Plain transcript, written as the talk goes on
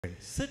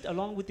Sit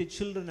along with your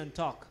children and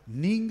talk.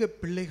 நீங்க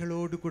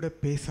பிள்ளைகளோடு கூட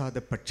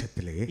பேசாத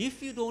பட்சத்திலே, if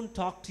you don't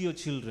talk to your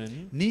children,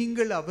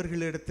 நீங்கள்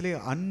அவர்களிடத்திலே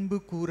அன்பு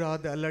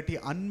கூறாத அல்லாட்டி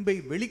அன்பை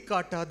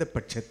வெளிக்காட்டாத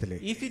பட்சத்திலே,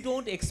 if you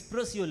don't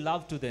express your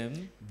love to them,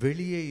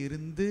 வெளியே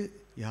இருந்து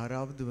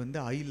யாராவது வந்து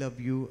I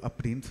love you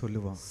அப்படினு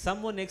சொல்லுவாங்க.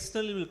 someone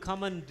externally will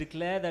come and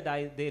declare that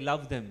they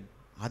love them.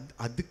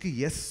 அதுக்கு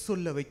எஸ்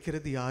சொல்ல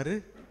வைக்கிறது யாரு?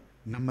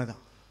 நம்ம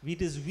தான்.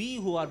 It is we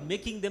who are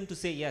making them to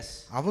say yes.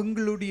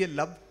 அவங்களுடைய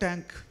லவ்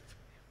டேங்க்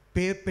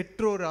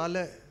பெற்றோரால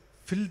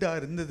ஃபில்டா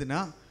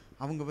இருந்ததுன்னா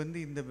அவங்க வந்து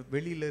இந்த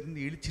வெளியில இருந்து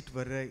இழுச்சிட்டு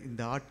வர்ற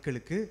இந்த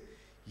ஆட்களுக்கு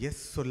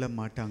எஸ் சொல்ல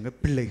மாட்டாங்க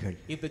பிள்ளைகள்.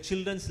 If the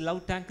children's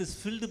love tank is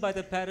filled by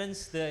the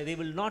parents, they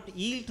will not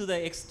yield to the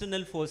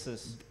external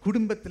forces.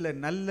 குடும்பத்துல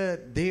நல்ல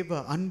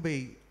தேவ அன்பை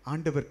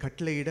ஆண்டவர்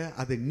கட்டளையிட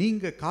அதை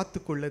நீங்க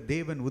காத்துக்கொள்ள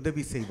தேவன்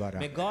உதவி செய்வாரா?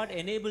 May God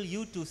enable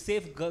you to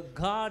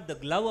safeguard the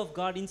love of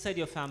God inside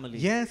your family.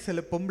 ஏன்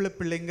சில பொம்பளை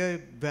பிள்ளைங்க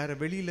வேற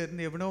வெளியில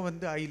இருந்து எவனோ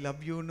வந்து I love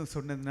you னு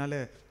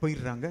சொன்னதனால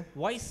போயிடுறாங்க?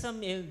 Why some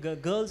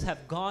girls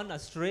have gone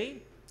astray?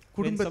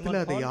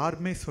 குடும்பத்துல அதை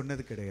யாருமே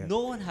சொன்னது கிடையாது.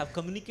 No one have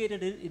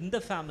communicated it in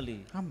the family.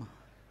 ஆமா,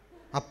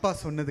 அப்பா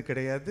சொன்னது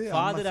கிடையாது.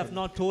 Father have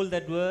not told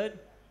that word.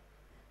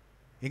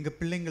 எங்க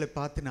பிள்ளைங்களை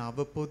பார்த்து நான்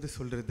அவ்வப்போது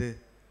சொல்றது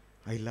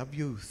I love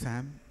you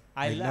Sam,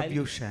 I love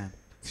you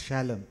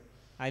Shalom.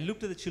 I look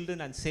to the children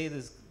and say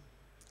this.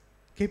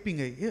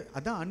 கேப்பீங்க,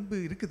 அதான் அன்பு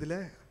இருக்குதுல,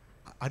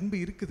 அன்பு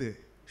இருக்குது.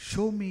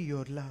 Show me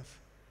your love.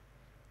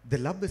 The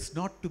love is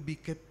not to be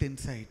kept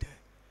inside,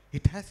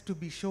 it has to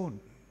be shown.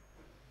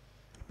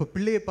 இப்போ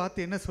பிள்ளையை பார்த்து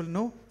என்ன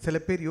சொல்லணும்? சில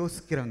பேர்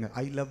யோசிக்கிறாங்க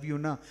I love you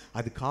னா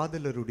அது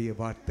காதலருடைய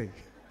வார்த்தை.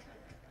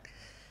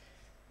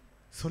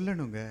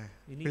 சொல்லணுங்க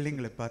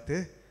பிள்ளைங்களை பார்த்து.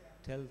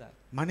 Tell that.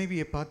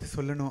 மனைவியை பார்த்து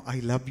சொல்லணும் I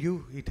love you,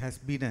 it has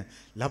been a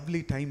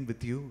lovely time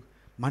with you.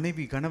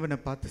 மனைவி கணவனை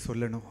பார்த்து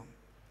சொல்லணும்.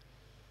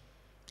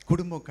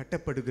 குடும்பம்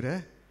கட்டப்படுகிற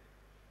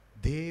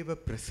தேவ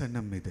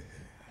பிரசன்னம் இது.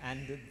 And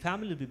the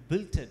family will be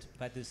built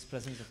by this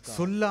presence of God.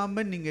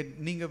 சொல்லாம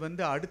நீங்க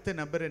வந்து அடுத்த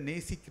நபரை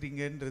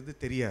நேசிக்கிறீங்கன்றது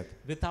தெரியாது.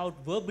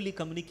 Without verbally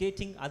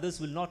communicating, others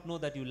will not know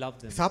that you love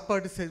them.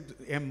 சாப்பாடு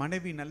என்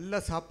மனைவி நல்லா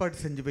சாப்பாடு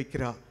செஞ்சு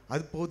வைக்கிறா,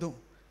 அது போதும்.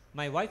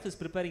 My wife is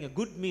preparing a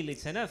good meal,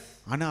 it's enough.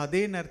 ஆனா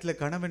அதே நேரத்துல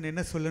கணவன்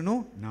என்ன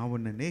சொல்லணும்? நான்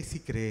உன்னை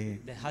நேசிக்கிறேன்.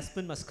 The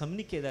husband must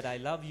communicate that I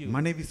love you.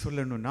 மனைவி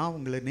சொல்லணும் நான்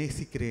உங்களை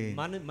நேசிக்கிறேன்.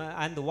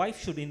 And the wife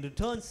should in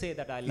return say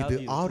that I love you.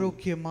 இது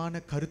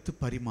ஆரோக்கியமான கருத்து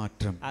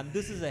பரிமாற்றம். And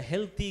this is a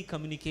healthy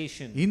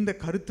communication. இந்த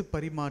கருத்து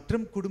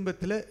பரிமாற்றம்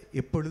குடும்பத்துல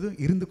எப்பொழுதும்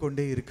இருந்து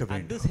கொண்டே இருக்க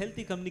வேண்டும். And this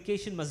healthy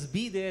communication must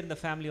be there in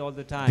the family all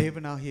the time.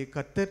 தேவனாகிய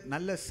கர்த்தர்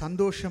நல்ல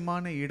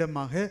சந்தோஷமான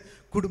இடமாக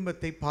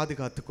குடும்பத்தை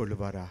பாதுகாத்துக்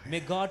கொள்வாராக.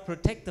 May God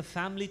protect the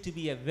family to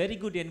be a very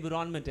good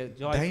environment, a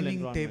joyful dining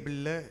environment.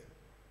 டேபிள்ல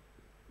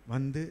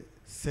வந்து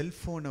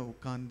செல்போனை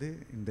உட்கார்ந்து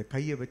இந்த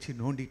கையை வச்சு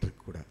நோண்டிட்டு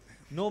இருக்க கூடாது.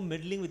 No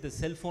meddling with the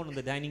cell phone on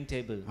the dining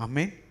table.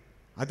 ஆமென்.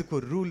 அதுக்கு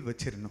ஒரு rule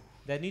வச்சிரணும்.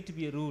 There need to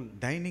be a rule.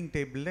 Dining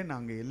டேபிள்ல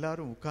நாங்க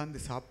எல்லாரும் உட்கார்ந்து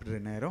சாப்பிடுற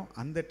நேரம்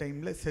அந்த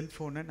டைம்ல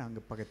செல்போனை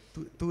நாங்க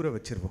தூர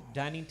வச்சிருவோம்.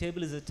 Dining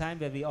table is a time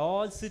where we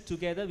all sit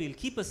together, we'll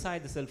keep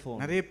aside the cell phone.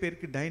 நிறைய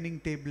பேருக்கு டைனிங்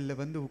டேபிள்ல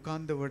வந்து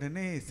உட்கார்ந்த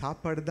உடனே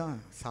சாப்பாடு தான்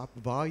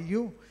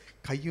வாயும்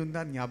கையும்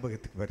தான்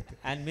ஞாபகத்துக்கு வருது.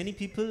 And many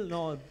people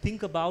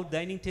think about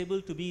dining table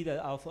to be the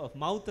of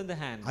mouth and the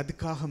hand.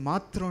 அதுக்காக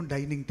மாத்திரம்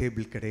டைனிங்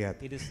டேபிள் கிடையாது.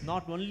 It is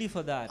not only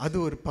for that. அது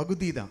ஒரு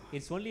பகுதி தான்.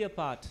 It's only a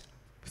part.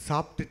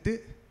 சாப்பிட்டுட்டு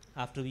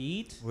after we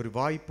eat, ஒரு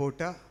வாய்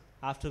போட்டா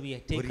after we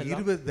take ஒரு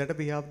 20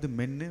 தடவையாவது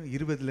மென்னு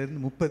 20ல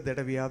இருந்து 30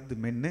 தடவையாவது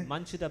மென்னு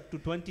munch it up to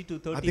 20 to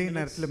 30 அதே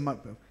minutes.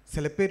 நேரத்துல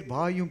சில பேர்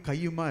வாயும்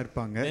கையுமா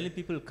இருப்பாங்க. Many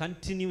people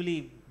continually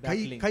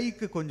battling.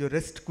 கைக்கு கொஞ்சம்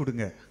ரெஸ்ட்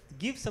கொடுங்க.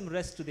 Give some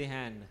rest to the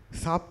hand.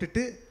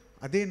 சாப்பிட்டுட்டு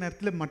அதே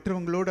நேரத்துல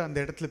மற்றவங்களோட அந்த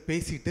இடத்துல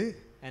பேசிட்டு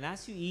and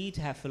as you eat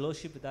have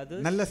fellowship with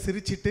others. நல்லா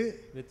சிரிச்சிட்டு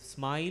with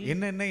smile.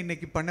 என்ன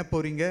இன்னைக்கு பண்ண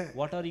போறீங்க?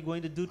 What are you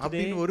going to do today?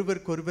 அப்படினு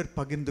ஒருவருக்கொருவர்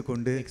பகிர்ந்து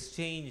கொண்டு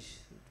exchange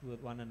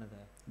with one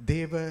another.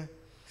 தேவ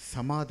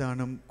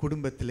சமாதானம்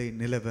குடும்பத்திலே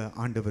நிலவ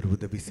ஆண்டவர்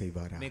உதவி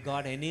செய்வாரா? May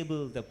God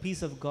enable the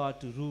peace of God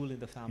to rule in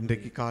the family.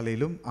 இன்றைக்கு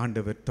காலையிலும்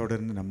ஆண்டவர்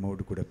தொடர்ந்து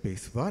நம்மோடு கூட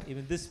பேசுவார்.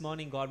 Even this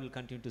morning God will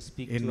continue to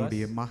speak to us.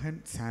 என்னுடைய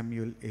மகன்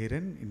சாமுவேல்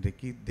ஏரன்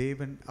இன்றைக்கு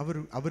தேவன்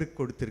அவருக்கு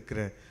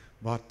கொடுத்திருக்கிற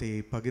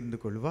வார்த்தையை பகிர்ந்து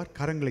கொள்வார்.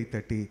 கரங்களை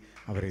தட்டி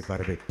அவரை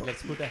வரவேற்போம்.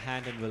 Let's put a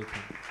hand and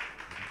welcome.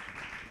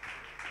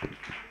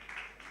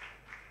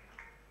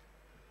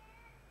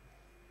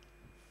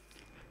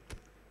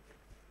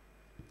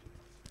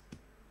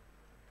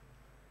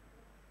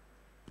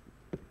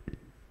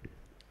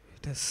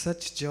 It is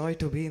such joy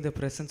to be in the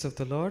presence of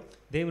the Lord.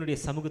 தேவனுடைய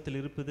சமூகத்தில்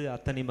இருப்பது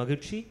அத்தனை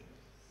மகிழ்ச்சி.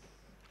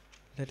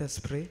 Let us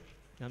pray.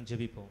 நாம்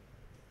ஜெபிப்போம்.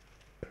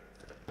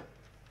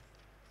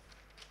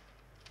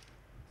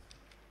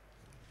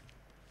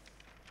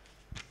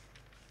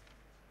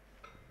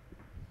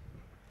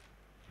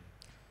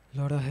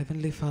 Lord, our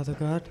heavenly Father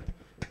God,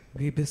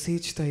 We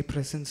beseech thy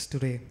presence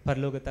today.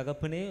 பரலோக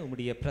தகப்பனே,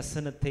 உம்முடைய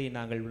பிரசன்னத்தை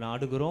நாங்கள்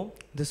நாடுகிறோம்.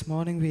 This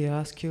morning we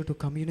ask you to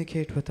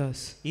communicate with us.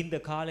 இந்த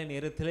காலை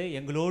நேரத்திலே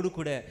எங்களோடு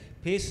கூட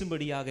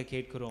பேசும்படியாக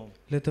கேட்கிறோம்.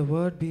 Let the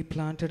word be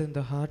planted in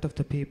the heart of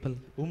the people.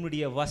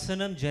 உம்முடைய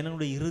வசனம்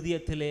ஜனங்களுடைய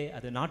இருதயத்திலே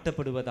அது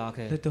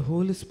நாட்டப்படுவதாக. Let the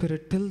Holy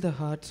Spirit till the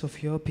hearts of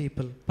your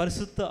people.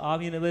 பரிசுத்த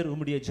ஆவியானவர்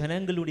உம்முடைய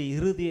ஜனங்களுடைய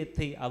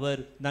இருதயத்தை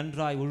அவர்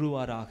நன்றாய்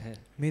உழுவாராக.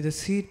 May the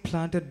seed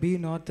planted be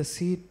not the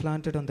seed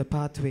planted on the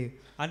pathway.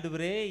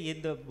 ஆண்டவரே,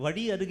 இந்த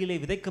வழி அருகிலே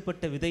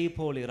விதைக்கப்பட்ட விதை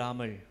போல்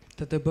இராமல்,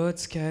 that the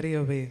birds carry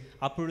away.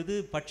 அப்பொழுது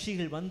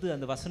பட்சிகள் வந்து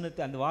அந்த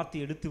வசனத்தை அந்த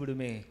வார்த்தையை எடுத்து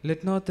விடுமே.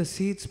 Let not the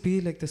seeds be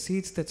like the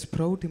seeds that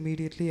sprout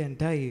immediately and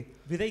die.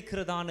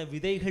 விதைக்கிறதான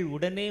விதைகள்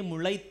உடனே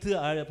முளைத்து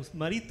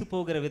மரித்து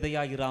போகிற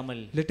விதையாயிராமல்,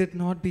 let it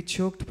not be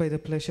choked by the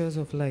pleasures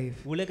of life.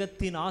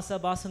 உலகத்தின்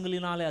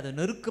ஆசாபாசங்களினாலே அது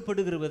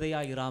நெருக்கப்படுகிற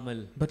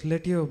விதையாயிராமல், but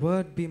let your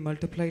word be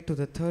multiplied to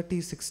the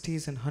 30s,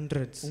 60s and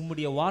 100s.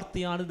 உம்முடைய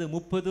வார்த்தையானது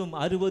 30,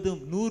 60,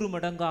 100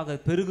 மடங்காக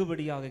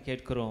பெருகுபடியாக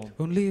கேட்கிறோம்.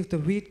 only if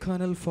the wheat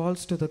kernel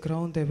falls to the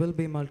ground there will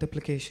be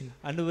multiplication.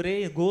 ஆண்டவரே,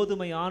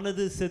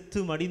 கோதுமையானது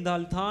செத்து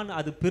மடிந்தால் தான்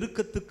அது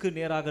பெருக்கத்துக்கு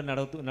நேராக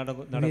நடக்கும்.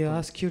 we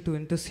ask you to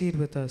intercede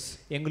with us.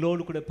 எங்களோடு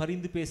கூட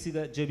பரிந்து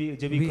பேசுக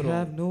ஜெபிக்கிறோம். we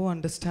have no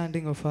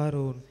understanding of our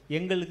own.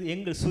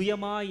 எங்கள்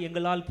சுயமாய்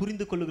எங்களால்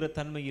புரிந்து கொள்ளுகிற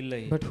தன்மை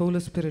இல்லை. but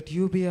Holy Spirit,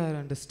 you be our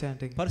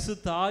understanding.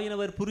 பரிசுத்த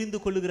ஆவியானவர் புரிந்து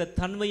கொள்ளுகிற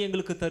தன்மை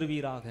எங்களுக்கு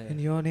தருவீராக. in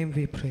your name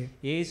we pray.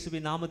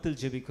 இயேசுவின் நாமத்தில்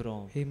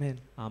ஜெபிக்கிறோம். amen.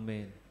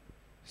 Amen.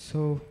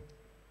 so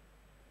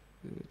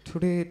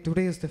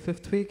today is the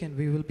 5th week and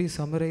we will be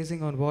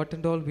summarizing on what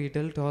and all we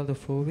dealt all the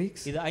 4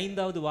 weeks. இது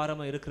 5வது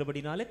வாரமா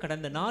இருக்கிறபடினாலே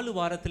கடந்த 4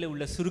 வாரத்திலே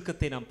உள்ள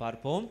சுருக்கத்தை நாம்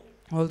பார்ப்போம்.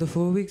 all the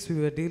 4 weeks we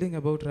were dealing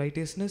about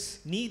righteousness.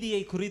 நீதியை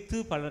குறித்து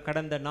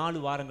கடந்த 4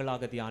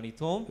 வாரங்களாக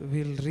தியானித்தோம்.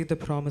 we'll read the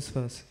promise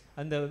verse.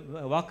 அந்த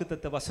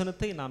வாக்குத்தத்த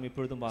வசனத்தை நாம்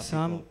இப்பொழுது வாசிப்போம்.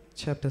 Psalm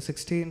chapter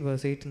 16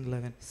 verse 8 and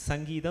 11.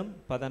 சங்கீதம்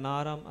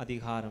 16ஆம்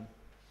அதிகாரம்.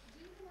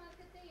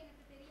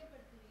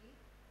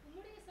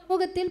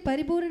 சமூகத்தில்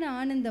பரிபூரண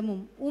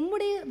ஆனந்தமும்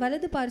உம்முடைய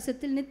வலது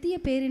பார்சத்தில் நித்திய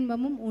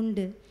பேரின்பமும்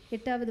உண்டு.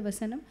 8வது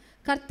வசனம்.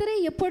 கர்த்தரை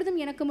எப்பொழுதும்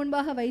எனக்கு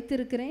முன்பாக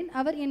வைத்திருக்கிறேன்,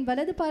 அவர் என்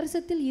வலது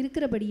பார்சத்தில்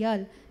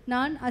இருக்கிறபடியால்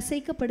நான்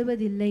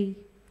அசைக்கப்படுவதில்லை.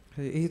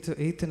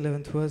 8th and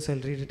 11th verse,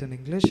 I'll read it in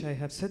English. I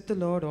have set the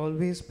Lord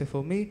always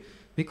before me,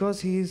 because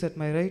he is at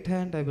my right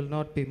hand I will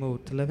not be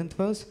moved. 11th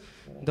verse.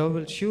 Thou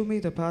wilt shew me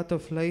the path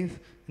of life,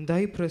 in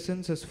thy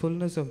presence is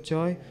fullness of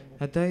joy,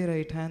 at thy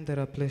right hand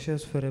there are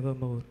pleasures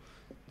forevermore.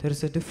 There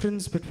is a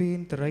difference between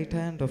the right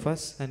hand of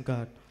us and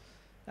God.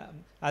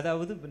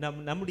 அதாவது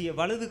நம்முடைய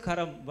வலது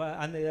கரம்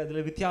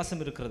அதுல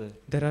வித்தியாசம் இருக்கிறது.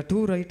 There are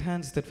two right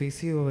hands that we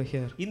see over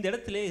here. இந்த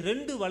இடத்திலே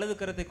ரெண்டு வலது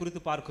கரத்தை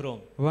குறித்து பார்க்கிறோம்.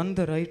 one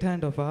the right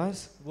hand of ours,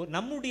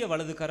 நம்முடைய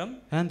வலது கரம்,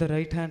 and the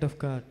right hand of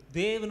God.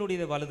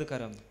 தேவனுடைய வலது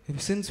கரம்.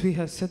 Since we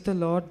have set the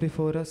Lord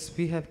before us,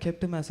 we have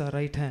kept him as our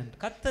right hand.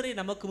 கர்த்தரை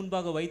நமக்கு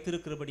முன்பாக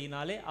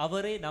வைத்திருக்கிறபடினாலே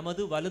அவரை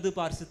நமது வலது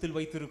பார்சத்தில்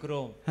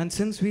வைத்திருக்கிறோம். And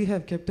since we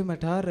have kept him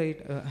at our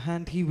right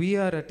hand, we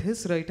are at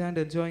his right hand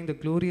enjoying the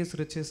glorious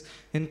riches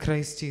in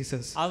Christ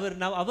Jesus.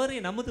 அவரை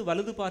நமது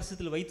வலது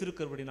பார்சத்தில்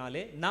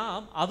வைத்திருக்கிறபடினாலே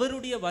நாம்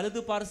அவருடைய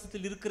வலது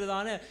பார்சத்தில்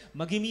இருக்கிறதான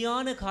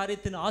மகிமையான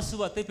காரியத்தின்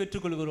ஆசீர்வாதத்தை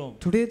பெற்றுக்கொள்கிறோம்.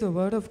 Today the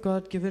word of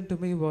God given to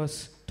me was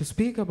to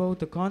speak about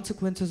the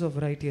consequences of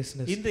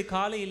righteousness. இந்த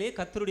காலையிலே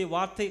கர்த்தருடைய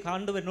வார்த்தை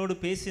ஆண்டவர் என்னோடு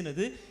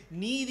பேசினது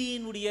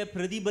நீதியினுடைய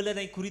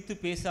பிரதிபலனை குறித்து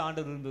பேச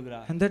ஆண்டவர்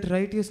விரும்புகிறார். And that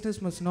righteousness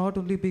must not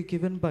only be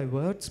given by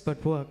words but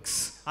works.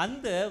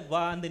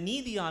 அந்த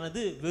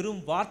நீதியானது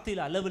வெறும்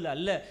வார்த்தையில் அளவில்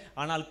அல்ல,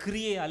 ஆனால்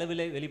கிரியை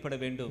அளவிலே வெளிப்பட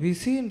வேண்டும். We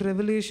see in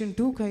Revelation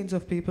two kinds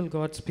of people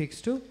God speaks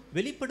to.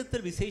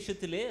 வெளிப்படுத்தல்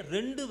விசேஷத்திலே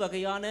ரெண்டு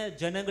வகையான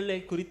ஜனங்களை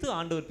குறித்து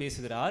ஆண்டவர்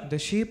பேசுகிறார்.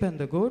 The sheep and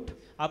the goat.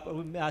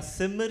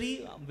 செம்மறி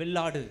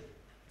வெள்ளாடு.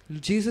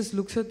 Jesus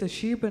looks at the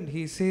sheep and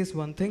he says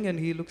one thing, and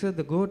he looks at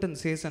the goat and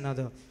says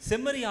another.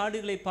 செம்மறி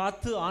ஆடுகளை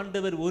பார்த்து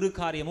ஆண்டவர் ஒரு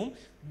காரியமும்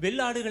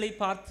வெள்ளாடுகளை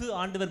பார்த்து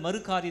ஆண்டவர் மறு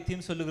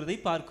காரியத்தையும் சொல்லுகிறதை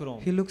பார்க்கிறோம்.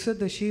 He looks at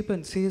the sheep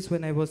and says,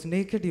 when I was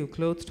naked you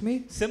clothed me.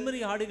 செம்மறி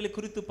ஆடுகளை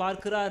குறித்து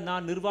பார்க்கிறார்,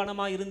 நான்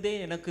நிர்வாணமாய் இருந்தேன்,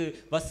 எனக்கு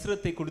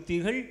வஸ்திரத்தை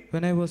கொடுத்தீர்கள்.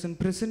 When I was in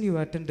prison you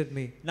attended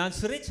me. நான்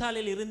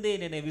சிறைச்சாலையில்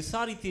இருந்தேன், என்னை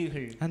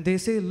விசாரித்தீர்கள். And they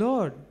say,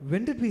 Lord,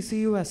 when did we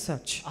see you as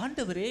such?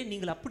 ஆண்டவரே,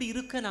 நீங்கள் அப்படி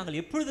இருக்க நாங்கள்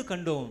எப்பொழுது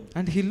கண்டோம்?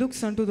 And he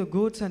looks unto the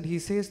goats and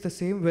he says the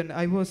same, when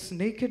I was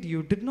naked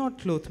you did not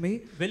clothe me.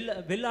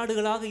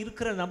 வெள்ளாடுகளாக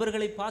இருக்கிற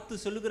நபர்களை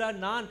பார்த்து சொல்லுகிறார்,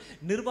 நான்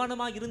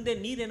நிர்வாணமாய் இருந்தேன்,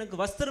 நீர் எனக்கு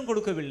வஸ்திரம்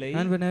கொடுக்கவில்லை.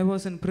 And when I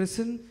was in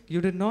prison you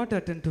did not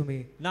attend to me.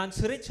 நான்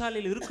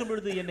சிறைச்சாலையில் இருக்கும்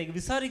பொழுது என்னை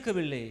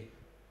விசாரிக்கவில்லை.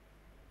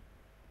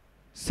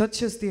 Such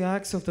is the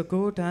acts of the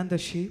goat and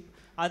the sheep.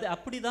 அது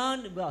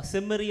அப்படிதான்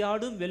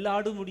செம்மறியாடும்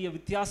வெள்ளாடும் உடைய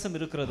வித்தியாசம்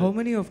இருக்கிறது. How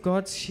many of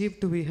God's sheep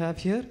do we have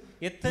here?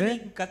 எத்தனை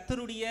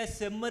கர்த்தருடைய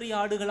செம்மறி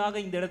ஆடுகளாக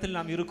இந்த இடத்தில்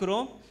நாம்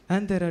இருக்கிறோம்.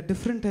 And there are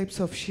different types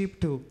of sheep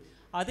too.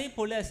 அதே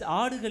போல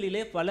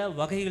ஆடுகளிலே பல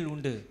வகைகள்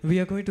உண்டு. We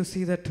are going to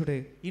see that today.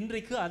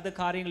 இன்றைக்கு அந்த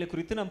காரியங்களை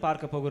குறித்து நாம்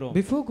பார்க்க போகிறோம்.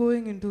 Before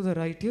going into the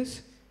righteous,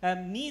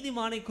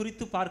 நீதிமானை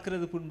குறித்து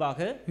பார்க்கிறது முன்பாக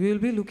we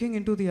will be looking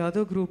into the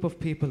other group of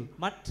people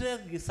மற்ற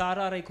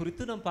சாராரை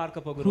குறித்து நாம் பார்க்க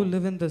who போகிறோம்.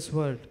 live in this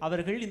world.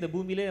 அவர்கள் இந்த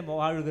பூமியிலே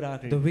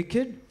வாழ்கிறார்கள். The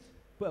wicked,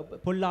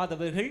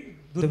 பொல்லாதவர்கள்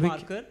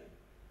துன்மார்க்கர்.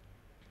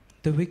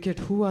 The wicked,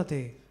 who are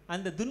they?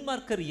 அந்த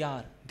துன்மார்க்கர்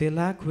யார்? They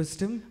lack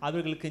wisdom.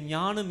 அவர்களுக்கு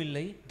ஞானம்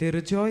இல்லை. They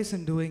rejoice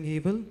in doing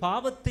evil.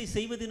 பாவத்தை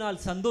செய்வதனால்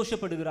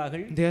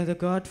சந்தோஷப்படுகிறார்கள். They are the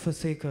God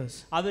forsakers.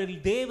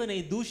 அவர்கள் தேவனை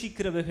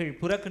தூஷிக்கிறவர்கள்,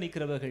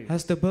 புறக்கணிக்கிறவர்கள்.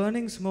 As the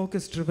burning smoke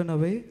is driven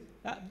away.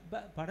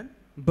 Pardon?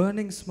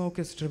 Burning smoke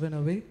is driven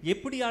away.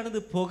 எப்படியானது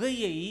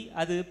புகையை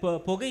அது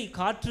புகை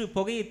காற்று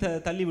புகையை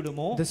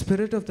தள்ளிவிடுமோ, the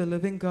spirit of the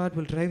living God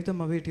will drive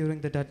them away during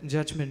the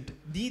judgment.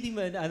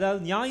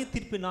 அதாவது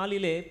நியாயத்தீர்ப்பு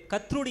நாளிலே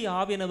கர்த்தருடைய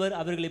ஆவியானவர்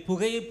அவர்களை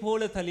புகையை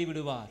போல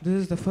தள்ளிவிடுவார். This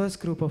is the first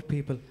group of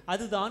people.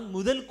 அதுதான்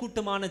முதல்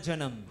கூட்டமான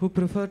ஜனம். who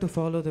prefer to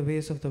follow the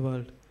ways of the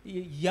world.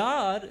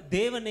 யார்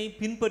தேவனை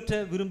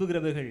பின்பற்ற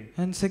விரும்புகிறவர்கள்.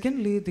 And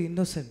secondly, the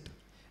innocent.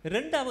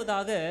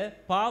 இரண்டாவதாக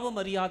பாவம்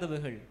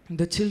அறியாதவர்கள்.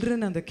 The children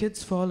and the kids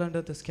fall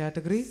under this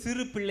category.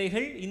 சிறு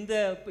பிள்ளைகள்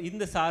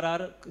இந்த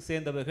சாரார்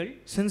சேர்ந்தவர்கள்.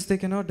 Since they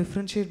cannot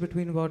differentiate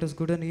between what is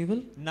good and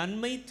evil.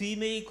 நன்மை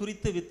தீமையை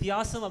குறித்து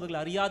வித்தியாசம் அவர்கள்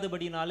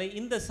அறியாதபடினாலே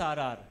இந்த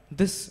சாரார்.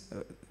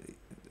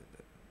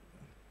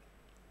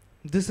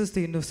 This is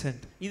the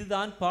innocent.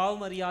 இதுதான்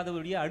பாவம்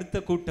அறியாதவருடைய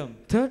அடுத்த கூட்டம்.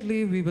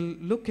 Thirdly, we will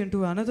look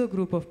into another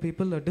group of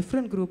people, a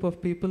different group of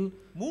people.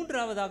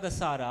 மூன்றாவதாக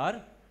சாரார்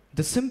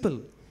the simple.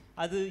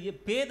 அது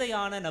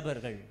பேதையான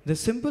நபர்கள். The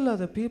simple are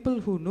the people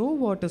who know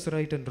what is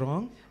right and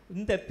wrong.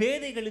 இந்த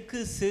பேதைகளுக்கு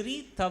சரி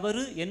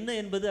தவறு என்ன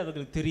என்பது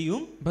அவர்களுக்கு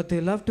தெரியும். But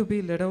they love to be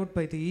led out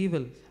by the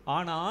evil.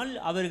 ஆனால்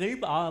அவர்கள்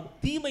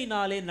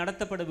தீமையினாலே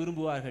நடத்தப்பட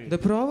விரும்புவார்கள்.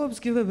 The Proverbs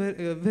give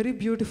a very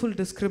beautiful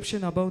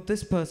description about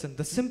this person,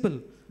 the simple.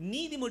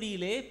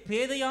 நீதிமொழியிலே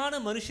பேதையான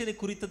மனுஷனை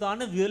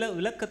குறித்ததான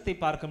விளக்கத்தை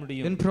பார்க்க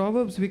முடியும். In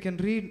Proverbs we can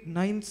read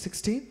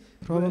 9:16.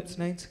 Proverbs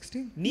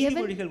 9:16.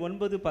 நீதிமொழிகள்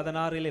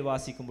 9:16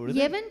 வாசிக்கும் பொழுது,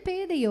 எவன்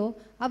பேதையோ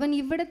அவன்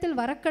இவ்விடத்தில்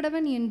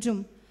வரக்கடவன் என்றும்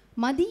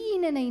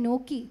மதியீனனை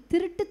நோக்கி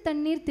திருட்டு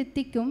தண்ணீர்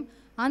தித்திக்கும்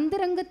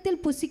அந்தரங்கத்தில்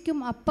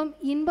புசிக்கும் அப்பம்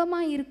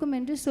இன்பமாய் இருக்கும்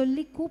என்று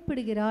சொல்லி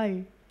கூப்பிடுகிறாள்.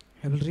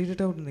 I will read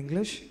it out in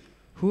English.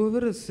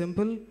 Whoever is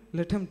simple,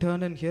 let him turn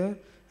and hear,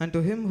 and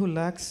to him who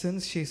lacks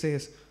sense she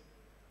says.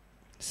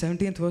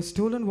 17th verse,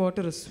 stolen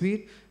water is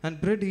sweet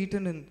and bread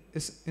eaten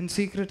in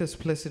secret is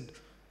pleasant.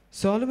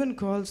 Solomon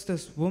calls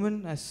this woman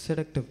as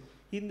seductive.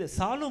 இந்த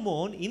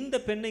Solomon இந்த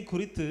பெண்ணை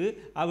குறித்து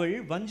அவள்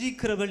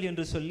வஞ்சிக்கிறவள்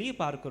என்று சொல்லி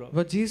பார்க்கிறோம்.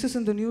 But Jesus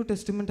in the New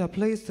Testament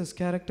applies this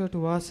character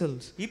to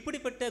ourselves.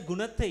 இப்படிப்பட்ட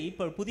குணத்தை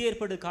புதிய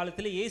ஏற்பாடு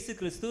காலத்தில் இயேசு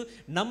கிறிஸ்து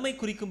நம்மை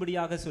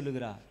குறிக்கும்படியாக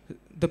சொல்லுகிறார்.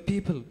 The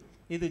people.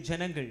 இது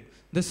ஜனங்கள்.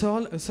 The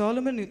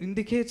Solomon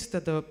indicates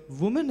that the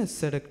woman is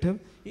seductive.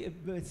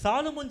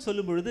 Solomon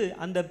சொல்லும் பொழுது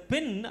அந்த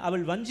பெண்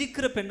அவள்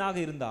வஞ்சிக்கிற பெண்ணாக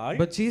இருந்தாள்.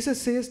 But Jesus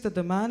says that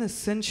the man is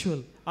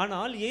sensual.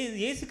 ஆனால்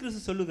இயேசு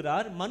கிறிஸ்து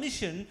சொல்லுகிறார்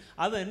மனுஷன்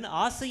அவன்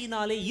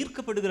ஆசையினாலே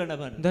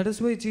ஈர்க்கப்படுகிறவன். That is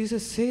why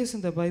Jesus says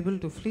in the Bible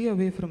to flee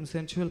away from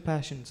sensual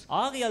passions.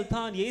 ஆகையால்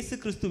தான் இயேசு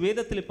கிறிஸ்து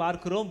வேதத்தில்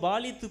பார்க்கிறோம்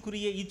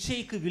பாலியத்துக்குரிய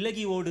இச்சைக்கு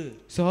விலகி ஓடு.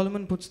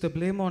 Solomon puts the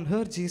blame on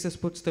her, Jesus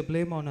puts the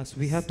blame on us.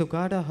 We have to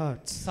guard our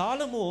hearts.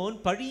 Solomon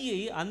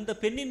பழியை அந்த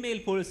பெண்ணின் மேல்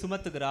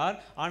சுமத்துகிறார்.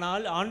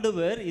 ஆனால்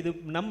ஆண்டவர் இது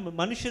நம்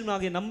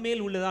மனுஷனாகிய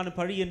நம்மேல் உள்ளதான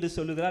பழி என்று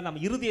சொல்லுகிறார். நம்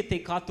இருதயத்தை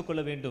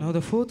காத்துக்கொள்ள வேண்டும். Now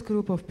the fourth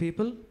group of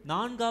people,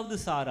 நான்காவது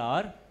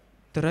சாரார்,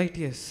 the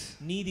righteous.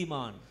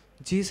 நீதிமான்.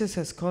 Jesus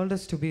has called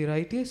us to be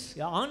righteous.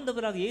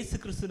 ஆண்டவராக இயேசு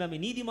கிறிஸ்து நம்மை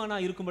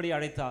நீதிமானாய் இருக்கும்படி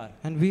அழைத்தார்.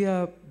 And we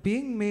are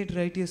being made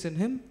righteous in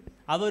him.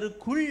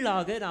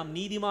 அவருக்குள்ளாக நாம்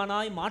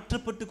நீதிமானாய்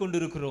மாற்றப்பட்டு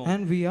கொண்டிருக்கிறோம்.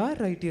 And we are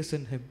righteous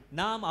in him.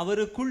 நாம்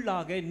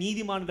அவருக்குள்ளாக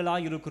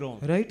நீதிமான்களாய் இருக்கிறோம்.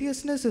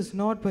 Righteousness is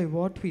not by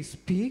what we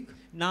speak.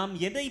 நாம்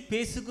எதை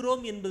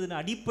பேசுகிறோம் என்பதன்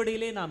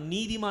அடிப்படையிலே நாம்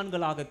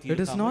நீதிமான்களாக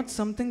தீர்க்கிறோம். It is not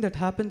something that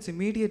happens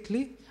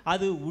immediately.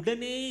 அது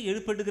உடனே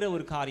எழுப்படுகிற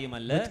ஒரு காரியம்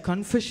அல்ல. With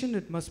confession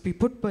it must be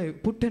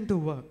put into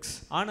works.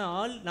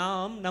 ஆனால்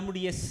நாம்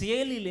நம்முடைய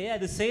செயலிலே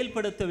அது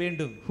செயல்படுத்த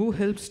வேண்டும். Who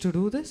helps to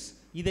do this?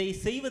 இதை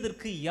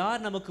செய்வதற்கு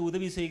யார் நமக்கு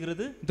உதவி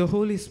செய்கிறது? The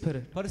Holy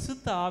Spirit.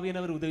 பரிசுத்த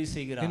ஆவியானவர் உதவி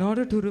செய்கிறார். In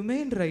order to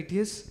remain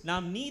righteous,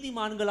 நாம்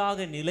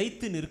நீதிமான்களாக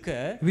நிலைத்து நிற்க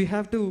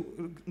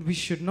we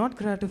should not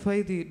gratify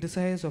the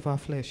desires of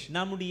our flesh.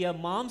 நம்முடைய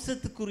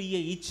மாம்சத்துக்குரிய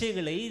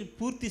இச்சைகளை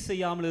பூர்த்தி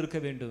செய்யாமல் இருக்க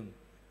வேண்டும்.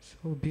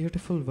 So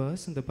beautiful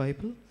verse in the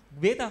Bible.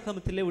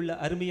 வேதாகமத்திலே உள்ள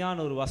அருமையான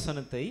ஒரு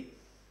வசனத்தை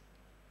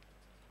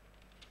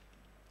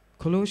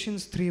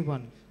Colossians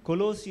 3:1.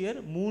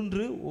 கொலோசியர்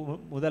 3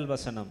 முதல்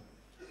வசனம்.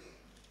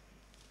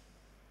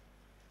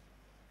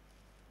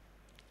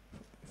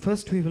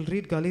 First we will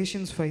read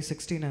Galatians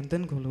 5:16 and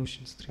then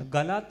Colossians 3.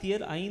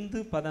 கலாத்தியர்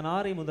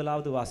 5:16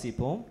 முதலாவது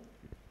வாசிப்போம்.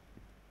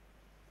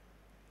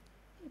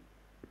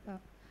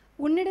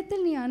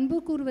 உன்னிடத்தில் நீ அன்பு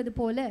கூறுவது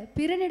போல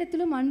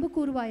பிறனிடத்திலும் அன்பு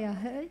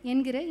கூறுவாயாக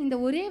என்கிற இந்த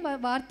ஒரே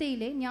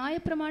வார்த்தையிலே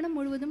நியாயப்பிரமாணம்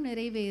முழுவதும்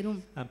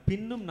நிறைவேறும்.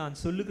 பின்னும் நான்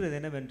சொல்லுகிறது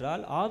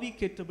என்னவென்றால்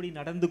ஆவிக்கேற்றபடி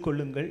நடந்து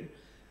கொள்ளுங்கள்,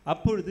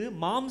 அப்பொழுது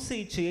மாம்ச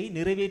இச்சையை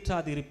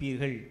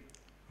நிறைவேற்றாதிருப்பீர்கள்.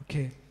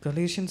 Okay,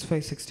 Galatians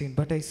 5:16.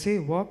 But I say,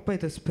 walk by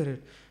the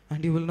Spirit,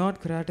 and you will not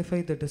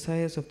gratify the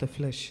desires of the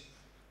flesh.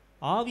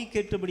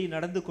 ஆவிக்கேற்றபடி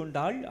நடந்து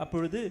கொண்டால்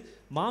அப்பொழுது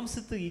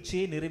மாம்சத்து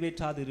இச்சையை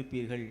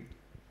நிறைவேற்றாதிருப்பீர்கள்.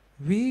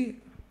 We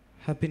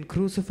have been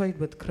crucified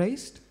with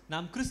Christ.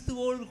 நாம்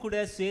கிறிஸ்துவோடு கூட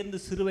சேர்ந்து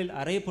சிலுவையில்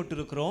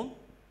அறையப்பட்டிருக்கிறோம்.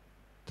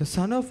 The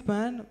Son of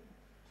Man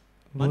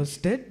was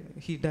dead,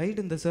 he died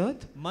in this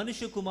earth,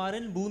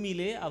 மனுஷகுமாரன்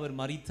பூமியிலே அவர்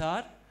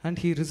மரித்தார், and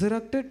he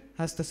resurrected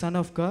as the Son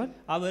of God.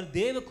 அவர்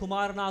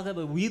தேவகுமாரனாக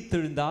அவர்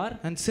உயிர்த்தெழுந்தார்.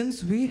 And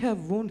since we have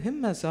worn him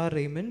as our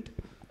raiment,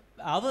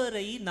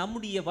 அவரை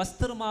நம்முடைய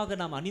வஸ்திரமாக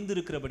நாம்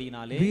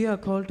அணிந்திருக்கிறபடினாலே we are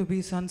called to be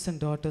sons and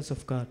daughters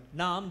of God.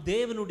 நாம்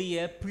தேவனுடைய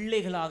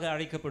பிள்ளைகளாக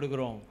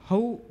அழைக்கப்படுகிறோம்.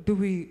 How do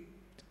we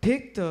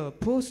take the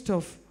post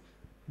of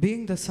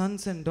being the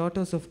sons and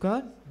daughters of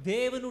God?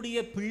 தேவனுடைய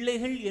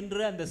பிள்ளைகள் என்ற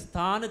அந்த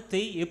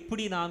ஸ்தானத்தை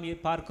எப்படி நாம்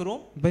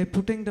பார்க்கிறோம்? By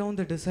putting down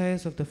the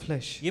desires of the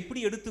flesh. எப்படி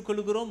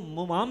எடுத்துக்கொள்கிறோம்?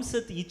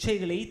 மாம்சத்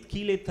இச்சைகளை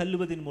கீழே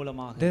தள்ளுவதன்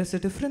மூலமாக. There's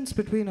a difference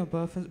between a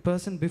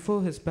person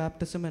before his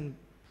baptism and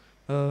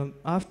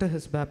after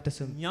his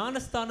baptism.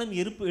 ஞானஸ்தானம்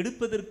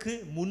எடுப்பதற்கு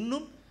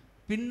முன்னும்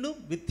பின்னும்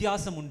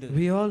வித்தியாசம் உண்டு.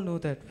 We all know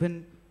that when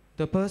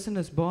the person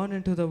is born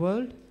into the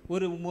world,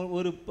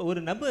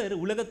 ஒரு நபர்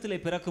உலகத்திலே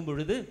பிறக்கும்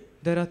பொழுது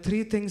there are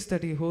three things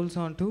that he holds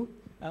on to.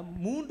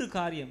 மூன்று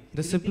காரியம்.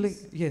 The sibling,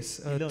 yes,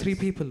 three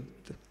people.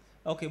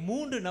 Okay,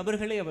 மூன்று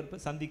நபர்களை அவர்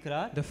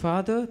சந்திக்கிறார். The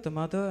father, the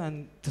mother and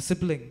the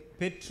sibling.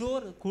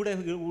 பெற்றோர் கூட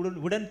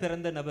உடன்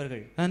பிறந்த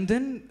நபர்கள். And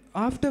then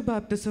after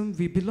baptism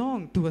we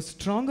belong to a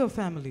stronger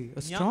family,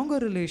 a stronger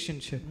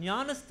relationship.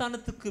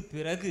 ஞானஸ்தானத்துக்கு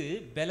பிறகு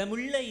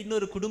பலமுள்ள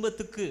இன்னொரு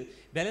குடும்பத்துக்கு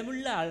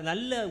பலமுள்ள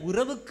நல்ல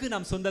உறவுக்கு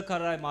நாம்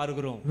சொந்தக்காரராய்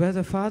மாறுகிறோம். Where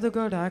the Father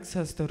God acts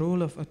as the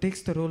role of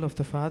takes the role of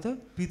the father.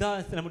 பிதா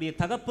நம்முடைய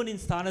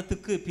தகப்பனின்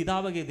ஸ்தானத்துக்கு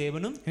பிதாவாகிய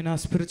தேவனும், in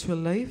our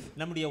spiritual life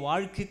நம்முடைய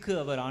வாழ்க்கைக்கு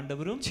அவர்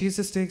ஆண்டவரும்,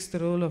 Jesus takes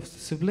the role of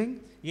the sibling.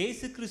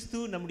 இயேசு கிறிஸ்து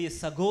நம்முடைய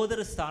சகோதர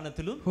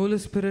ஸ்தானத்திலும், Holy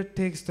Spirit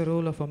takes the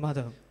role of a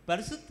mother.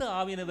 பரிசுத்த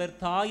ஆவியானவர்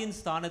தாயின்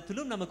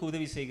ஸ்தானத்திலும் நமக்கு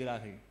உதவி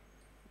செய்கிறார்கள்.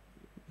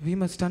 We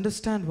must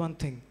understand one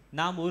thing.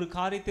 நாம் ஒரு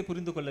காரியத்தை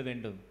புரிந்து கொள்ள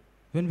வேண்டும்.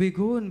 When we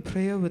go in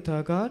prayer with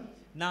our God,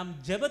 நாம்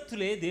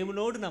ஜெபத்திலே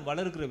தேவனோடு நாம்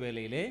வளர்கிற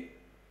வேளையிலே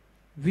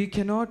we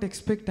cannot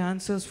expect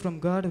answers from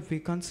God if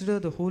we consider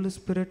the Holy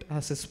Spirit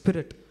as a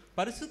spirit.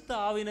 பரிசுத்த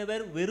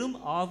ஆவியானவர் வெறும்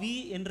ஆவி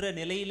என்ற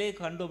நிலையிலே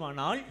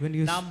கண்டோமானால்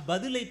நாம்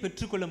பதிலை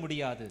பெற்றுக்கொள்ள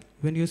முடியாது.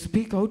 When you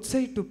speak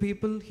outside to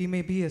people, he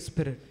may be a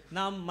spirit.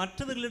 நாம்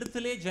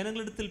மற்றவர்களிடத்திலே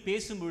ஜனங்களிடத்தில்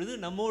பேசும் பொழுது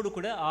நம்மோடு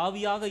கூட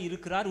ஆவியாக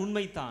இருக்கிறார்,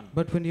 உண்மைதான்.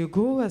 But when you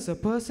go as a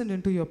person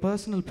into your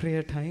personal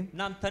prayer time,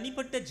 நாம்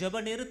தனிப்பட்ட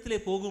ஜெப நேரத்திலே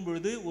போகும்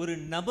பொழுது ஒரு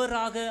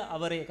நபராக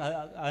அவரை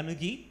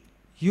அணுகி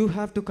you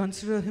have to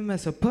consider him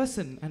as a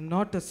person and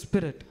not a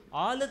spirit.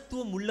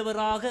 ஆளத்துவம்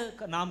உள்ளவராக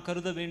நாம்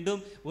கருத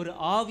வேண்டும், ஒரு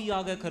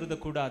ஆவியாக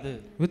கருதக்கூடாது.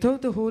 Without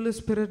the Holy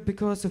Spirit,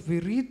 because if we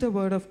read the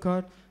word of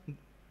God,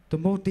 the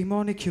more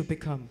demonic you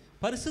become.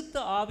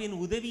 பரிசுத்த ஆவியின்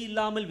உதவி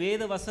இல்லாமல்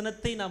வேத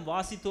வசனத்தை நாம்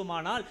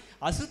வாசித்தோமானால்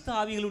அசுத்த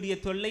ஆவிகளுடைய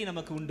தொல்லை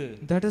நமக்கு உண்டு.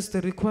 That is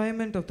the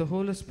requirement of the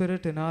Holy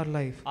Spirit in our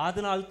life.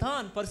 அதனால்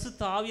தான்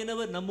பரிசுத்த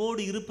ஆவியானவர்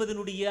நம்மோடு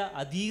இருப்பதனுடைய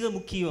அதிக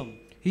முக்கியம்.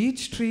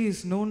 Each tree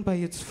is known by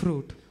its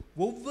fruit.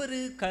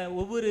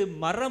 ஒவ்வொரு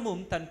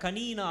மரமும் தன்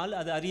கனியினால்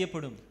அது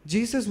அறியப்படும்.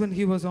 Jesus, when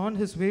he was on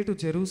his way to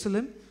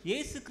Jerusalem,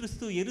 இயேசு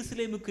கிறிஸ்து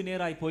எருசலேமுக்கு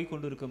நேராய் போய்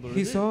கொண்டிருக்கும் பொழுது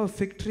he saw a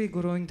fig tree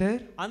growing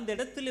there. அந்த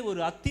இடத்திலே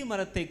ஒரு அத்தி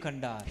மரத்தை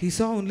கண்டார். He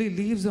saw only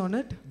leaves on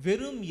it.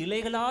 வெறும்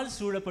இலைகளால்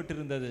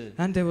சூழப்பட்டிருந்தது.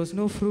 And there was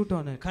no fruit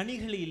on it.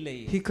 கனிகள் இல்லை.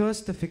 He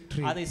cursed the fig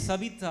tree. அதை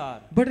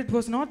சபித்தார். But it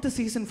was not the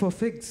season for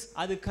figs.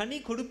 அது கனி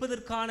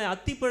கொடுப்பதற்கான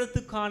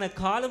அத்திப்பழத்துக்கான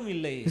காலம்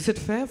இல்லை. Is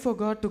it fair for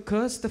God to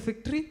curse the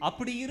fig tree?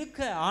 அப்படி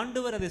இருக்க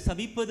ஆண்டவர் அதை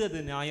சபிப்பது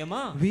அது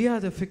நியாயமா? We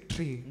are the fig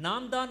tree.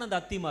 நாம் தான் அந்த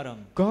அத்தி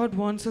மரம். God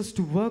wants us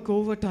to work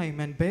overtime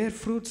and bear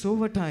fruits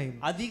overtime.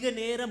 அதிக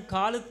நேரம்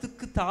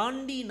காலத்துக்கு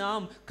தாண்டி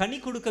நாம் கனி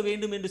கொடுக்க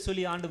வேண்டும் என்று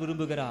சொல்லி ஆண்டவர்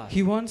விரும்புகிறார்.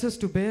 He wants us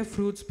to bear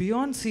fruits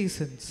beyond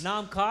seasons.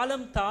 நாம்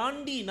காலம்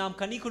தாண்டி நாம்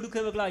கனி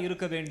கொடுக்கிறவர்களாக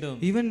இருக்க வேண்டும்.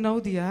 Even now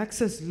the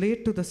axe is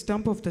laid to the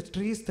stump of the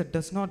trees that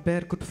does not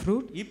bear good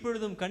fruit.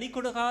 இப்பொழுதும் கனி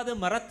கொடுக்காத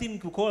மரத்தின்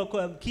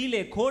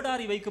கீழே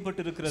கோடாரி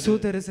வைக்கப்பட்டிருக்கிறது. So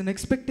there is an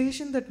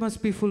expectation that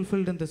must be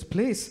fulfilled in this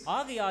place.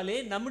 ஆகையாலே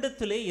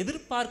நம்மிடத்திலே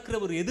எதிர்பார்க்கிற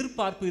ஒரு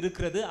எதிர்பார்ப்பு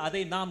இருக்கிறது,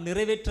 அதை நாம்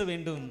நிறைவேற்ற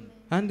வேண்டும்.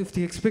 And if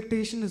the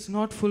expectation is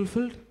not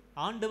fulfilled,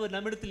 ஆண்டவர்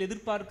நம்மிடத்தில்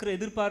எதிர்பார்க்கிற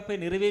எதிர்பார்ப்பை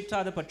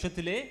நிறைவேற்றாத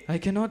பட்சத்திலே I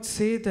cannot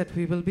say that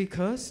we will be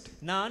cursed.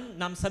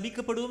 நாம்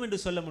சபிக்கப்படுவோம் என்று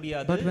சொல்ல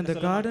முடியாது. But when the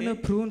gardener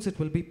prunes, it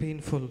will be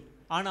painful.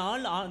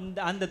 ஆனால்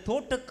அந்த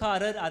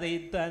தோட்டக்காரர் அதை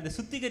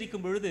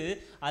சுத்திகரிக்கும் பொழுது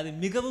அது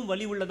மிகவும்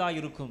வலி உள்ளதாக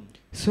இருக்கும்.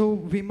 So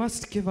we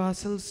must give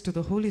ourselves to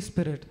the Holy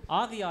Spirit.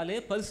 ஆகையாலே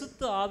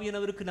பரிசுத்த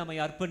ஆவியானவருக்கு நம்மை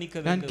அர்ப்பணிக்க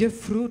வேண்டும். And give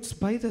fruits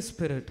by the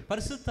Spirit.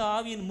 பரிசுத்த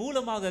ஆவியின்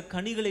மூலமாக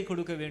கனிகளை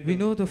கொடுக்க வேண்டும். We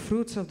know the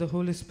fruits of the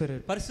Holy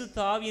Spirit.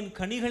 பரிசுத்த ஆவியின்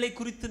கனிகளை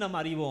குறித்து நாம்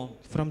அறிவோம்.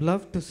 From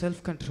love to self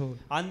control.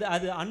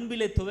 அது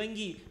அன்பிலே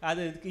துவங்கி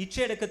அது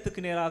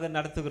இச்சையடக்கத்துக்கு நேராக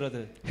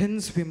நடத்துகிறது.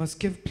 Hence we must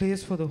give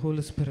place for the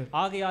Holy Spirit.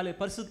 ஆகையாலே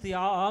பரிசுத்த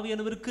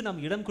ஆவியானவருக்கு நாம்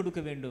இடம்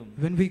கொடுக்க வேண்டும்.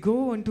 When we go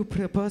into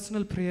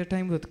personal prayer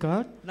time with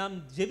God, நாம்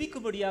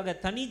ஜெபிக்கும்படியாக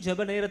தனி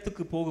ஜெப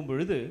நேரத்துக்கு போகும்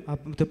பொழுது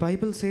the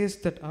Bible says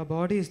that our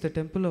body is the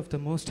temple of the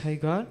Most High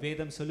God.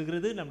 வேதம்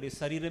சொல்லுகிறது நம்முடைய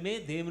சரீரமே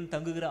தேவன்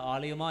தங்குகிற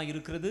ஆலயமாக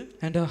இருக்கிறது.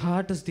 And our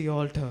heart is the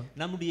altar.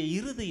 நம்முடைய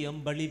இருதயம்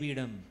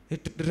பலிபீடம்.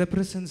 It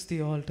represents the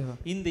altar.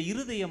 இந்த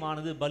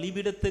இருதயமானது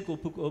பலிபீடத்துக்கு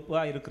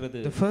ஒப்பாக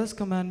இருக்கிறது. The first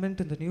commandment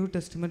in the New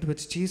Testament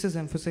which Jesus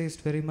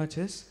emphasized very much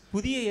is,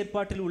 புதிய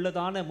ஏற்பாட்டில்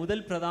உள்ளதான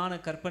முதல்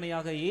பிரதான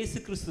கற்பனையாக இயேசு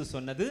கிறிஸ்து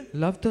சொன்னது,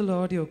 love the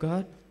Lord your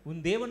God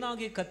உன்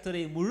தேவனாகிய கர்த்தரை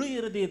முழு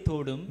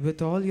இருதயத்தோடும்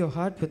with all your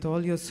heart, with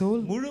all your soul,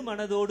 முழு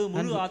மனதோடு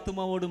முழு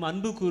ஆத்துமாவோடும்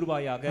அன்பு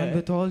கூர்வாயாக. and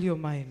with all your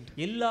mind.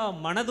 எல்லா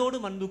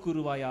மனதோடும் அன்பு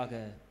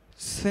கூர்வாயாக.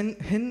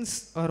 Hence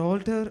our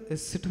altar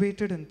is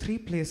situated in 3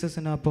 places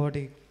in our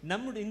body.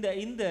 நம்முடைய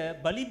இந்த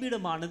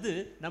பலிபீடமானது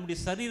நம்முடைய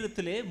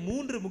சரீரத்திலே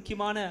 3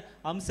 முக்கியமான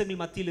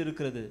அம்சங்கள் மத்தியில்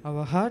இருக்கிறது.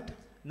 Our heart,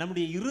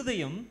 நம்முடைய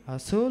இருதயம்,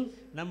 our soul,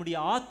 நம்முடைய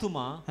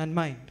ஆத்துமா, and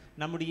mind.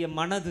 நம்முடைய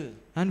மனது.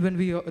 And when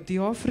the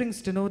offerings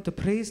denote the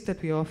praise that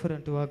we offer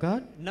unto our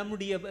God.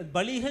 நம்முடைய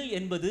பலிகள்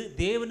என்பது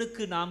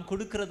தேவனுக்கு நாம்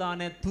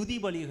கொடுக்கிறதான துதி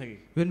பலிகள்.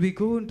 When we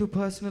go into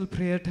personal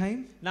prayer time,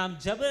 நாம்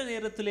ஜெப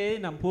நேரத்திலே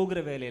நாம்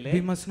போகிற வேளையிலே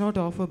we must not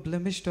offer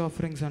blemished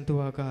offerings unto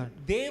our God.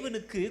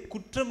 தேவனுக்கு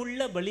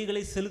குற்றமுள்ள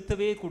பலிகளை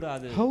செலுத்தவே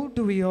கூடாது. How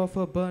do we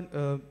offer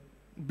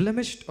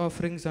blemished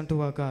offerings unto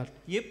our God?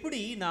 எப்படி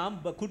நாம்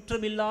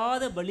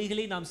குற்றமில்லாத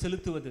பலிகளை நாம்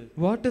செலுத்துவது?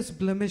 What is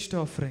blemished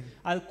offering?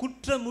 அது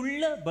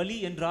குற்றமுள்ள பலி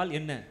என்றால்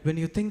என்ன? When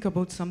you think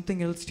about something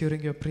else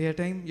during your prayer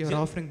time, your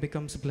offering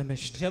becomes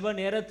blemished. ஜெப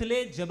நேரத்திலே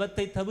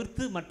ஜெபத்தை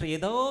தவிர்த்து மற்ற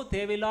ஏதோ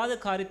தேவையில்லாத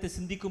காரியத்தை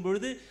சிந்திக்கும்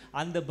பொழுது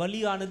அந்த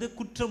பலியானது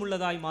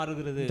குற்றமுள்ளதாய்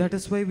மாறுகிறது. That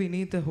is why we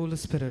need the Holy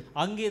Spirit.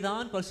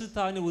 அங்கேதான்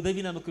பரிசுத்த ஆவியின்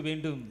உதவி நமக்கு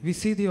வேண்டும். We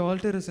see the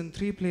altar is in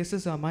 3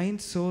 places: our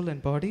mind, soul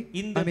and body.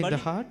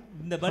 The heart.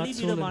 இந்த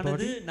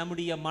பலிபீடமானது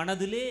நம்முடைய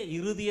மனதிலே,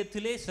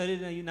 இருதயத்திலே,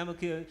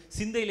 நமக்கு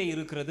சிந்தையிலே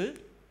இருக்கிறது.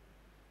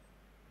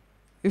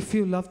 If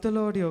you love the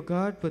Lord your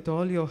God with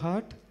all your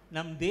heart,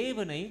 நம்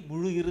தேவனை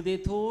முழு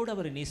இருதயத்தோடு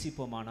அவரை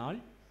நேசிப்போமானால்,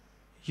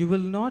 you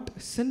will not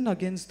sin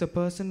against the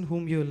person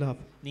whom you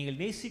love. நீங்கள்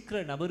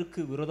நேசிக்கிற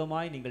நபருக்கு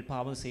விரோதமாய் நீங்கள்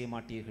பாவம் செய்ய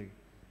மாட்டீர்கள்.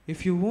 If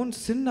you won't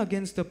sin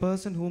against the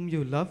person whom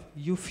you love,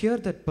 you fear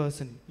that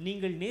person.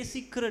 நீங்கள்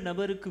நேசிக்கிற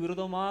நபருக்கு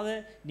விரோதமாக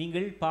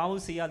நீங்கள்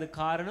பாவம் செய்யாத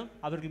காரணம்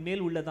அவர்கள்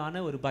மேல்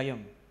உள்ளதான ஒரு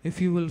பயம். If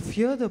you will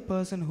fear the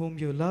person whom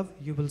you love,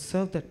 you will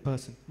serve that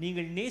person.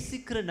 நீங்கள்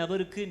நேசிக்கிற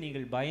நபருக்கு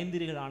நீங்கள்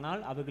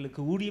பயந்தீர்களானால்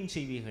அவர்களுக்கு ஊழியம்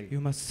செய்வீர்கள்.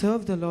 You must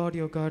serve the Lord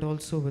your God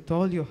also with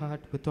all your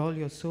heart, with all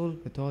your soul,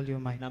 with all your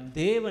mind. நம்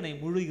தேவனை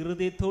முழு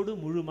இருதயத்தோடு,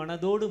 முழு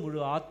மனதோடு,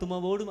 முழு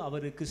ஆத்துமாவோடு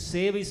அவருக்கு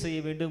சேவை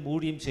செய்ய வேண்டும்,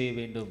 ஊழியம் செய்ய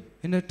வேண்டும்.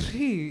 In a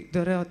tree,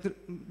 there are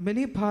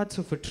many parts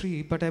of a tree,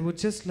 but I would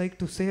just like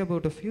to say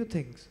about a few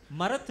things.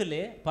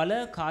 மரத்திலே பல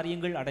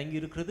காரியங்கள் அடங்கி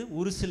இருக்கிறது.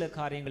 ஒரு சில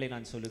காரியங்களை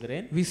நான்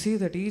சொல்லுகிறேன். We see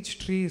that each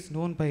tree is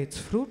known by its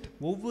fruit.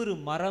 ஒவ்வொரு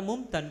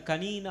மரமும் தன்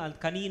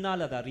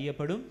கனியினால் அது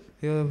அறியப்படும்.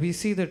 We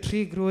see the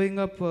tree growing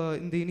up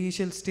in the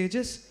initial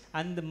stages.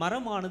 அந்த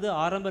மரமானது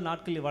ஆரம்ப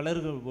நாட்களில்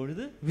வளருகிற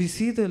பொழுது we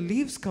see the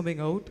leaves coming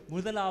out.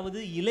 முதலாவது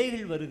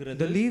இலைகள் வருகிறது.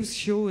 The leaves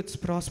show its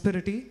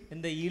prosperity.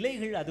 இந்த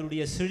இலைகள்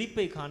அதனுடைய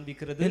செழிப்பை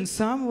காண்பிக்கிறது. In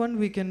Psalm 1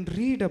 we can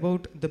read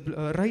about the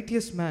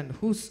righteous man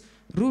whose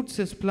roots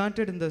is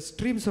planted in the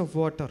streams of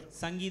water.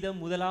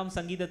 சங்கீதம் முதலாம்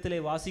சங்கீதத்திலே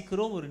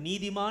வாசிக்கிறோம், ஒரு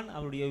நீதிமான்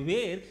அவருடைய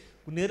வேர்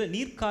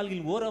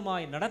நீர்க்கால்களின்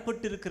ஓரமாய்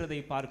நடப்பட்டிருக்கிறதை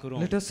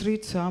பார்க்கிறோம். Let us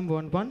read Psalm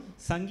 1:1.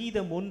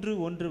 சங்கீதம்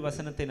 1:1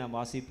 வசனத்தை நாம்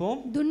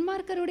வாசிப்போம்.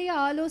 துன்மார்க்கருடைய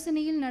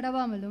ஆலோசனையில்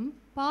நடவாமலும்,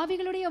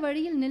 பாவிகளுடைய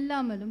வழியில்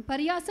நில்லாமலும்,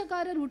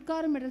 பரியாசக்காரர்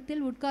உட்காரும்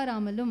இடத்தில்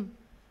உட்காராமலும்,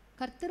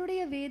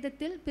 கர்த்தருடைய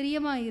வேதத்தில்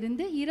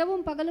பிரியமாயிருந்து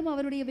இரவும் பகலும்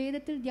அவருடைய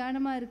வேதத்தில்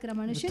தியானமா இருக்கிற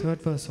மனுஷன்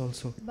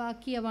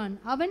பாக்கியவான்.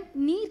 அவன்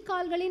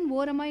நீர்க்கால்களின்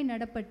ஓரமாய்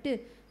நடப்பட்டு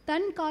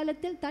தன்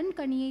காலத்தில் தன்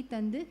கனியை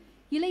தந்து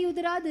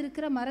இலையுதிராது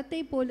இருக்கிற மரத்தை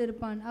போல்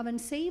இருப்பான். அவன்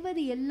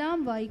செய்வது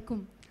எல்லாம்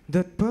வாய்க்கும்.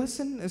 That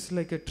person is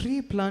like a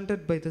tree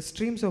planted by the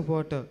streams of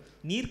water.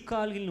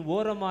 நீர்க்கால்களின்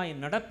ஓரமாய்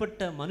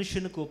நடப்பட்ட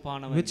மனுஷனுக்கு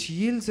ஒப்பானவன். Which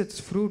yields its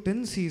fruit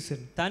in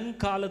season. தன்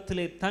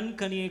காலத்திலே தன்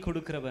கனியை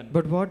கொடுக்கிறவன்.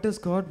 But what does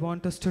God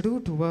want us to do?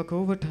 To work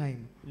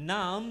overtime.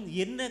 நாம்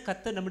என்ன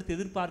கர்த்தர் நம்மிடத்தில்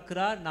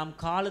எதிர்பார்க்கிறார்? நாம்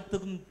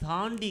காலத்துக்கும்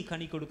தாண்டி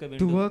கனி கொடுக்க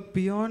வேண்டும். To work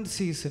beyond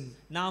season.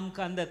 நாம்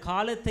அந்த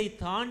காலத்தை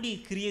தாண்டி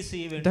கிரியை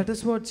செய்ய வேண்டும். That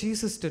is what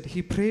Jesus did.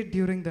 He prayed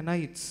during the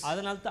nights.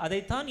 அதனால்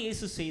அதைத்தான்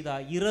இயேசு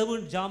செய்தார். இரவு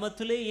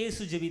ஜாமத்திலே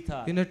இயேசு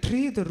ஜெபித்தார். In a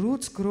tree the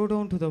roots grow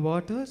down to the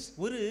waters.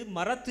 ஒரு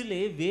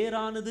மரத்திலே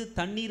வேரானது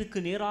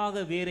தண்ணீருக்கு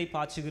நேராக வேரை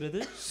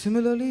பாய்ச்சுகிறது.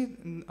 Similarly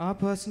in our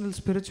personal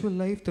spiritual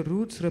life the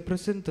roots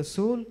represent the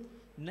soul.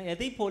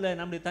 அதே போல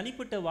நம்முடைய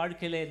தனிப்பட்ட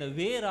வாழ்க்கையில இந்த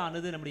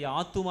வேரானது நம்முடைய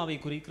ஆத்துமாவை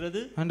குறிக்கிறது.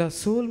 And our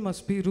soul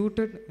must be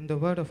rooted in the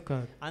word of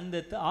God.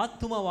 அந்த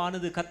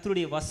ஆத்துமாவானது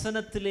கர்த்தருடைய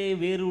வசனத்திலே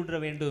வேரூன்ற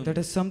வேண்டும்.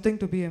 That is something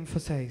to be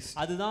emphasized.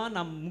 அதுதான்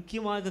நாம்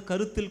முக்கியமாக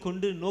கருத்தில்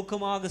கொண்டு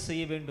நோக்கமாக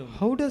செய்ய வேண்டும்.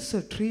 How does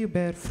a tree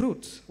bear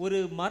fruits?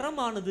 ஒரு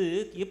மரமானது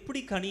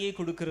எப்படி கனியை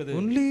கொடுக்கிறது?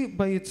 Only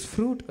by its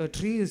fruit a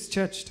tree is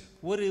judged.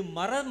 ஒரு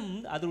மரம்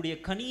அதனுடைய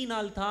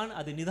கனியினால் தான்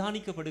அது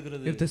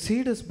நிதானிக்கப்படுகிறது. If the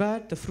seed is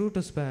bad, the fruit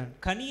is bad.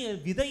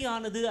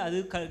 விதையானது அது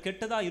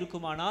கெட்டதா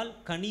இருக்குமானால்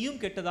கனியும்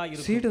கெட்டதா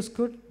இருக்கும். Seed is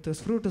good, the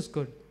fruit is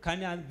good.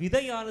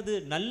 விதையானது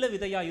நல்ல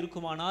விதையா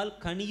இருக்குமானால்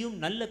கனியும்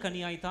நல்ல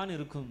கனியாய் தான்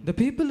இருக்கும். The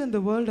people in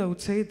the world, I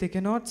would say, they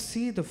cannot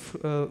see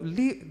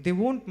they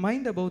won't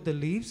mind about the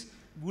leaves.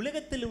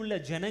 உலகத்தில் உள்ள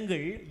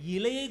ஜனங்கள்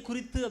இலையை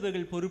குறித்து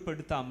அவர்கள்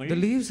பொறுப்படுத்தாமல்,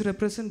 the leaves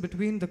represent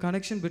between the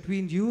connection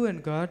between you and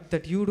God,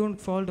 that you don't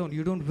fall down,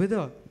 you don't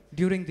wither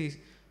during these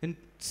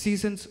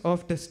seasons of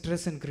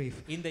distress and grief.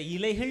 இந்த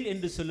இலைகள்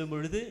என்று சொல்லும்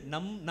பொழுது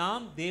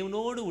நாம்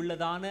தேவனோடு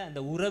உள்ளதான அந்த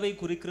உறவை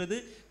குறிக்கிறது.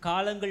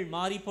 காலங்கள்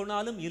மாறி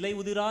போனாலும் இலை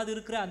உதிராது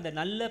இருக்கிற அந்த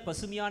நல்ல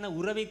பசுமையான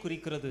உறவை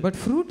குறிக்கிறது. But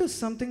fruit is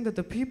something that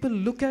the people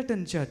look at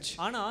and judge.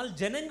 ஆனால்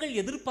ஜனங்கள்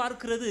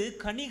எதிர்பார்க்கிறது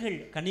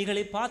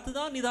கனிகளை பார்த்து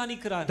தான்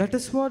நிதானிக்கிறார்கள். That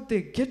is what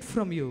they get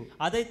from you.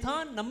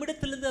 அதைத்தான்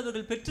நம்மிடத்திலிருந்து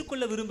அவர்கள்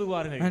பெற்றுக்கொள்ள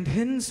விரும்புவார்கள். And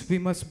hence we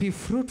must be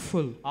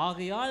fruitful.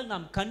 ஆகையால்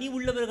நாம் கனி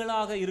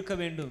உள்ளவர்களாக இருக்க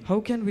வேண்டும். How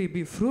can we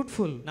be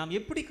fruitful? நாம்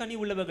எப்படி கனி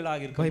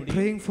உள்ளவர்களாக இருக்க By முடியும்?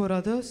 praying for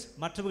others,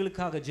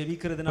 மற்றவர்களுக்காக by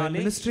ஜெபிக்கிறதுனாலே,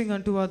 ministering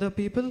unto other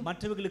people,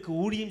 மற்றவர்களுக்கு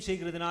ஊழியம்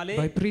செய்கிறதுனாலே,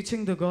 by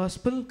preaching the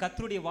gospel.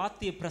 கர்த்தருடைய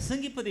வார்த்தையை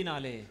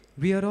பிரசங்கிப்பதினாலே.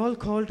 We are all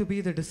called to be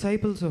the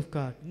disciples of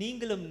God.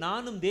 நீங்களும்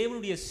நானும்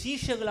தேவனுடைய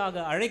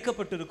சீஷர்களாக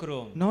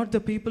அழைக்கப்பட்டிருக்கிறோம். Not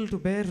the people to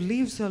bear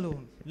leaves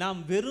alone. நாம்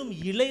வெறும்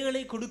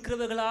இலைகளை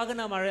கொடுக்கிறவர்களாக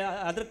நாம்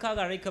அதற்காக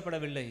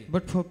அழைக்கப்படவில்லை.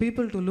 But for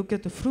people to look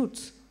at the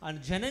fruits.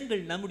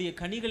 ஜனங்கள் நம்முடைய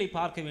கனிகளை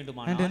பார்க்க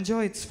வேண்டுமானால், and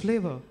enjoy its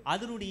flavor.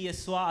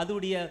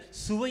 அதனுடைய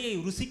சுவையை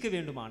ருசிக்க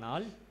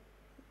வேண்டுமானால்,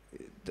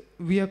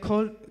 we are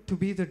called to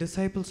be the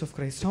disciples of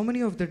Christ. How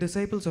many of the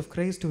disciples of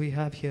Christ do we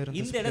have here in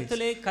this இந்த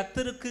இடத்திலே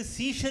கர்த்தருக்கு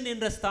சீஷன்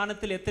என்ற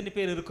ஸ்தானத்தில் எத்தனை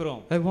பேர்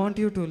இருக்கிறோம்? I want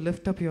you to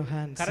lift up your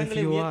hands if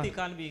கரங்களை you உயர்த்தி are.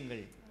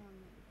 காண்பியுங்கள்.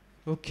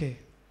 Okay.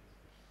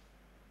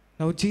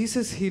 Now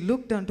Jesus, he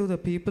looked unto the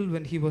people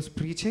when he was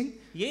preaching.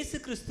 இயேசு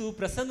கிறிஸ்து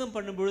பிரசங்கம்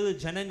பண்ணும் பொழுது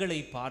ஜனங்களை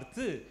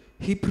பார்த்து,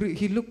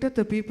 he looked at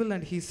the people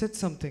and he said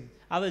something.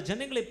 அவர்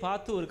ஜனங்களை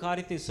பார்த்து ஒரு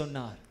காரியத்தை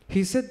சொன்னார்.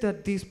 He said that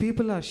these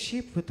people are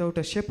sheep without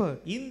a shepherd.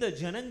 இந்த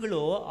ஜனங்களோ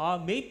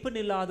மேய்ப்பன்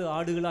இல்லாத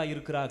ஆடுகளாய்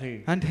இருக்கிறார்கள்.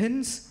 And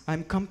hence I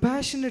am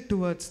compassionate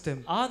towards them.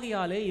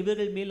 ஆகையாலே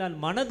இவர்கள் மேல் நான்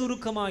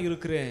மனதுருக்கமாய்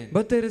இருக்கிறேன்.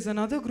 But there is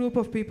another group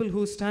of people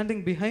who is standing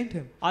behind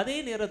him. அதே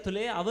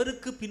நேரத்திலே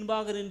அவருக்கு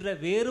பின்பாக நின்ற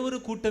வேறொரு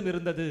கூட்டம்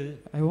இருந்தது.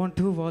 I want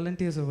 2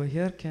 volunteers over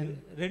here. Can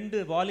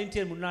 2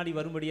 volunteer முன்னாடி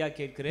வரும்படியா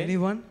கேட்கிறேன்.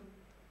 anyone?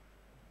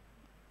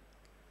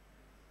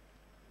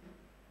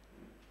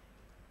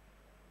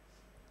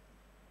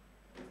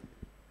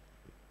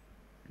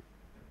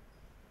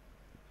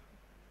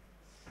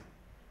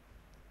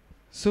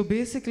 So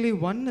basically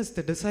one is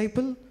the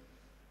disciple.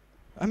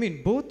 I mean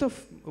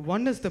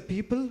one is the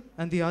people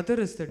and the other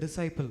is the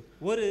disciple.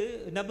 ஒரு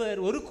நபர்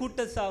ஒரு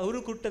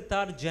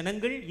கூட்டத்தார்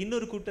ஜனங்கள்,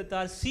 இன்னொரு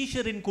கூட்டத்தார்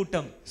சீஷரின்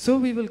கூட்டம். So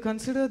we will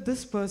consider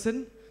this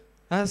person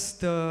as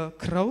the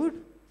crowd.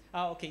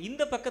 Okay,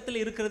 இந்த பக்கத்துல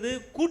இருக்கிறது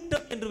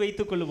கூட்டம் என்று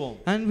வைத்துக் கொள்வோம்.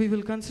 And we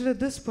will consider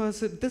this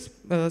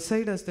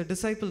side as the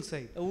disciple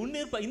side.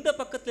 இந்த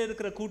பக்கத்துல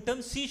இருக்கிற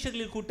கூட்டம்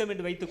சீஷர்களின் கூட்டம்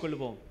என்று வைத்துக்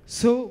கொள்வோம்.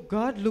 So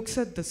God looks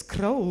at this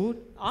crowd.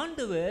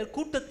 ஆண்டவர்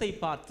கூட்டத்தை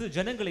பார்த்து,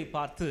 ஜனங்களை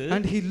பார்த்து,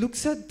 and he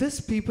looks at this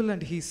people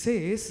and he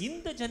says,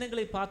 இந்த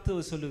ஜனங்களை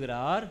பார்த்து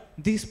சொல்லுகிறார்,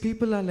 these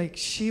people are like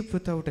sheep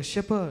without a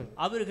shepherd.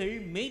 அவர்கள்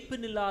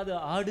மேய்ப்பன் இல்லாத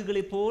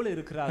ஆடுகளை போல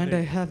இருக்கிறார்கள். And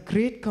I have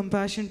great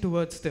compassion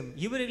towards them.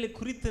 இவர்களை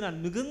குறித்து நான்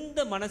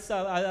மிகுந்த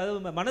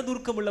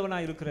மனதுருக்கம்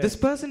உள்ளவனாய் இருக்கிறேன். This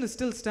person is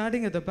still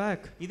standing at the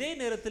back. இதே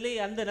நேரத்திலே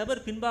அந்த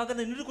நபர் பின்பாக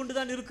நின்று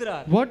கொண்டுதான்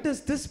இருக்கிறார். What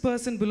does this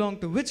person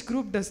belong to? Which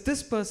group does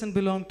this person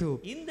belong to?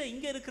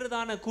 இங்க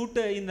இருக்கிறதான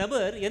இந்த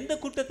நபர் எந்த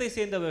கூட்டத்தை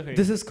சேர்ந்தவர்கள்?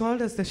 This is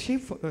called as the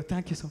sheep.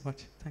 Thank you so much.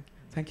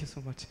 Thank you so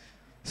much.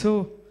 So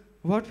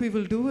what we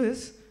will do is,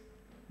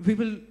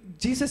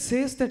 Jesus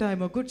says that I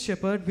am a good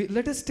shepherd.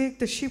 Let us take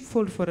the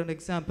sheepfold for an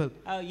example.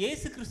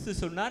 இயேசு கிறிஸ்து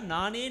சொன்னார்,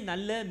 நானே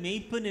நல்ல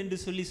மேய்ப்பன் என்று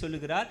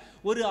சொல்லுகிறார்.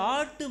 ஒரு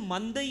ஆட்டு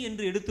மந்தை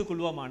என்று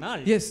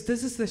எடுத்துக்கொள்வோமானால், yes,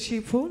 this is the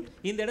sheepfold.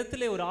 இந்த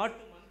இடத்திலே ஒரு ஆட்டு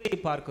மந்தையை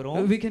பார்க்கிறோம்.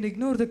 We can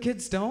ignore the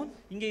kids down.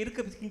 இங்க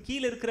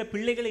கீழ இருக்கிற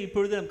பிள்ளைகளை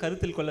இப்பொழுது நாம்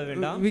கருத்தில் கொள்ள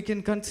வேண்டாம். We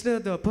can consider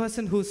the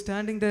person who is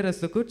standing there as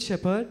the good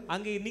shepherd.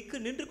 அங்கே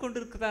நின்று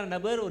கொண்டிருக்கிற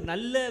நபர் ஒரு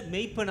நல்ல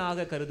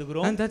மேய்ப்பனாக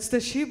கருதுகிறோம். And that's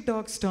the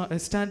sheepdog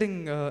standing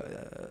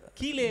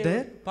கீழே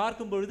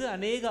பார்க்கும் பொழுது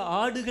अनेक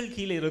ஆடுகள்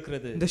கீழே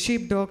இருக்கிறது. The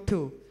sheepdog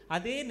too.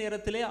 அதே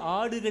நேரத்திலே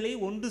ஆடுகளை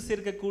ஒன்று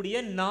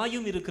சேர்க்கக்கூடிய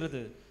நாயும்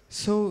இருக்கிறது.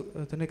 So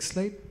the next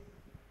slide.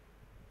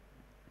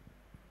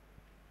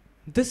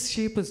 This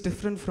sheep is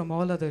different from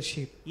all other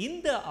sheep.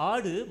 இந்த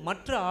ஆடு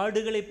மற்ற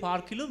ஆடுகளை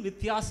பார்க்கிலும்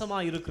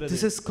வித்தியாசமாக இருக்கிறது.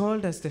 This is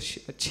called as the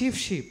chief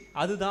sheep.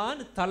 அதுதான்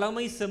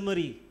தலைமை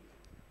செம்மறி.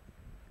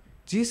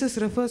 Jesus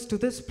refers to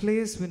this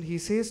place when he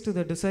says to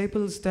the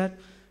disciples that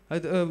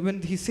when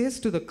he says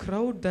to the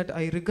crowd that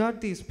I regard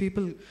these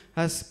people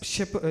as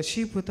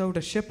sheep without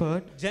a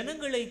shepherd.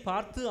 ஜனங்களை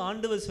பார்த்து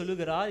ஆண்டவர்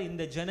சொல்லுகிறார்,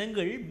 இந்த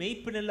ஜனங்கள்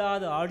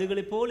மேய்ப்பனில்லாத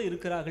ஆடுகளை போல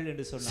இருக்கிறார்கள்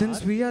என்று சொன்னார். Since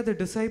we are the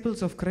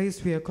disciples of Christ,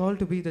 we are called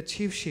to be the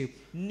chief sheep.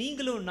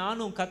 நீங்களும்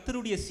நானும்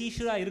கர்த்தருடைய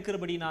சீஷரா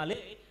இருக்கிறபடினாலே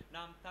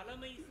நாம்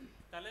தலைமை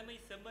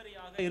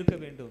செம்மறியாக இருக்க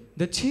வேண்டும்.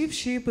 The chief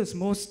sheep is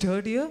more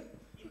sturdier.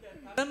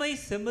 தலைமை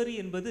செம்மறி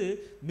என்பது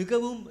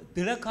மிகவும்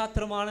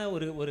திடகாத்திரமான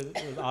ஒரு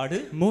ஆடு.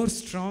 More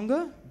stronger.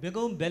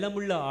 மிகவும்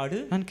பலமுள்ள ஆடு.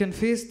 And can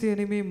face the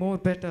enemy more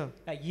better.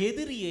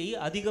 எதிரியை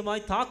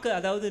அதிகமாய்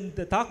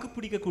தாக்கு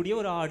பிடிக்கக்கூடிய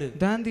ஒரு ஆடு.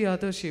 Than the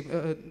other sheep.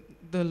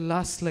 The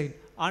last slide.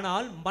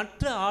 ஆனால்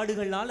மற்ற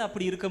ஆடுகளால்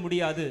அப்படி இருக்க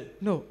முடியாது.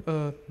 No,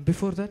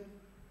 before that.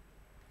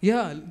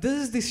 Yeah, this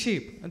is the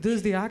sheep. This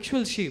is the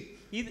actual sheep.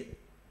 இது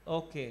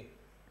ஓகே.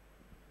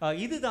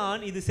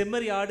 இது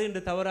செம்மறி ஆடு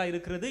என்று தவறா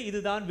இருக்கிறது.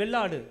 இதுதான்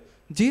வெள்ளாடு.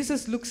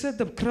 Jesus looks at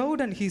the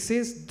crowd and he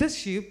says, this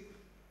sheep,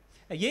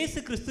 இயேசு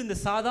கிறிஸ்து இந்த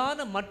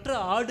சாதாரண மற்ற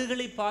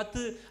ஆடுகளை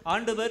பார்த்து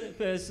ஆண்டவர்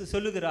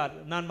சொல்லுகிறார்,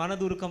 நான்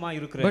மனதுருக்கமாக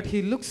இருக்கிறேன். but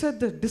he looks at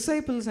the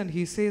disciples and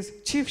he says,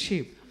 chief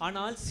sheep.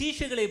 ஆனால்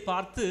சீஷர்களை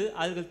பார்த்து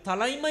அவர்கள்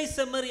தலைமை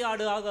செம்மறி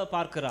ஆடாக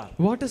பார்க்கிறார்.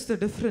 What is the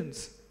difference?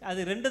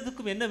 அது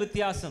ரெண்டுத்துக்கும் என்ன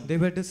வித்தியாசம்?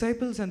 They were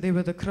disciples and they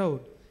were the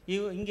crowd.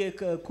 இங்கே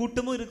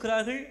கூட்டமும்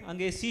இருக்கிறார்கள்,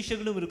 அங்கே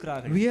சீஷர்களும்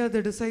இருக்கிறார்கள். We are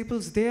the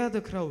disciples, they are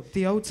the crowd,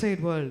 the outside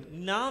world.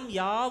 நாம்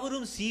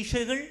யாவரும்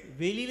சீஷர்கள்,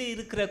 வெளியில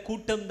இருக்கிற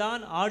கூட்டம்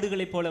தான்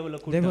ஆடுகளை போல உள்ள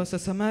கூட்டம். There was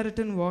a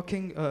Samaritan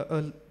walking,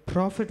 a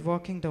prophet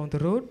walking down the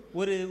road.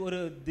 ஒரு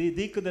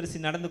தீர்க்கதரிசி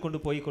நடந்து கொண்டு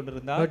போய்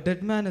கொண்டிருந்தார். A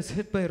dead man is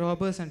hit by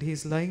robbers and he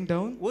is lying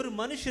down. ஒரு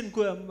மனுஷன்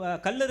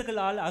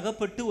கல்லர்களால்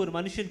அகப்பட்டு ஒரு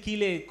மனுஷன்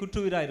கீழே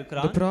குற்றுயிராய்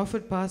இருக்கிறான். The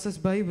prophet passes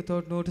by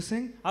without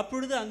noticing.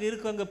 அப்பொழுது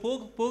அங்க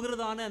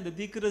போகிறதான அந்த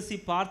தீர்க்கதரிசி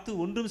பார்த்து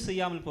ஒன்றும்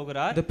செய்யாமல்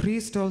போகிறார். The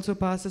priest also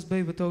passes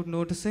by without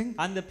noticing.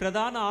 அந்த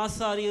பிரதான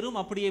ஆசாரியரும்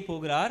அப்படியே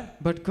போகிறார்.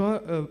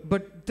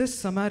 But this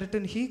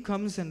Samaritan, he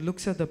comes and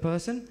looks at the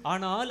person.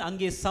 ஆனால்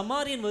அங்கே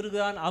சமாரியன்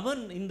வருகிறான்.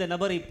 அவன் இந்த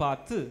நபரை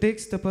பார்த்து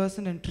takes the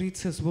person and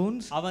treats his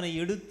wounds. அவனை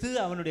எடுத்து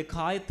அவனுடைய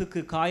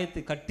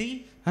காயத்தை கட்டி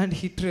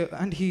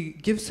and he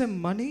gives him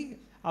money,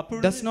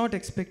 does not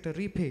expect a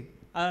repay.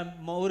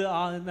 ஒரு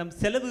நம்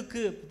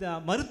செலவுக்கு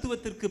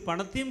மருத்துவத்திற்கு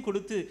பணத்தையும்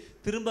கொடுத்து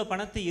திரும்ப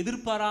பணத்தை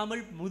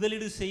எதிர்பாராமல்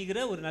முதலீடு செய்கிற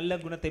ஒரு நல்ல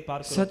குணத்தை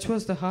பார்க்கிறோம். Such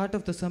was the heart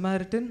of the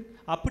Samaritan.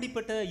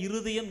 அப்படிப்பட்ட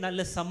இருதயம்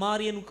நல்ல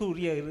சமாரியனுக்கு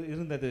உரிய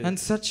இருந்தது. And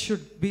such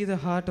should be the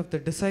heart of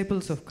the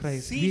disciples of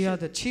Christ. We are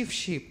the chief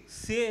sheep.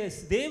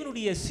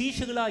 தேவனுடைய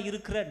சீஷர்களாக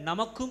இருக்கிற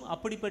நமக்கும்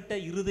அப்படிப்பட்ட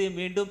இருதயம்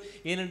வேண்டும்.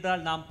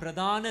 ஏனென்றால் நாம்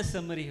பிரதான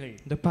செம்மறிகள்.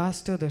 The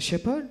pastor, the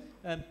shepherd.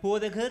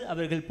 போதகர்,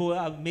 அவர்கள்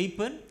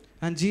மேய்ப்பன்.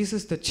 And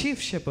Jesus, the chief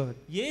shepherd.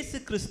 இயேசு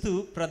கிறிஸ்து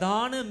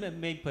பிரதான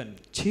மேய்ப்பன்.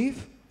 Chief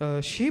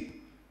sheep,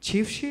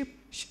 chief sheep,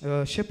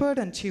 shepherd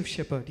and chief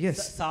shepherd. Yes.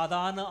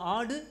 சாதாரண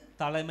ஆடு,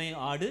 தலைமை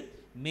ஆடு,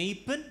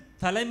 மேய்ப்பன்,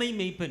 தலைமை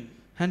மேய்ப்பன்.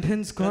 And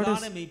hence God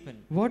is. மேய்ப்பன்.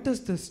 What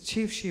does this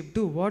chief sheep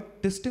do? What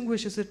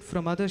distinguishes it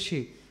from other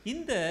sheep?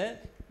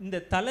 இந்த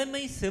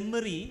தலைமை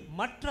செம்மறி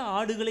மற்ற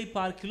ஆடுகளை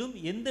பார்க்கிலும்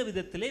எந்த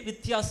விதத்திலே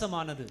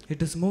வித்தியாசமானது?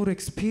 It is more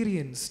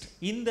experienced.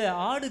 இந்த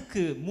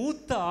ஆடுக்கு,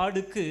 மூத்த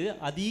ஆடுக்கு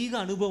அதிக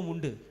அனுபவம்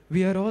உண்டு.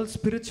 We are all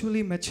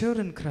spiritually mature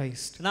in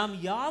Christ. நாம்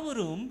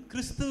யாவரும்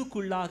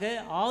கிறிஸ்துவுக்குள்ளாக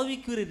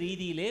ஆவிக்குரிய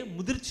ரீதியிலே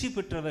முதிர்ச்சி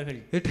பெற்றவர்கள்.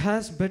 It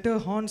has better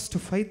horns to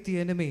fight the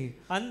enemy.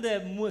 அந்த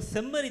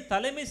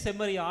தலைமை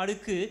செம்மறி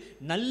ஆடுக்கு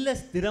நல்ல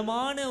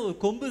ஸ்திரமான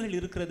கொம்புகள்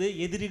இருக்கிறது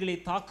எதிரிகளை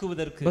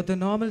தாக்குவதற்கு. But the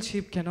normal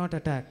sheep cannot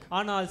attack.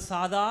 ஆனால்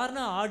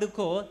சாதாரண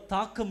ஆடுக்கோ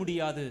தாக்க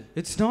முடியாது.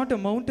 It's not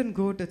a mountain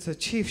goat, it's a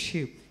chief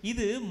sheep.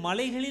 இது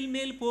மலைகளில்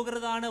மேல்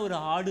போகிறதான ஒரு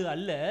ஆடு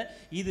அல்ல,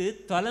 இது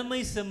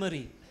தலைமை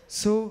செம்மறி.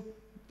 So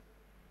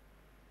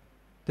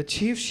the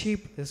chief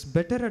sheep is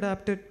better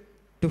adapted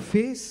to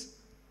face.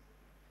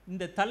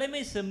 இந்த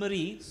தலைமை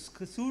செம்மறி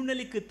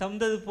சூழ்நிலைக்கு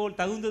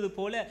தகுந்தது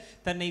போல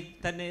தன்னை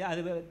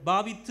அது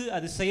பாவித்து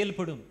அது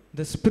செயல்படும்.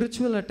 The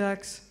spiritual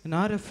attacks in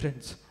our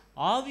reference.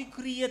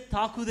 ஆவிக்குரிய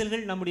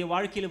தாக்குதல்கள் நம்முடைய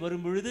வாழ்க்கையில்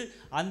வரும் பொழுது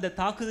அந்த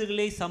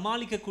தாக்குதல்களை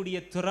சமாளிக்கக்கூடிய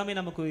திறமை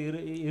நமக்கு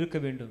இருக்க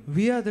வேண்டும்.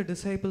 We are the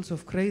disciples of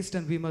Christ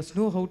and we must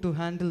know how to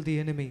handle the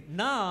enemy.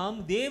 நாம்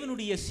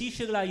தேவனுடைய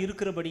சீஷர்களாய்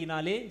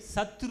இருக்கிறபடியினாலே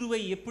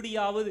சத்துருவை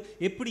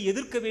எப்படி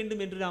எதிர்க்க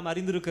வேண்டும் என்று நாம்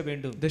அறிந்திருக்க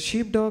வேண்டும். The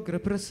sheepdog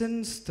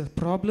represents the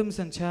problems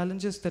and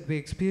challenges that we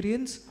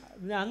experience.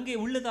 அங்கே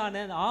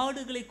உள்ளதான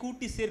ஆடுகளை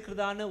கூட்டி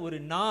சேர்க்கிறதான ஒரு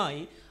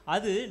நாய்,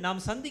 அது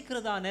நாம்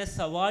சந்திக்கிறதான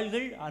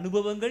சவால்கள்,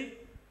 அனுபவங்கள்.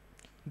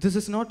 This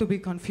is not to be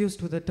confused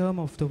with the term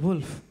of the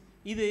wolf.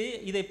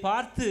 இதை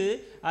பார்த்து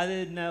அது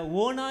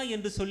ஓனாய்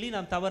என்று சொல்லி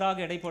நாம்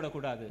தவறாக எடை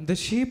போடக்கூடாது. The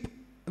sheep,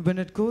 when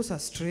it goes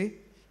astray,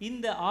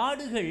 இந்த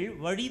ஆடுகள்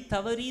வழி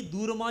தவறி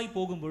தூரமாய்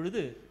போகும்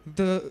பொழுது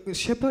the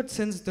shepherd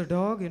sends the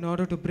dog in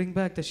order to bring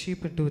back the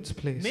sheep into its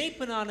place.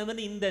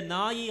 மேய்ப்பனானவன் இந்த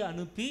நாயை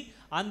அனுப்பி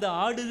அந்த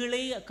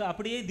ஆடுகளை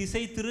அப்படியே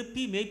திசை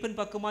திருப்பி மேய்ப்பன்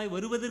பக்கமாய்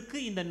வருவதற்கு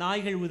இந்த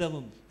நாய்கள்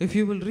உதவும். If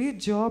you will read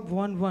Job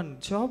 1:1,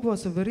 Job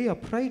was a very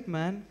upright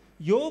man.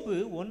 யோபு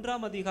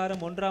 1ஆம்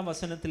அதிகாரம் 1ஆம்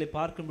வசனத்திலே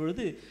பார்க்கும்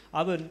பொழுது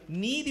அவர்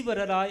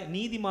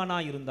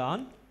நீதிமானாய்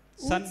இருந்தான்.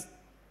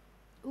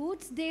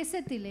 ஊட்ஸ்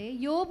தேசத்திலே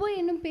யோபு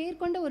என்னும்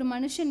பெயர் கொண்ட ஒரு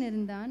மனுஷன்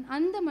இருந்தான்.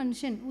 அந்த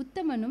மனுஷன்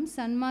உத்தமனும்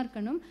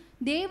சன்மார்க்கனும்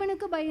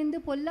தேவனுக்கு பயந்து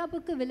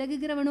பொல்லாப்புக்கு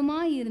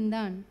விலகுகிறவனுமாய்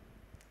இருந்தான்.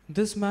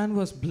 This man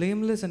was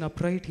blameless and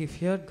upright. He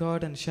feared God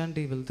and shunned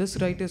evil. This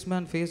righteous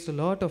man faced a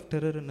lot of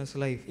terror in his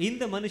life.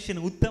 இந்த மனுஷன்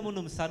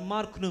உத்தமனும்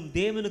சன்மார்க்கனும்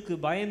தேவனுக்கு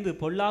பயந்து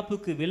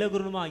பொல்லாப்புக்கு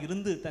விலகுறவனுமாய்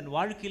இருந்து தன்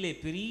வாழ்க்கையிலே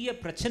பெரிய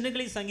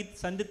பிரச்சனைகளை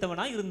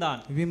சந்தித்தவனாய்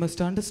இருந்தான். We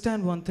must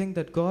understand one thing,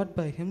 that God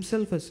by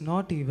himself is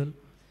not evil.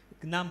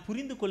 நாம்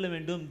புரிந்து கொள்ள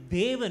வேண்டும்,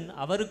 தேவன்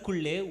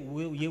அவருக்குள்ளே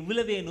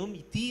எவ்வளவேனும்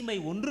தீமை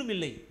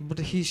ஒன்றுமில்லை. But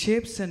he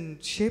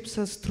shapes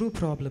us through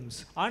problems.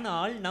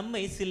 ஆனால்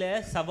நம்மை சில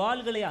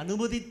சவால்களை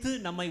அனுமதித்து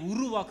நம்மை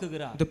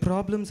உருவாக்குகிறார். The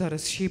problems are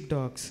as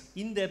sheepdogs.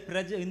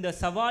 இந்த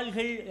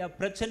சவால்கள்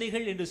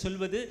பிரச்சனைகள் என்று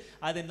சொல்வது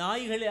அது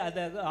நாய்களை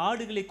அது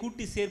ஆடுகளை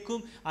கூட்டி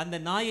சேர்க்கும் அந்த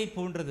நாயை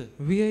போன்றது.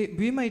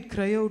 We might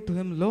cry out to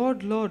him, Lord,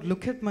 Lord,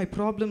 look at my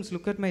problems,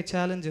 look at my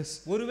challenges.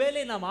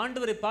 ஒருவேளை நாம்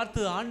ஆண்டவரை பார்த்து,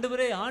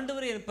 ஆண்டவரே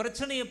ஆண்டவரே என்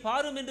பிரச்சனையை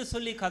பாரும் என்று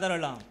சொல்லி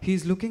கதறலாம். He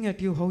is looking at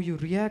you how you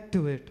react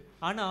to it.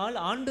 ஆனால்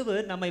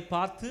ஆண்டவர் நம்மை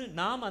பார்த்து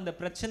நாம் அந்த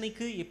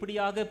பிரச்சனைக்கு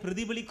எப்படியாக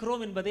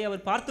பிரதிபலிக்கிறோம் என்பதை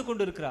அவர் பார்த்து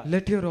கொண்டிருக்கிறார்.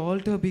 Let your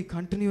altar be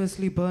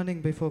continuously burning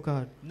before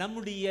God.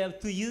 நம்முடைய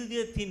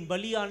இதயத்தின்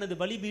பலியானது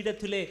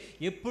பலிபீடத்திலே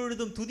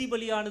எப்பொழுதும் துதி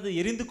பலியானது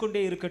எரிந்து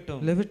கொண்டே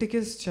இருக்கட்டும்.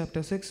 Leviticus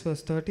chapter 6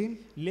 verse 13.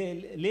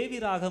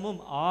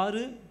 லேவியராகமம்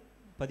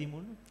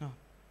 6:13.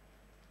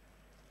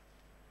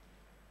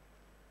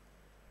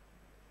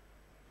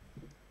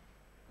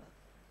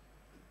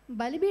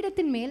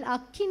 பலிபீடத்தின் மேல்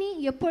அக்கினி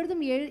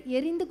எப்பொழுதும்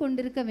எரிந்து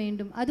கொண்டிருக்க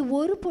வேண்டும், அது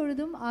ஒரு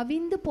பொழுதும்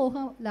அவிந்து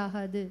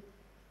போகலாகாது.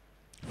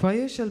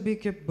 Fire shall be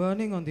kept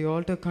burning on the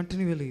altar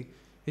continually,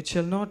 it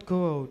shall not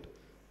go out.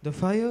 The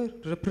fire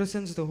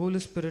represents the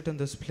Holy Spirit in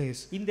this place.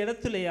 இந்த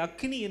இடத்திலே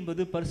அக்கினி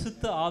என்பது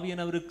பரிசுத்த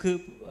ஆவியானவருக்கு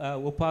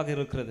ஒப்பாக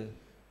இருக்கிறது.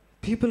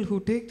 People who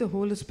take the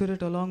Holy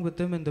Spirit along with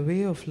them in the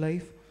way of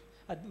life,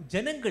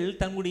 ஜனங்கள்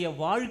தங்களுடைய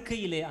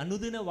வாழ்க்கையிலே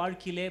அனுதின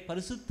வாழ்க்கையிலே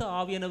பரிசுத்த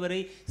ஆவியானவரை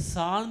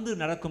சார்ந்து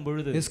நடக்கும்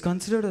பொழுது is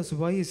considered as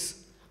wise.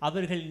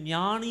 அவர்கள்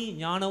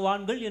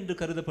ஞானவான்கள் என்று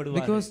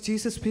கருதப்படுவார்கள். Because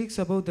Jesus speaks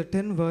about the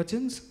 10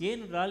 virgins.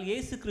 ஏனென்றால்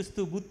இயேசு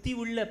கிறிஸ்து புத்தி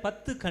உள்ள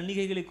 10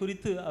 கன்னிகைகளை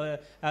குறித்து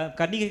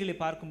கன்னிகைகளை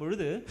பார்க்கும்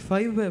பொழுது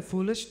 5 were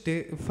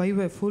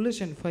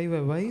foolish and 5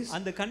 were wise.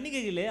 அந்த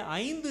கன்னிகைகளே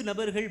 5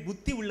 நபர்கள்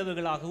புத்தி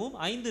உள்ளவர்களாகவும்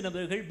 5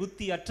 நபர்கள்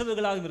புத்தி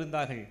அற்றவர்களாகவும்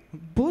இருந்தார்கள்.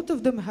 Both of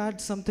them had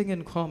something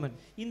in common.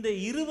 இந்த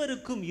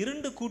இருவருக்கும்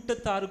இரண்டு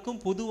கூட்டத்தாருக்கும்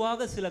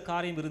பொதுவாக சில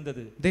காரியம்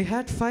இருந்தது. They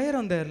had fire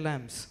on their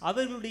lamps.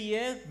 அவர்களுடைய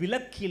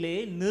விளக்கிலே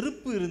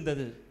நெருப்பு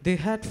இருந்தது. They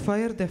had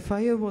fire, their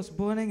fire was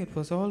burning, it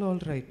was all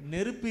right.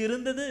 நெருப்பு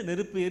இருந்தது,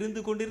 நெருப்பு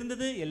எரிந்து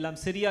கொண்டிருந்தது, எல்லாம்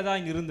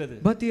சரியாதான் இருந்தது.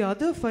 But the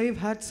other 5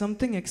 had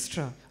something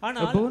extra,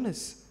 a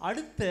bonus.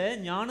 அடுத்த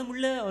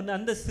ஞானமுள்ள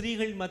அந்த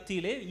ஸ்திரீகள்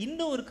மத்தியிலே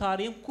இன்னொரு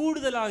காரியம்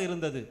கூடுதலாக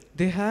இருந்தது.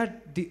 They had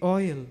the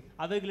oil,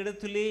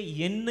 அவர்களிடத்திலே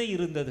எண்ணெய்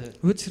இருந்தது,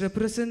 which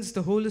represents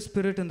the Holy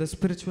Spirit in the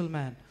spiritual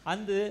man.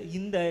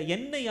 இந்த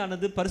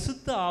எண்ணெயானது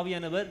பரிசுத்த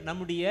ஆவியானவர்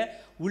நம்முடைய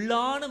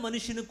உள்ளான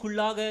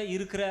மனுஷனுக்குள்ளாக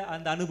இருக்கிற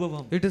அந்த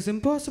அனுபவம். It is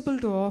impossible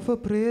to offer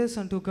prayers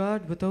unto God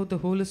without the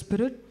Holy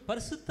Spirit.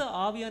 பரிசுத்த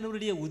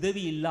ஆவியானவருடைய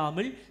உதவி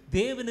இல்லாமல்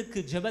தேவனுக்கு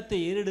ஜெபத்தை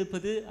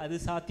ஏறெடுப்பது அது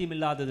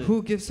சாத்தியமில்லாதது. Who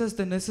gives us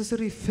the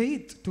necessary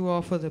faith to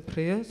offer the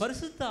prayers?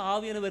 பரிசுத்த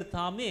ஆவியானவர்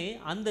தாமே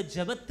அந்த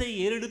ஜெபத்தை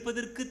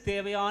ஏறெடுப்பதற்கு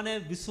தேவையான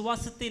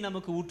விசுவாசத்தை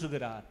நமக்கு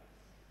ஊற்றுகிறார்.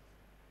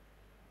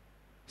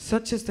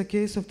 Such is the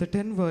case of the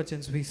 10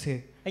 virgins, we say.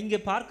 இங்கே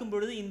பார்க்கும்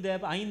பொழுது இந்த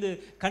 5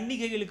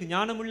 கன்னிகைகளுக்கு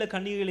ஞானமுள்ள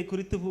கன்னிகைகளை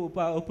குறித்து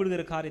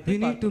ஒப்பிடுகிற காரியத்தை we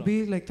need to be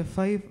like the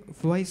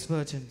 5 wise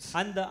virgins.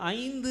 அந்த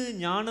 5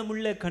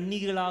 ஞானமுள்ள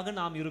கன்னிகைகளாக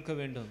நாம் இருக்க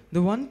வேண்டும்.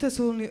 The 1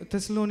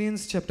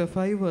 Thessalonians chapter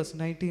 5 verse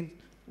 19.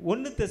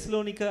 1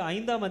 தெசலோனிக்க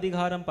 5ஆம்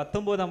அதிகாரம்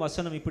 19ஆம்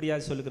வசனம்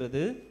இப்படியாக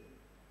சொல்கிறது,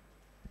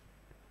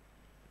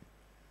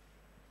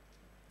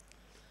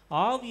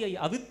 ஆவியை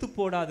அவித்து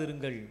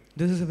போடாதிருங்கள்.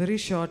 This is a very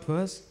short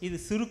verse. இது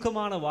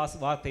சுருக்கமான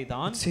வார்த்தை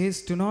தான். It says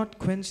do not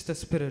quench the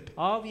spirit.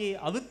 ஆவியை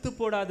அவித்து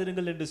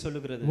போடாதிருங்கள் என்று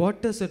சொல்லுகிறது. What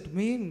does it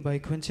mean by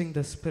quenching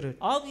the spirit?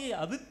 ஆவியை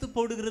அவித்து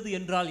போடுகிறது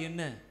என்றால்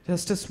என்ன?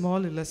 Just a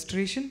small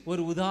illustration.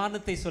 ஒரு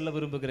உதாரணத்தை சொல்ல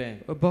விரும்புகிறேன்.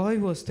 A boy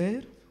was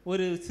there.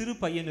 ஒரு சிறு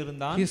பையன்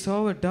இருந்தான். He saw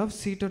a dove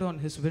seated on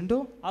his window.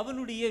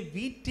 அவனுடைய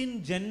வீட்டின்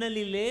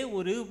ஜன்னலிலே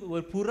ஒரு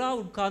புறா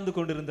உட்கார்ந்து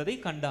கொண்டிருந்ததை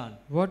கண்டான்.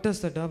 What does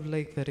the dove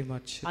like very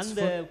much?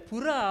 அந்த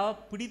புறா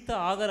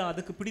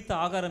அதுக்கு பிடித்த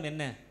ஆகாரம்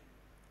என்ன?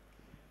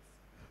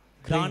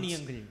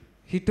 தானியங்கள்.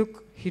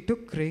 He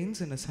took grains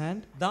in his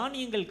hand.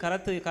 தானியங்கள்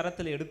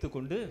கரத்தில்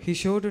எடுத்துக்கொண்டு He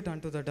showed it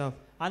unto the dove.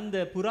 அந்த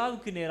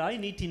புறாவுக்கு நேராய்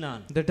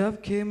நீட்டினான். The dove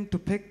came to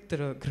pick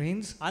the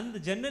grains. அந்த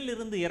ஜன்னலில்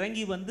இருந்து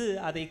இறங்கி வந்து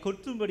அதை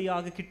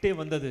கொத்தும்படியாக கிட்டே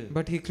வந்தது.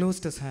 But he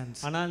closed his hands.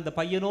 ஆனால் அந்த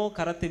பையனோ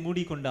கரத்தை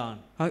மூடிக்கொண்டான்.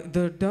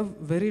 The dove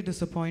very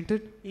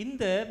disappointed.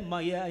 இந்த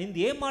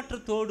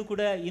ஏமாற்றத்தோடு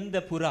கூட இந்த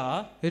புறா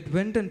it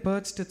went and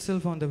perched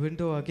itself on the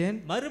window again.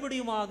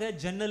 மறுபடியுமாக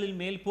ஜன்னலின்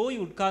மேல் போய்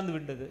உட்கார்ந்து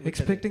விட்டது.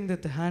 Expecting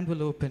that the hand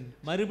will open.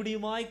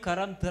 மறுபடியுமாய்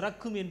கரம்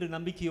திறக்கும் என்று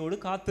நம்பிக்கையோடு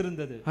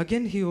காத்திருந்தது.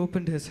 Again he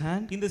opened his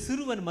hand. இந்த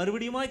சிறுவன்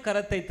மறுபடியுமாய்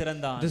கரத்தை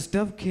திறந்தான். This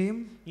dove came.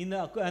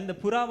 அந்த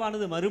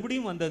புறாவானது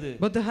மறுபடியும் வந்தது.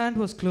 But the hand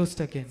was closed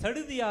again.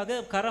 சடுதியாக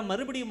கரம்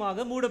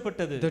மறுபடியுமாக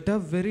மூடப்பட்டது. The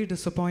dove very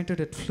disappointed,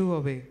 it flew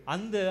away.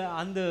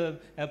 அந்த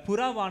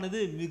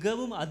புறாவானது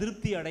மிகவும்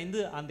அதிருப்தி அடைந்து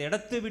அந்த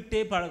இடத்தை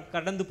விட்டே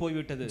கடந்து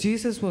போய்விட்டது.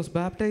 Jesus was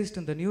baptized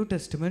in the New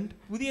Testament.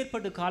 புதிய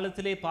ஏற்பாட்டு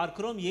காலத்திலே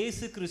பார்க்கிறோம்,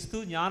 இயேசு கிறிஸ்து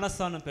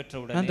ஞானஸ்நானம்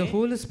பெற்றவுடனே And the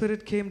Holy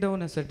Spirit came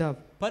down as a dove.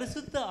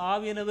 பரிசுத்த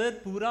ஆவியானவர்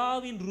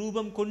புறாவின்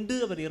ரூபம் கொண்டு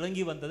அவர்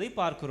இறங்கி வந்ததை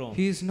பார்க்கிறோம்.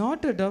 He is not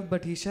a dove,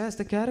 but he shares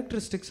the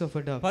characteristics of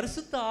a dove.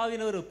 பரிசுத்த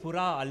ஆவியானவர்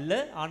புறா அல்ல,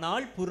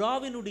 ஆனால்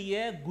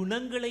புறாவினுடைய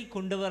குணங்களை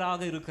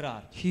கொண்டவராக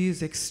இருக்கிறார். He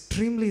is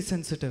extremely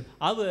sensitive.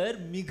 அவர்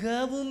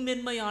மிகவும்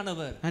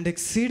மென்மையானவர். And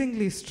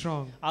exceedingly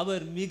strong.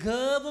 அவர்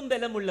மிகவும்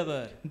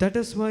பலமுள்ளவர். That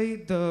is why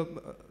the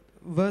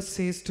verse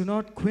says, do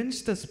not quench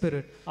the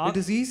spirit. It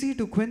is easy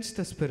to quench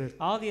the spirit.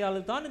 ஆகையால்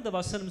தான் இந்த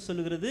வசனம்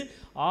சொல்கிறது,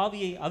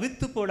 ஆவியை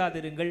அவித்து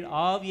போடாதிருங்கள்,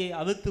 ஆவியை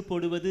அவித்து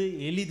போடுவது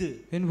எளிது.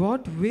 In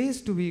what ways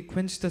do we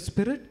quench the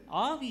spirit?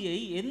 ஆவியை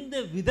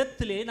எந்த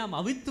விதத்திலே நாம்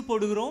அவித்து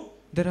போடுகிறோம்?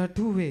 There are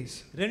two ways.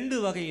 ரெண்டு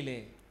வகையிலே.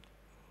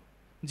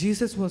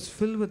 Jesus was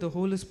filled with the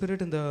Holy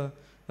Spirit and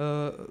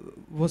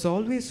was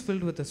always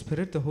filled with the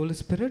Spirit, the Holy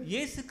Spirit.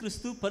 இயேசு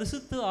கிறிஸ்து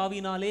பரிசுத்த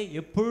ஆவியினாலே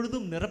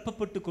எப்பொழுதும்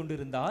நிரப்பப்பட்டு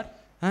கொண்டிருந்தார்.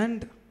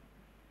 And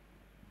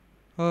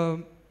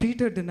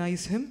Peter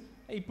denies him.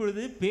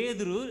 இப்பொழுது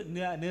பேதுரு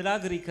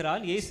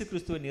நிராகரிக்கிறார், இயேசு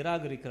கிறிஸ்துவை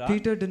நிராகரிக்கிறார்.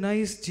 Peter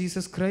denies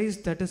Jesus Christ,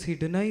 that is, he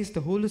denies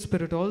the Holy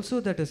Spirit also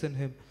that is in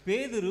him.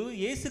 பேதுரு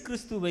இயேசு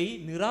கிறிஸ்துவை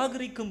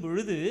நிராகரிக்கும்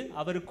பொழுது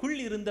அவருக்குள்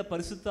இருந்த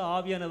பரிசுத்த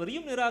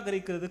ஆவியானவரையும்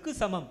நிராகரிக்கிறதுக்கு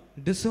சமம்.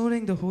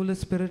 Disowning the Holy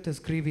Spirit is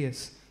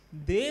grievous.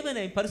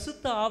 தேவனை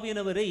பரிசுத்த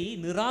ஆவியானவரை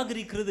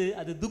நிராகரிக்கிறது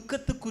அது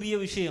துக்கத்துக்குரிய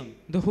விஷயம்.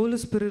 The Holy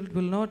Spirit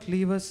will not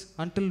leave us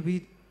until we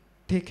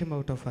take him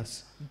out of us.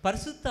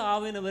 பரிசுத்த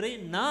ஆவியானவரை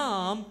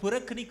நாம்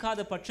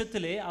புறக்கணிக்காத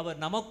பட்சத்திலே அவர்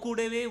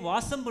நமக்கூடவே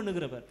வாசம்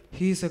பண்ணுகிறவர்.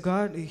 He is a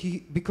God,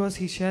 because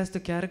he shares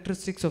the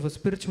characteristics of a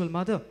spiritual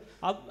mother.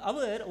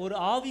 அவர் ஒரு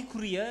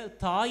ஆவிக்குரிய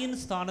தாயின்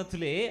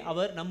ஸ்தானத்திலே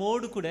அவர்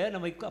நம்மோடு கூட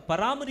நம்மை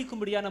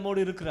பராமரிக்கும்படியா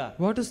நம்மோடு இருக்கிறார்.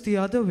 What is the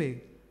other way?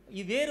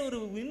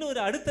 இன்னொரு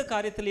அடுத்த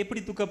காரியத்தில்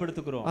எப்படி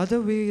துக்கப்படுத்துகிறோம்? Other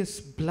way is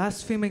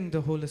blaspheming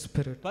the Holy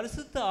Spirit.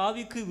 பரிசுத்த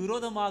ஆவிக்கு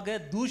விரோதமாக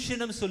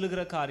தூஷணம்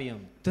சொல்லுகிற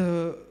காரியம்.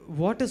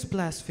 What is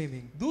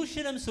blaspheming?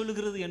 தூஷணம்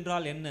சொல்லுகிறது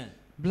என்றால் என்ன?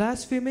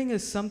 Blaspheming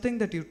is something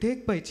that you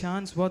take by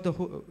chance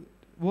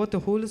what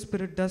the Holy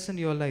Spirit does in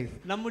your life.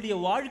 நம்முடைய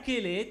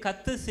வாழ்க்கையிலே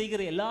கர்த்தர்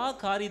செய்கிற எல்லா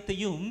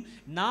காரியத்தையும்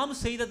நாம்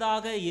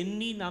செய்ததாக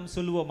எண்ணி நாம்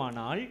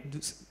சொல்லுவோமானால்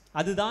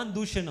அதுதான்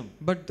தூஷணம்.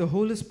 But the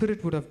Holy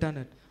Spirit would have done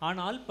it.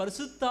 ஆனால்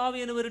பரிசுத்த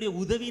ஆவியானவருடைய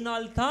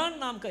உதவினால் தான்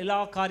நாம் எல்லா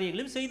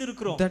காரியங்களையும்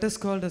செய்திருக்கிறோம். That is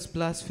called as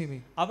blasphemy.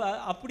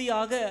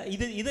 அப்படியாக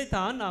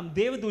இதைத்தான் நாம்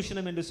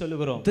தேவதூஷணம் என்று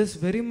சொல்லுகிறோம். This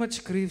very much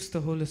grieves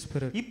the Holy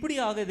Spirit.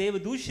 இப்படியாக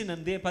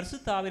தேவதூஷணம்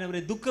பரிசுத்த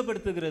ஆவியானவரை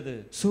துக்கப்படுத்துகிறது.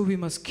 So we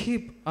must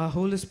keep our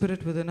Holy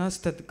Spirit within us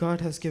that God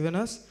has given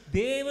us.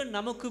 தேவன்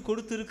நமக்கு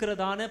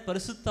கொடுத்திருக்கிறதான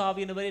பரிசுத்த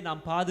ஆவியானவரை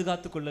நாம்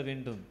பாதுகாத்துக் கொள்ள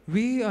வேண்டும்.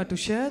 We are to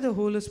share the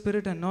Holy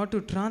Spirit and not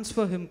to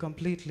transfer him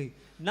completely.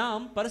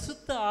 நாம்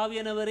பரிசுத்த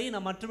ஆவியானவரை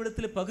நாம்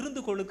மற்றவரிடத்திலே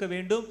பகிர்ந்து கொடுக்க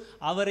வேண்டும்,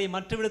 அவரை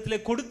மற்றவரிடத்திலே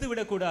கொடுத்து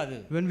விட கூடாது.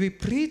 When we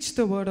preach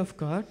the word of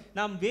God,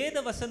 நாம்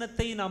வேத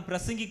வசனத்தை நாம்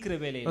பிரசங்கிக்கிற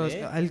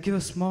வேளையிலே I'll give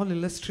a small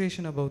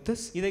illustration about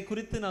this. இதை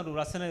குறித்து நான்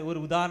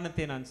ஒரு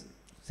உதாரணத்தை நான்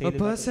A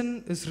person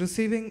is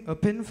receiving a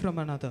pen from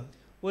another.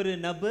 ஒரு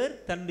நபர்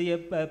தன்னுடைய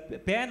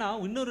பேனா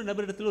இன்னொரு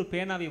நபரிடத்தில் ஒரு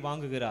பேனாவை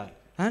வாங்குகிறார்.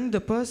 And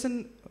the person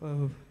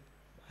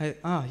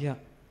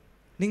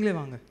நீங்களே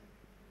வாங்க.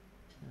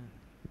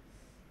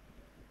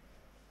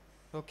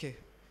 Okay,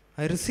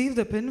 I received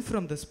the pen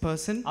from this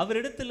person.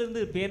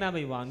 அவரிடத்திலிருந்து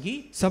பேனாவை வாங்கி,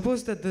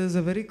 suppose that there is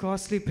a very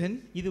costly pen.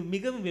 இது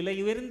மிகவும் விலை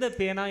உயர்ந்த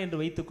பேனா என்று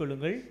வைத்துக்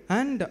கொள்ளுங்கள்.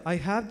 And I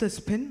have this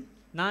pen.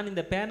 நான்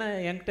இந்த பேனா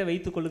என்கிட்ட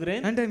வைத்துக்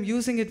கொள்கிறேன். And I'm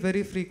using it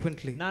very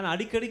frequently. நான்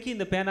அடிக்கடிக்கு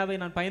இந்த பேனாவை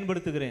நான்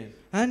பயன்படுத்துகிறேன்.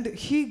 And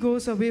he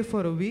goes away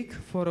for a week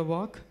for a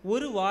walk.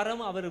 ஒரு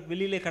வாரம் அவர்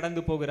வெளியிலே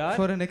கடந்து போகிறார்.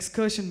 For an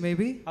excursion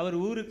maybe. அவர்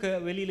ஊருக்கு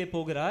வெளியிலே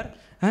போகிறார்.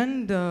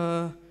 And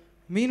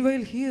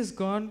meanwhile he is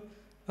gone.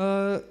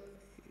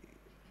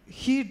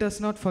 He does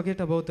not forget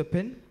about the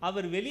pen.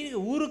 அவர் வெளியே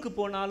ஊருக்கு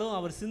போனாலும்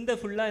அவர் சிந்தை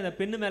ஃபுல்லா இந்த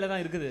பென் மேல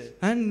தான் இருக்குது.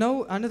 And now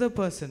another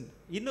person.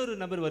 இன்னொரு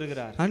நபர்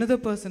வருகிறார். Another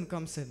person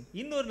comes in.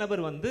 இன்னொரு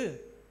நபர் வந்து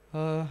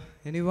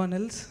anyone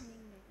else?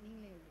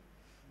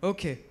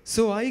 Okay,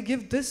 so I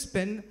give this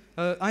pen.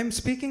 I'm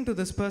speaking to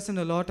this person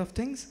a lot of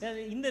things.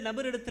 இந்த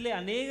நபரிடத்திலே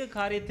अनेक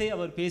காரியத்தை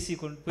அவர்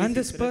பேசிக்கொண்டு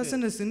And this person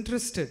is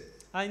interested.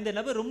 இந்த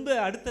நபர் ரொம்ப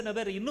அடுத்த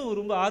நபர் இன்னும்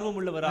ரொம்ப ஆர்வம்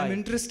உள்ளவராய் I'm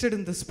interested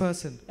in this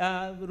person.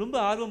 ரொம்ப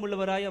ஆர்வம்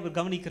உள்ளவராய் அவர்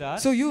கவனிக்கிறார்.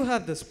 So you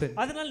have this pen.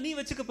 அதனால நீ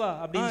வெச்சுக்கப்பா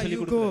அப்படினு சொல்லி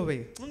கொடுக்கிறார். Go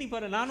away. நீ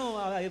பாரு நானும்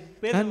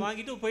பேனா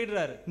வாங்கிட்டு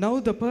போயிடுறாரு. Now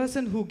the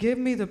person who gave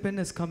me the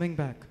pen is coming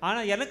back. ஆனா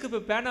எனக்கு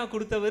இப்ப பேனா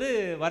கொடுத்தவர்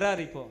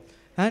வராரு இப்போ.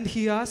 And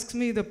he asks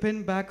me the pen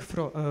back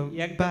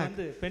back.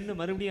 வந்து பென்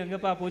மறுபடியும்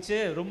எங்கப்பா போச்சு?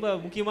 ரொம்ப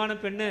முக்கியமான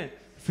pen.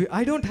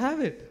 I don't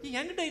have it.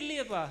 என்கிட்ட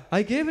இல்லையேப்பா.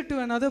 I gave it to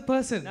another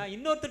person. நான்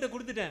இன்னொருத்தட்ட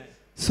கொடுத்துட்டேன்.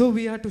 So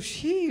we have to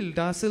shield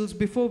ourselves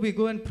before we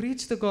go and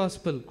preach the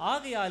gospel.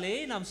 ஆகையாலே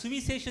நாம்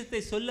சுவிசேஷத்தை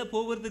சொல்ல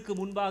போவதற்கு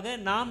முன்பாக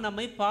நாம்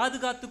நம்மை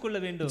பாதுகாத்துக் கொள்ள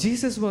வேண்டும்.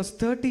 Jesus was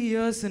 30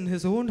 years in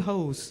his own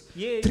house.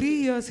 3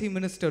 years he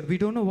ministered. We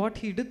don't know what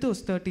he did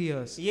those 30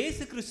 years.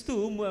 இயேசு கிறிஸ்து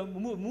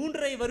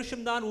 3.5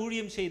 வருஷம் தான்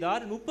ஊழியம்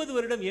செய்தார். 30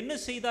 வருடம் என்ன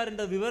செய்தார்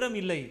என்ற விவரம்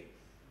இல்லை.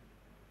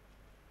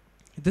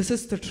 This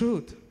is the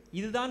truth.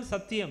 இதுதான்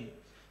சத்தியம்.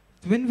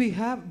 When we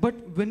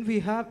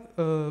have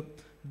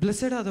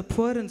Blessed are the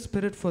poor in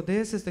spirit, for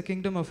theirs is the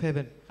kingdom of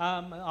heaven.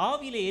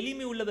 ஆவியிலே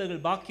எளிமை உள்ளவர்கள்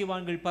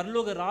பாக்கியவான்கள்,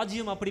 பரலோக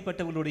ராஜ்யம்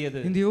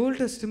அப்படிப்பட்டவர்களுடையது. In the Old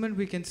Testament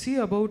we can see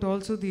about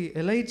also the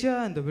Elijah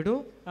and the widow.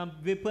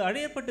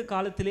 பழைய ஏற்பாட்டு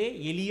காலத்திலே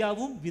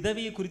எலியாவும்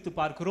விதவையை குறித்து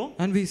பார்க்கிறோம்.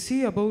 And we see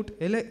about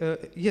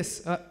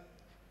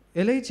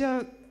Elijah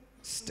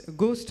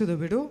goes to the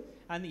widow.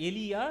 And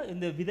எலியா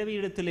இந்த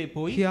விதவையிடத்திலே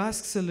போய் he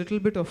asks a little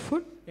bit of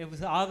food.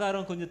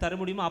 ஆகாரம் கொஞ்சம் தர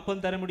முடியுமா,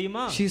 அப்பம் தர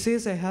முடியுமா? She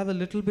says, I have a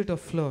little bit of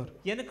flour.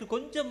 எனக்கு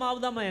கொஞ்சம் மாவு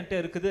தான்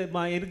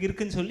என்கிட்ட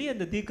இருக்குன்னு சொல்லி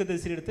அந்த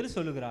தீர்க்கதரிசியிடத்தில்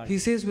சொல்லுகிறார். He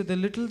says, with the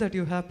little that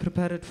you have,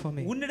 prepare it for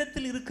me.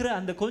 உன்னிடத்தில் இருக்கிற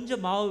அந்த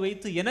கொஞ்சம் மாவு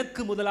வைத்து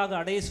எனக்கு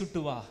முதலாக அடைய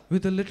சுட்டு வா.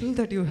 With the little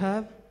that you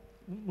have,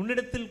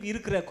 உன்னிடத்தில்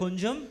இருக்கிற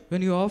கொஞ்சம்,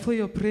 when you offer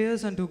your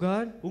prayers unto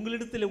God,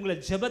 உங்களிடத்தில் உங்கள்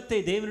ஜெபத்தை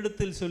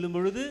தேவனிடத்தில் சொல்லும்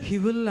பொழுது he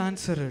will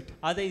answer it.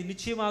 அதை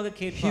நிச்சயமாக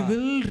கேட்பார். He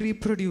will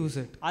reproduce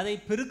it. அதை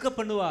பெருக்க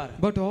பண்ணுவார்.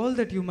 But all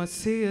that you must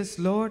say is,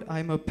 Lord,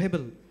 I am a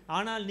pebble.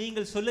 ஆனால்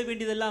நீங்கள் சொல்ல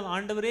வேண்டியதெல்லாம்,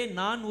 ஆண்டவரே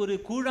நான் ஒரு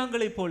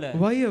கூழாங்கலை போல.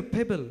 Why a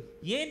pebble?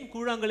 ஏன்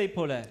கூழாங்கலை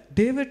போல?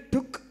 David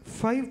took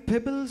 5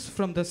 pebbles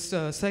from the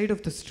side of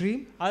the stream.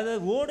 அது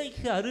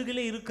ஓடைக்கு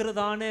அருகிலே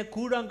இருக்கிறதான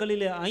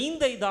கூழாங்கலிலே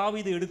 5ஐ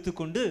தாவீது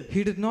எடுத்துக்கொண்டு,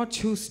 he did not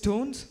choose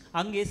stones,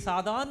 அங்கே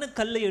சாதாரண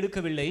கல்லை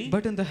எடுக்கவில்லை,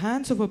 but in the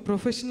hands of a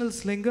professional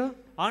slinger,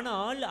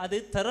 ஆனால் அது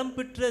திறம்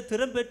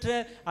பெற்ற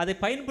அதை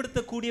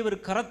பயன்படுத்தக்கூடிய ஒரு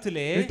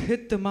கரத்திலே it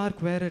hit the mark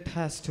where it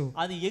has to.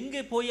 அது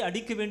எங்கே போய்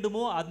அடிக்க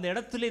வேண்டுமோ அந்த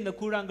இடத்திலே இந்த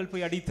கூழாங்கல்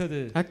போய்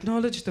அடித்தது.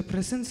 Acknowledge the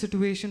present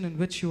situation in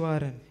which you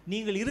are in.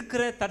 நீங்கள்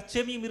இருக்கிற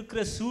தற்சமயம்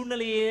இருக்கிற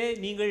சூழ்நிலையே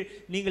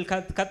நீங்கள்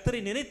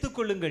கர்த்தரை நினைத்துக்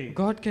கொள்ளுங்கள்.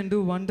 God can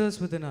do wonders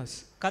within us.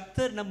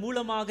 கர்த்தர் நம்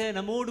மூலமாக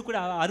நம்மோடு கூட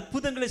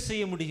அற்புதங்களை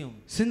செய்ய முடியும்.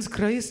 Since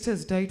Christ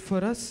has died for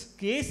us,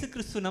 இயேசு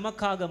கிறிஸ்து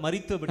நமக்காக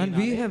மரித்தபடியால், and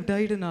we have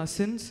died in our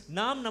sins,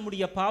 நாம்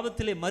நம்முடைய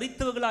பாவத்திலே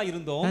மரித்தவர்களாய்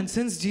இருந்தோம், and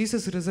since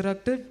Jesus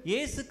resurrected,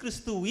 இயேசு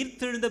கிறிஸ்து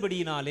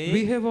உயிர்த்தெழுந்தபடியினாலே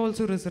we have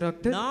also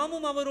resurrected.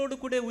 நாமும் அவரோடு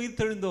கூட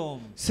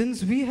உயிர்த்தெழுந்தோம்.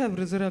 Since we have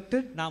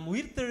resurrected, நாம்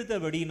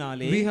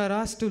உயிர்த்தெழுந்தபடியினாலே we are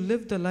asked to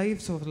live the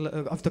lives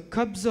of the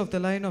cubs of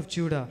the lion of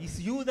Judah.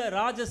 யூத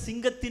ராஜ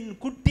சிங்கத்தின்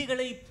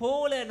குட்டிகளை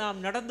போல நாம்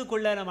நடந்து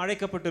கொள்ள நாம்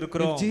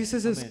அழைக்கப்பட்டிருக்கிறோம்.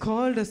 Jesus is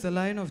called as the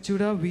lion of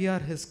Judah, we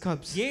are his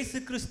cubs. இயேசு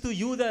கிறிஸ்து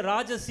யூத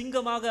ராஜ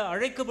சிங்கமாக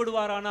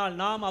அழைக்கப்படுவாரானால்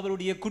நாம்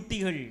அவருடைய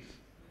குட்டிகள்.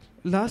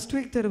 Last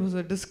week there was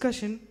a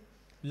discussion.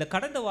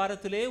 கடந்த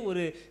வாரத்திலே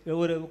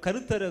ஒரு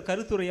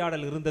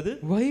கருத்துரையாடல் இருந்தது.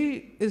 Why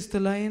is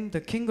the lion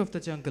the king of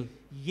the jungle?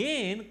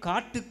 ஏன்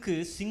காட்டுக்கு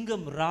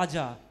சிங்கம்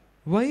ராஜா?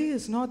 Why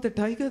is not the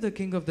tiger the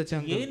king of the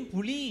jungle? ஏன்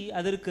புலி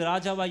அதற்கு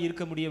ராஜாவாய்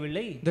இருக்க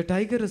முடியவில்லை? The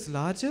tiger is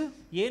larger.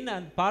 ஏன்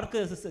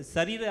பார்க்க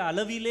சரீர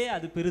அளவிலே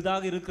அது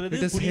பெரிதாக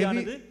இருக்கிறது,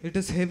 புலியானது. It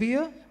is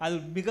heavier. அது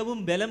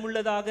மிகவும்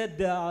பலமுள்ளதாக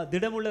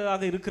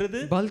திடமுள்ளதாக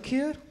இருக்கிறது.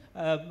 Bulkier.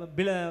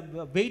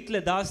 வெயிட்ல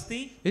ஜாஸ்தி.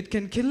 It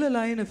can kill a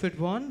lion if it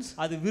wants.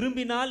 அது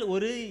விரும்பினால்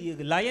ஒரு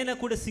லயனை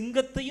கூட,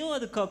 சிங்கத்தையும்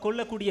அது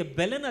கொல்லக்கூடிய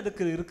பலன்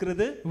அதுக்கு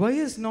இருக்கிறது. Why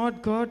is not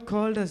God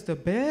called as the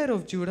bear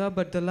of Judah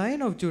but the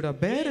lion of Judah?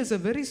 Bear is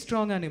a very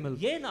strong animal.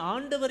 ஏன்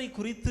ஆண்டவரை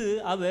குறித்து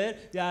அவர்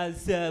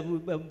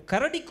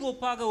கரடிக்கு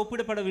ஒப்பாக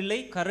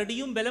ஒப்பிடப்படவில்லை?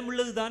 கரடியும்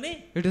பலமுள்ளது தானே.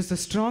 It is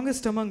the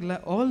strongest among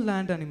all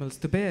land animals,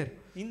 the bear.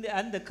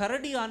 அந்த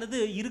கரடியானது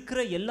இருக்கிற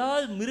எல்லா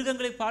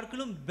மிருகங்களை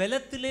பார்க்கலும்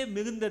பலத்திலே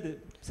மிகுந்தது,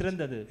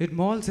 சிறந்தது. It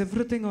mauls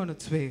everything on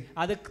its way.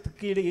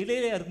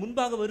 அதுக்கு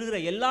முன்பாக வருகிற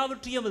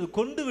எல்லாவற்றையும் அது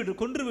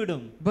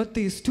கொன்றுவிடும். But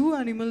these two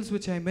animals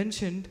which I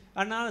mentioned,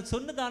 நான்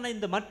சொன்னதான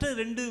இந்த மற்ற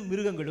 2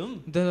 மிருகங்களும்,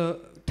 the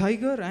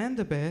tiger and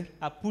the bear,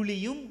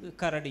 புலியும்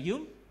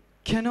கரடியும்,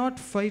 cannot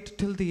fight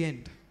till the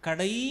end.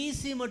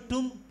 கடைசி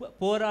மட்டும்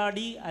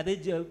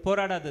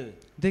போராடாது.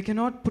 They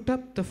cannot put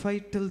up the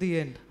fight till the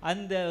end.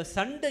 அந்த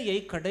சண்டையை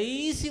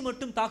கடைசி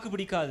மட்டும் தாக்கு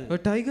பிடிக்காது. A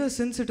tiger,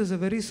 since it is a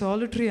very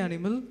solitary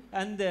animal,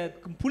 அந்த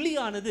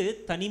புலியானது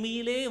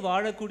தனிமையிலே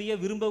வாழக்கூடிய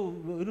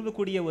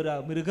விரும்பக்கூடிய ஒரு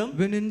மிருகம்,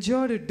 when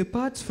injured it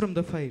departs from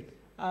the fight.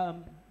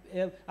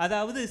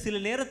 அதாவது சில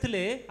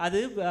நேரத்திலே அது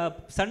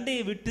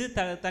சண்டையை விட்டு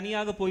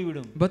தனியாக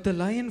போய்விடும். But the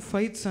lion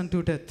fights unto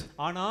death.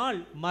 ஆனால்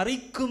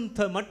மரிக்கும்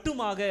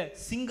மட்டுமாக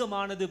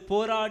சிங்கமானது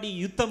போராடி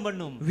யுத்தம்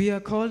பண்ணும். We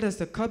are called as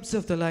the cubs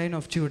of the lion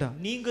of Judah.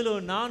 நீங்களோ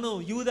நானோ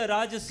யூத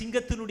ராஜ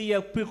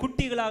சிங்கத்தினுடைய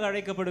குட்டிகளாக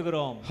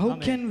அழைக்கப்படுகிறோம்.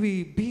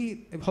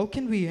 How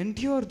can we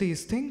endure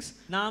these things?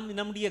 நாம்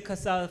நம்முடைய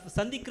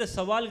சந்திக்கிற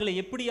சவால்களை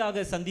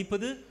எப்படியாக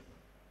சந்திப்பது,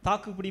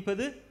 தாக்கு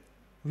பிடிப்பது?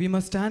 We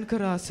must anchor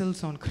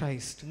ourselves on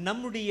Christ.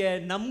 நம்முடைய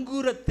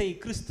நங்கூரத்தை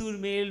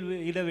கிறிஸ்துவின் மேல்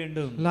இட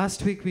வேண்டும். Last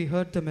week we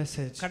heard the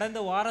message. கடந்த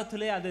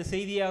வாரத்திலே அந்த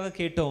செய்தியாக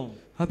கேட்டோம்.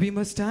 We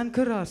must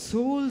anchor our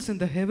souls in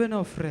the heaven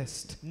of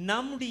rest.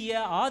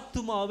 நம்முடைய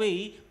ஆத்துமாவை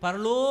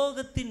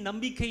பரலோகத்தின்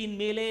நம்பிக்கையின்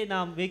மேலே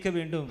நாம் வைக்க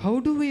வேண்டும். How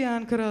do we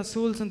anchor our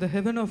souls in the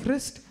heaven of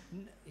rest?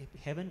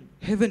 Heaven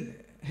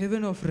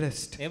of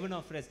rest. Heaven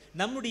of rest.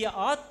 நம்முடைய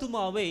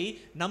ஆத்துமாவை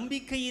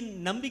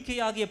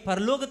நம்பிக்கையாகிய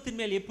பரலோகத்தின்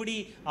மேல் எப்படி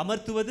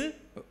அமர்த்துவது?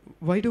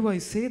 why do I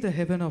say the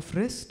heaven of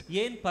rest?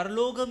 ஏன்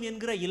பரலோகம்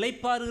என்கிற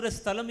இளைப்பாறுகிற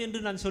ஸ்தலம் என்று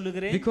நான்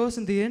சொல்லுகிறேன்? Because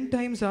in the end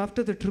times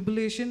after the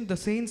tribulation, the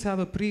saints have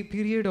a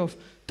period of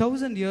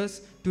 1000 years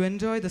to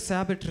enjoy the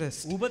Sabbath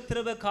rest.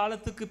 உபத்திரவ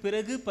காலத்துக்கு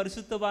பிறகு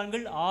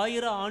பரிசுத்தவான்கள்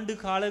 1000 ஆண்டு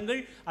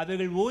காலங்கள்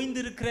அவர்கள்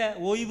ஓய்ந்திருக்கிற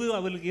ஓய்வு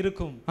அவர்களுக்கு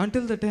இருக்கும்.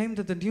 Until the time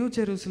that the new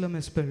Jerusalem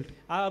is built.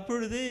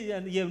 அப்பொழுது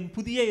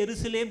புதிய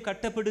எருசலேம்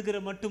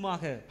கட்டப்படுகிற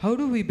மட்டுமாக. How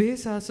do we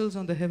base ourselves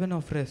on the heaven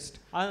of rest?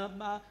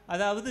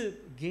 அதாவது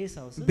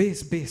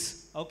base.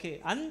 ஓகே,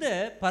 அந்த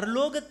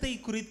பரலோகத்தை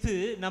குறித்து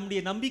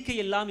நம்முடைய நம்பிக்கை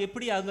எல்லாம்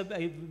எப்படி அங்க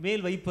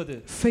மேல் வைப்பது?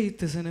 Faith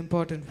is an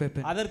important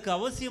weapon. அதற்கு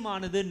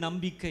அவசியமானது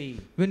நம்பிக்கை.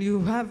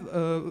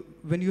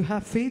 When you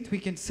have faith, we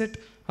can set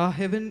our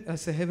heaven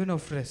as a heaven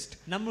of rest.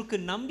 நமக்கு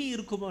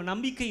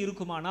நம்பிக்கை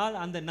இருக்குமானால்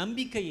அந்த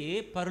நம்பிக்கையே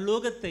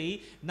பரலோகத்தை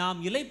நாம்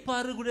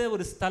இளைப்பாறுகிற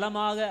ஒரு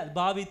ஸ்தலமாக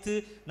பாவித்து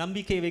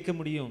நம்பிக்கை வைக்க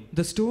முடியும்.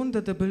 The stone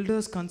that the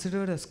builders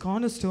considered as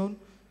cornerstone,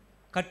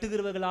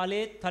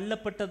 கட்டுகிறவர்களாலே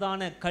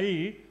தள்ளப்பட்டதான கல்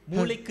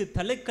மூளைக்கு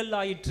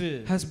தலைக்கல்லாயிற்று,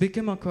 has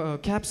become a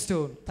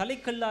capstone.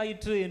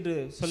 தலைக்கல்லாயிற்று என்று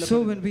சொல்லப்படுகிறது. So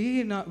when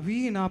we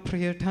in our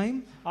prayer time,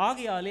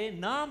 ஆகையாலே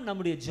நாம்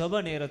நம்முடைய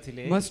ஜெப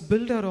நேரத்திலே must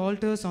build our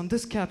altars on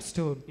this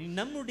capstone.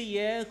 நம்முடைய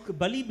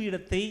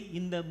பலிபீடத்தை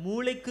இந்த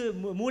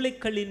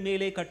மூளைக்கல்லின்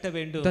மேலே கட்ட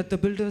வேண்டும். That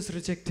the builders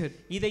rejected.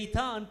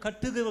 இதைத்தான்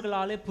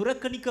கட்டுகிறவர்களாலே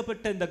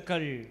புறக்கணிக்கப்பட்ட இந்த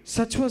கல்.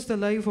 Such was the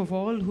life of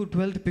all who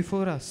dwelt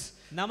before us.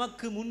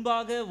 நமக்கு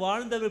முன்பாக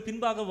வாழ்ந்தவர்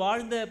பின்பாக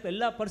வாழ்ந்த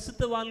எல்லா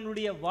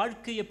பரிசுத்தவான்களுடைய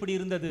வாழ்க்கை எப்படி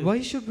இருந்தது? Why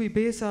should we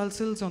base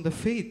ourselves on the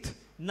faith?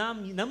 நாம்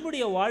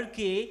நம்முடைய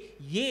வாழ்க்கையை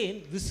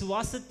ஏன்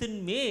விசுவாசத்தின்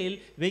மேல்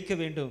வைக்க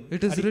வேண்டும்?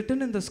 It is written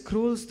in the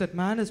scrolls that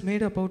man is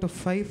made up out of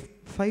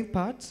five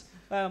parts.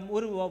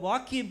 ஒரு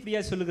வாக்கியம்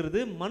இப்படியா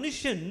சொல்லுகிறது,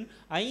 மனுஷன்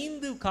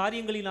 5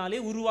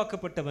 காரியங்களினாலே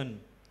உருவாக்கப்பட்டவன்.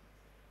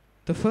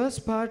 The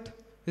first part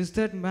is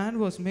that man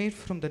was made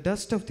from the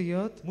dust of the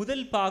earth.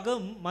 முதல்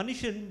பாகம்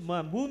மனுஷன்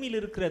பூமியில்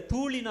இருக்கிற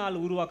தூளினால்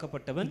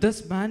உருவாக்கப்பட்டவன். Thus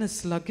man is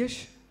sluggish.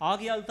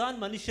 ஆகையால் தான்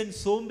மனுஷன்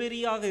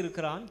சோம்பேறியாக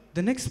இருக்கிறான்.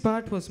 The next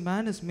part was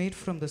man is made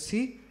from the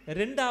sea.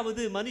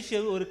 இரண்டாவது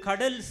மனுஷன் ஒரு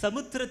கடல்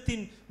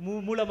சமுத்திரத்தின்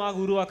மூலமாக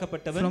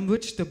உருவாக்கப்பட்டவன். From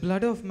which the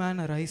blood of man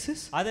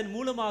arises. அதன்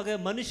மூலமாக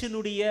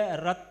மனுஷனுடைய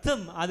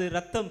இரத்தம்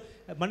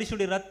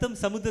மனுஷனுடைய இரத்தம்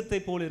சமுத்திரத்தை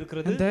போல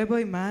இருக்கிறது. And thereby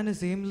man is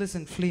aimless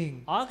and fleeing.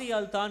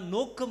 ஆகையால் தான்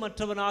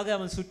நோக்கமற்றவனாக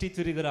அவன் சுற்றி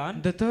திரிகிறான்.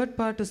 The third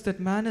part is that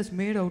man is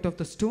made out of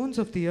the stones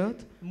of the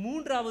earth.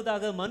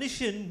 மூன்றாவதாக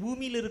மனுஷன்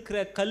பூமியில் இருக்கிற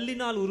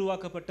கல்லினால்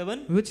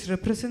உருவாக்கப்பட்டவன். Which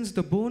represents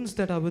the bones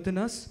that are within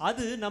us.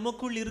 அது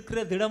நமக்குள்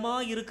இருக்கிற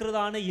திடமாய்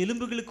இருக்கிறதான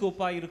எலும்புகளுக்கு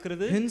ஒப்பாய்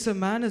இருக்கிறது. Hence a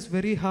man is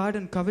very hard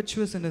and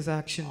covetous in his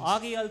actions.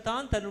 ஆகையால்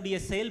தான் தன்னுடைய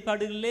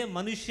செயல்பாடுகளிலே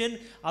மனுஷன்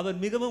அவன்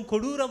மிகவும்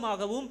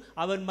கொடூரமாகவும்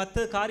அவன்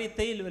மற்ற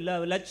காரியத்தை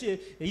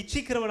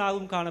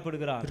இச்சிக்கிறவனாகவும்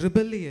காணப்படுகிறான்.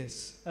 Rebellious.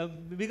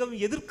 மிகவும்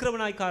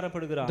எதிர்க்கிறவனாய்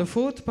காணப்படுகிறான். The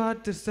fourth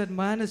part is that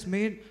man is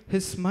made,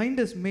 his mind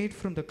is made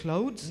from the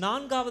clouds.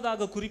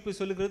 நான்காவதாக குறிப்பு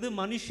சொல்லுகிறது,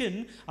 மனுஷன்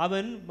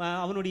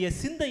அவனுடைய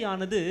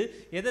சிந்தையானது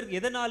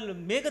எதனால்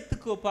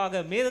மேகத்துக்கு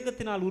ஒப்பாக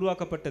மேகத்தினால்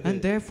உருவாக்கப்பட்டது.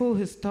 And therefore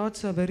his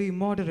thoughts are very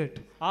immoderate.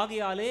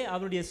 ஆகையாலே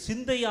அவனுடைய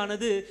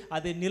சிந்தையானது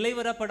அது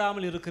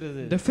நிலைவரப்படாமல்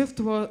இருக்கிறது. The fifth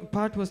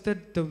part was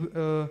that the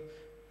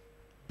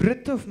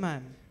breath of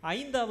man,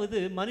 ஐந்தாவது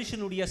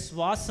மனுஷனுடைய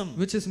சுவாசம்,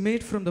 which is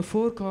made from the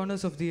four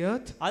corners of the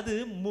earth. அது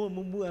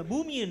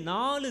பூமியின்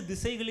 4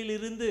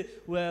 திசைகளிலிருந்து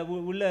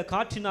உள்ள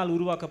காற்றினால்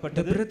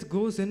உருவாக்கப்பட்டது. The breath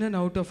goes in and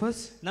out of us.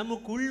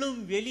 நமக்குள்ளும்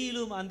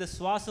வெளியிலும் அந்த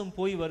சுவாசம்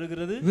போய்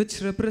வருகிறது. Which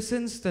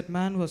represents that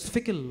man was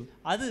fickle.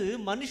 அது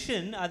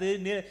மனுஷன்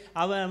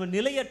அவன்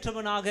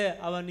நிலையற்றவனாக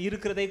அவன்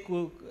இருக்கிறதை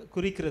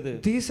குறிக்கிறது.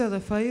 These are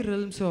the 5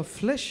 realms of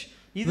flesh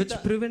which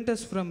prevent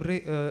us from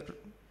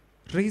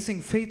raising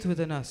faith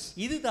within us.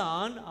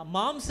 இதுதான்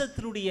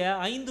மாம்சத்தினுடைய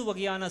 5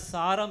 வகையான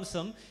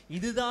சாராம்சம்.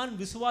 இதுதான்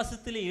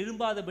விசுவாசத்திலே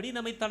எழும்பாதபடி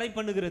நம்மை தடை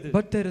பண்ணுகிறது.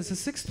 But there is a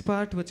 6th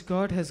part which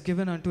God has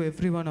given unto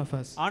every one of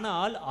us.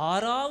 ஆனால்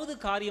 6வது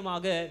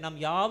காரியமாக நம்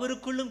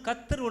யாவருக்குள்ளும்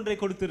கர்த்தர் ஒன்றை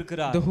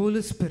கொடுத்திருக்கிறார். The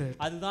Holy Spirit.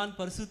 அதுதான்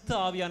பரிசுத்த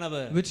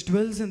ஆவியானவர். Which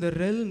dwells in the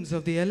realms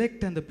of the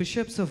elect and the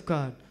bishops of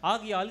God.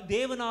 ஆகையால்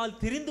தேவனால்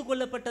தெரிந்து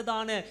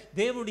கொள்ளப்பட்டதான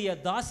தேவனுடைய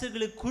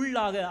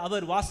தாசர்களுக்குள்ளாக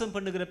அவர் வாசம்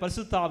பண்ணுகிற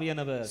பரிசுத்த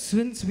ஆவியானவர்.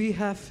 Since we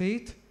have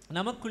faith,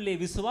 நமக்குள்ளே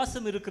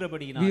விசுவாசம்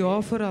இருக்கிறபடியினால் we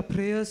offer our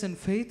prayers in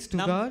faith to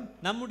God.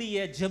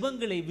 நம்முடைய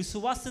ஜெபங்களை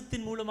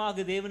விசுவாசத்தின்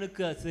மூலமாக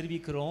தேவனுக்கு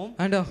தெரிவிக்கிறோம்.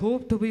 And our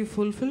hope to be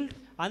fulfilled.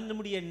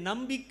 நம்முடைய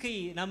நம்பிக்கை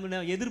நம்ம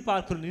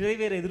எதிர்பார்க்கிறோம்,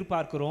 நிறைவேற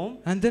எதிர்பார்க்கிறோம்.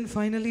 And then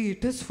finally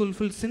it is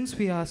fulfilled since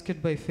we ask it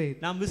by faith.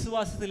 நாம்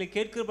விசுவாசத்திலே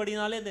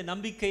கேட்கிறபடினாலே அந்த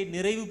நம்பிக்கை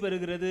நிறைவு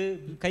பெறுகிறது,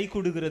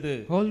 கைகூடுகிறது.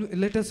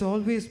 Let us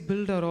always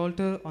build our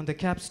altar on the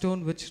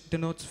capstone which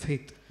denotes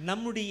faith.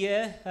 நம்முடைய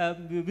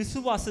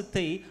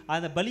விசுவாசத்தை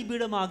அந்த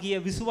பலிபீடமாகிய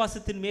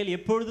விசுவாசத்தின் மேல்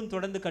எப்பொழுதும்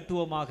தொடர்ந்து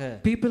கட்டுவோமாக.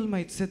 People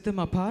might set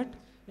them apart.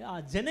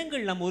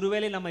 ஜனங்கள்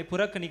ஒருவேளை நம்மை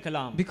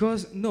புறக்கணிக்கலாம்.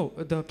 Because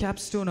the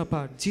capstone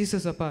apart,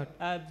 Jesus apart.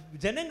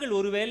 ஜனங்கள்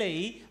ஒருவேளை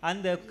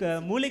அந்த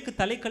மூளைக்கு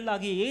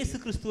தலைக்கல்லாகிய இயேசு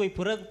கிறிஸ்துவை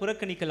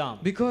புறக்கணிக்கலாம்.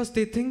 Because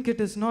they think it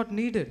is not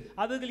needed.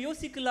 அவர்கள்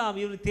யோசிக்கலாம்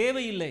இது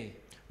தேவையில்லை.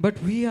 But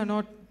we are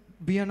not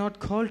we are not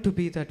called to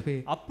be that way.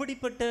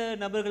 அப்படிப்பட்ட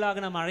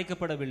நபர்களாக நாம்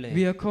அழைக்கப்படவில்லை.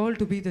 We are called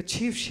to be the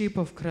chief sheep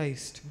of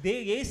Christ.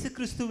 இயேசு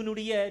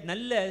கிறிஸ்துவினுடைய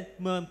நல்ல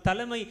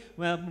தலைமை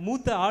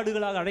மூத்த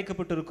ஆடுகளாக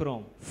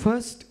அழைக்கப்பட்டிருக்கிறோம்.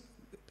 First,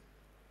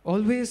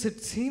 always it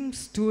seems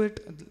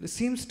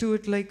to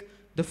it like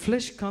the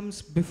flesh comes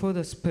before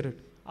the spirit.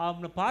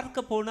 பார்க்க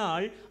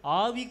போனால்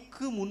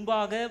ஆவிக்கு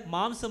முன்பாக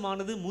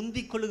மாம்சமானது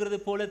முந்திக் கொள்கிறது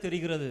போல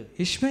தெரிகிறது.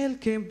 Ishmael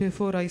came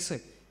before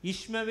Isaac.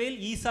 இஸ்மவேல்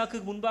ஈசாக்கு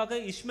முன்பாக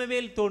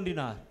இஸ்மவேல்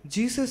தோன்றினார்.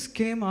 Jesus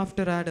came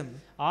after Adam.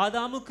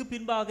 ஆதாமுக்கு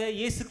பின்பாக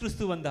இயேசு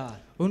கிறிஸ்து வந்தார்.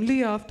 Only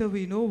after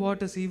we know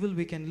what is evil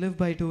we can live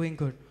by doing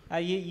good.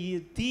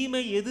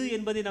 தீமை எது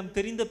என்பதை நாம்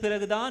தெரிந்த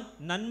பிறகுதான்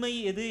நன்மை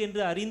எது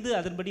என்று அறிந்து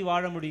அதன்படி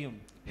வாழ முடியும்.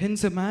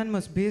 Hence a man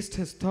must base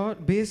his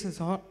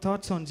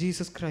thoughts on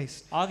Jesus Christ.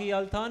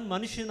 ஆகையால் தான்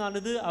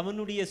மனுஷனானது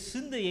அவனுடைய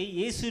சிந்தையை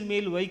இயேசுவின்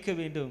மேல் வைக்க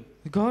வேண்டும்.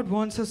 God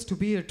wants us to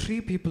be a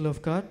tree people of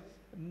God.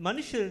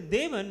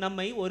 தேவன்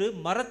நம்மை ஒரு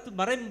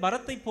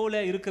மரத்தை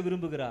போல இருக்க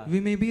விரும்புகிறார்.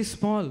 We may be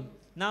small.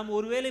 நாம்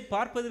ஒருவேளை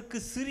பார்ப்பதற்கு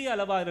சிறிய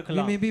அளவா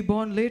இருக்கலாம். We may be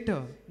born later.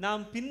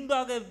 நாம்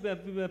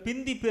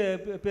பிந்தி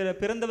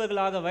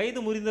பிறந்தவர்களாக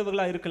வயது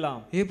முதிர்ந்தவர்களாக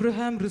இருக்கலாம்.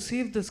 Abraham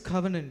received this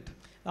covenant.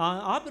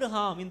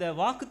 Abraham இந்த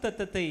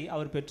வாக்குத்தத்தத்தை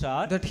அவர்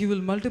பெற்றார். That he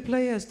will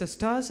multiply as the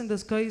stars in the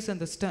skies and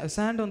the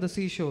sand on the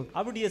seashore.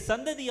 அவருடைய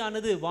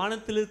சந்ததியானது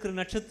வானத்தில் இருக்கிற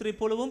நட்சத்திரத்தை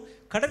போலவும்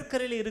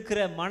கடற்கரையில்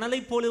இருக்கிற மணலை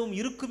போலவும்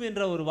இருக்கும்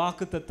என்ற ஒரு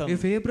வாக்குத்தத்தம்.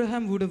 If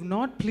Abraham would have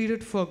not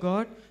pleaded for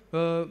God,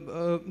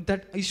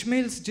 that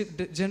Ishmael's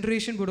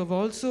generation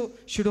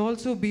should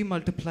also be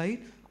multiplied.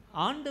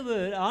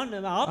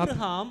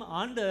 Abraham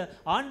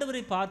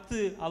ஆண்டவரை பார்த்து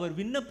அவர்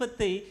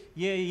விண்ணப்பத்தை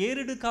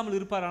ஏறெடுக்காமல்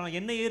இருப்பார். ஆனால்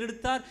என்ன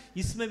ஏறெடுத்தார்?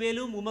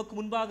 இஸ்மவேலும் உமக்கு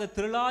முன்பாக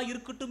திரளா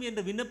இருக்கட்டும் என்ற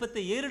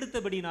விண்ணப்பத்தை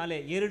ஏறெடுத்தபடினாலே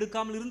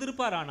ஏறெடுக்காமல்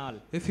இருந்திருப்பார். ஆனால்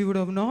if he would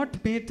have not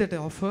made that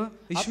offer,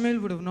 Ishmael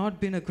would have not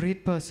been a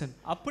great person.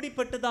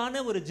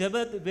 அப்படிப்பட்டதான ஒரு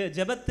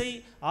ஜெபத்தை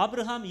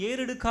ஆபிரகாம்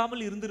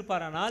ஏறெடுக்காமல்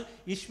இருந்திருப்பார். ஆனால்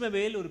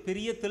இஸ்மவேல் ஒரு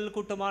பெரிய திரள்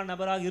கூட்டமான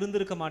நபராக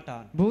இருந்திருக்க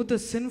மாட்டார். Both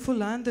the sinful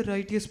and the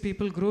righteous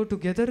people grow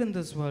together in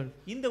this world.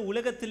 இந்த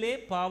உலகத்திலே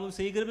பாவம்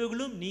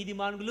செய்கிறவர்களும்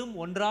நீதிமான்களும்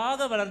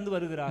ஒன்றாக வளர்ந்து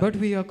வருகிறார்கள். But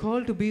we are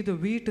called to be the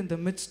wheat in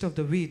the midst of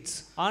the weeds.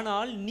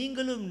 ஆனால்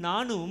நீங்களும்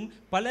நானும்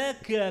பல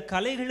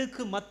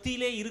களைகளுக்கு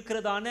மத்தியிலே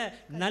இருக்கிறதான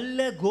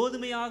நல்ல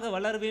கோதுமையாக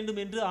வளர வேண்டும்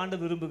என்று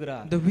ஆண்டவர்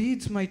விரும்புகிறார். The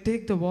weeds might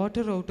take the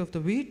water out of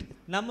the wheat.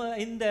 நம்ம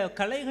இந்த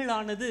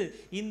களைகளானது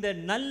இந்த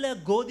நல்ல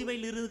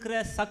கோதுமையில் இருக்கிற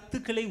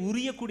சத்துக்களை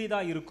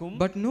உரியக்கூடியதாக இருக்கும்.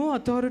 But no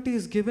authority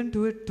is given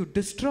to it to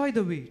destroy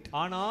the wheat.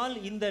 ஆனால்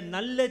இந்த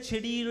நல்ல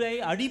செடியை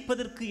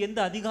அழிப்பதற்கு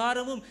எந்த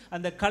அதிகாரமும்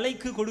அந்த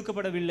களைக்கு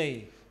கொடுக்கப்படவில்லை.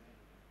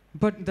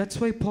 But that's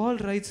why Paul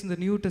writes in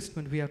the New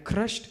Testament, we are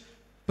crushed,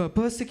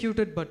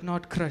 persecuted but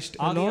not crushed.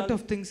 A lot of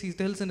things he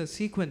tells in a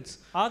sequence.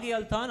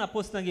 ஆகையால் தான்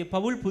அப்போஸ்தலனாகிய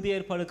பவுல் புதிய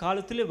ஏற்பாடு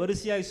காலத்திலே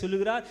வரிசையாய்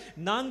சொல்லுகிறார்,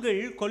 நாங்கள்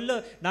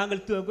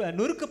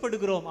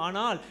நொறுக்கப்படுகிறோம்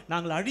ஆனால்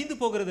நாங்கள் அழிந்து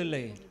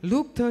போகிறதில்லை.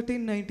 Luke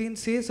 13:19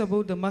 says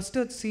about the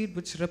mustard seed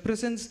which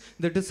represents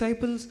the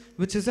disciples,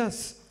 which is us.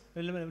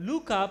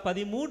 லூக்கா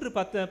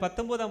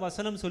 13:19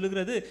 வசனம்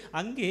சொல்லுகிறது,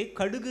 அங்கே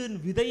கடுகின்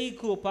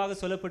விதைக்கு ஒப்பாக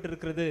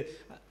சொல்லப்பட்டிருக்கிறது.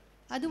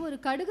 அது ஒரு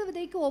கடுகு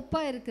விதைக்கு ஒப்பா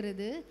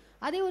இருக்கிறது.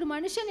 அதை ஒரு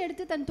மனுஷன்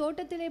எடுத்து தன்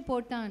தோட்டத்திலே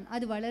போட்டான்.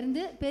 அது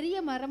வளர்ந்து பெரிய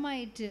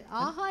மரமாயிற்று.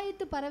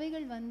 ஆகாயத்து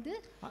பறவைகள் வந்து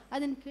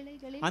அதன்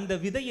கிளைகளில். அந்த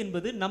விதை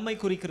என்பது நம்மை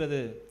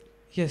குறிக்கிறது.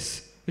 Yes,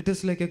 it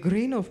is like a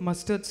grain of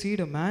mustard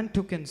seed a man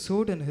took and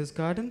sowed in his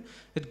garden.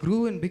 It grew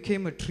and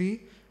became a tree,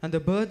 and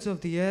the birds of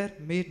the air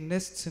made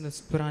nests in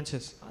its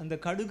branches. அந்த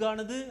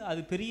கடுகானது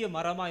அது பெரிய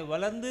மரமாய்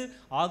வளர்ந்து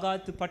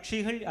ஆகாயத்து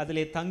பட்சிகள்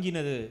அதிலே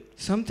தங்கினது.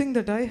 Something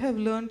that I have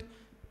learned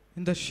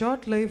in the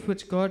short life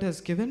which God has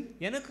given,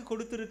 எனக்கு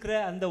கொடுத்திருக்கிற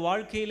அந்த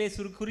வாழ்க்கையிலே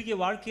குறுகிய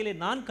வாழ்க்கையிலே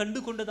நான் கண்டு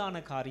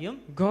கொண்டதான காரியம்,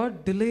 God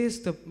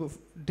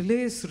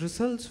delays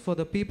results for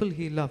the people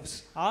he loves.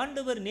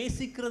 ஆண்டவர்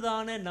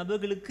நேசிக்கிறதான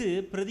நபர்களுக்கு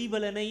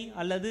பிரதிபலனை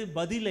அல்லது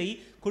பதிலை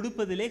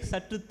கொடுப்பதிலே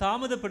சற்று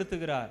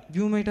தாமதப்படுத்துகிறார்.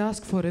 You might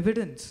ask for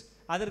evidence.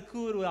 அதற்கு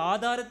ஒரு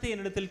ஆதாரத்தை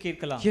என்னிடத்தில்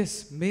கேட்கலாம். Yes,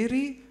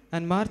 Mary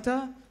and Martha,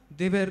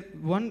 they were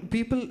one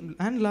people,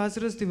 and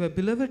Lazarus, they were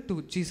beloved to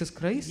Jesus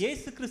Christ.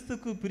 இயேசு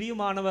கிறிஸ்துவுக்கு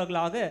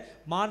பிரியமானவர்களாக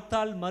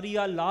மார்த்தாள்,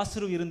 மரியாள்,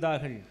 லாசரு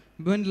இருந்தார்கள்.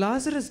 When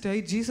Lazarus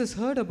died, Jesus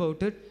heard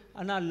about it.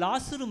 ஆனால்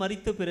லாசரு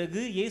மரித்த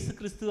பிறகு இயேசு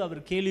கிறிஸ்து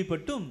அவர்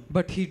கேள்விப்பட்டும்,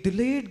 but he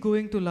delayed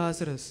going to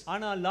Lazarus.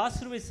 ஆனால்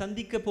லாசருவை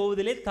சந்திக்க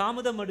போவதிலே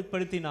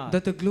தாமதப்படுத்தினார்.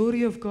 That the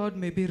glory of God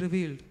may be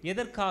revealed.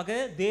 எதற்காக?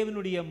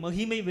 தேவனுடைய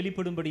மகிமை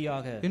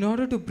வெளிப்படும்படியாக. In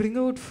order to bring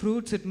out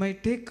fruits, it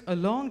might take a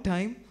long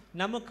time.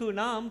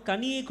 நாம்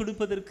கனியை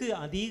கொடுப்பதற்கு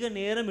அதிக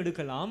நேரம்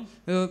எடுக்கலாம்.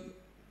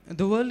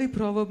 The worldly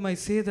proverb might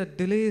say that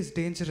delay is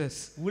dangerous.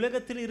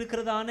 உலகத்தில்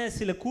இருக்கிறதான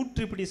சில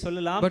கூற்று இப்படி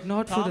சொல்லலாம்,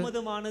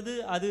 தாமதமானது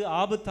அது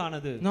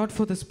ஆபத்தானது. Not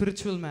for the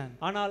spiritual man.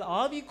 ஆனால்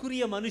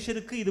ஆவிக்குரிய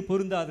மனுஷருக்கு இது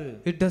பொருந்தாது.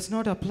 It does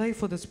not apply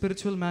for the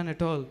spiritual man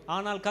at all.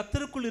 ஆனால்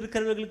கர்த்தருக்குள்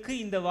இருக்கிறவர்களுக்கு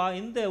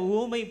இந்த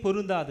உவமை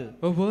பொருந்தாது.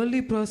 A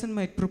worldly person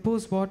might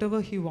propose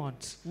whatever he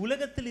wants.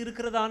 உலகத்தில்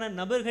இருக்கிறதான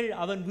நபர்கள்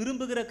அவன்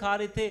விரும்புகிற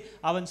காரியத்தை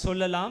அவன்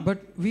சொல்லலாம்.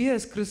 But we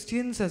as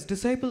Christians, as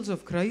disciples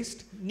of Christ,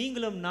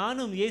 நீங்களும்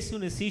நானும்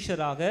இயேசுவின்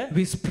சீஷராக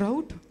we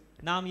sprout.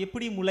 நாம்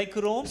எப்படி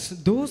முளைக்கிறோம்?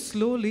 Though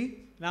slowly,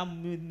 நாம்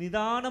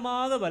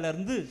நிதானமாக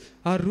வளர்ந்து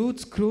our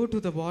roots grow to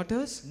the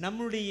waters,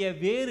 நம்முடைய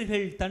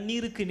வேர்கள்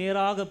தண்ணீருக்கு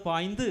நேராக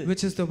பாய்ந்து,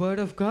 which is the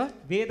word of God,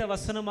 வேத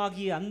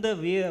வசனமாகிய அந்த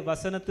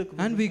வசனத்துக்கு,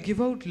 and we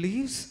give out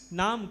leaves,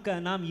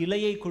 நாம்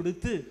இலையை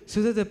கொடுத்து,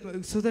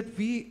 so that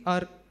we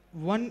are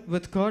one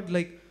with God,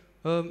 like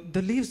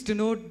the leaves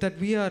denote that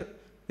we are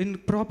in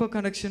proper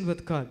connection with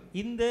God.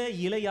 இந்த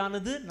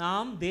இலையானது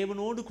நாம்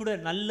தேவனோடு கூட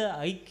நல்ல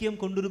ஐக்கியம்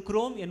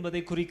கொண்டிருக்கிறோம்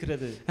என்பதை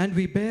குறிக்கிறது. And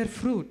we bear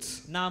fruits.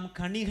 நாம்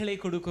கனிகளை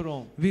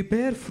கொடுக்கிறோம். We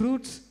bear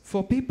fruits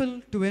for people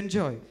to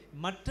enjoy.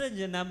 மற்ற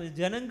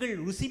ஜனங்கள்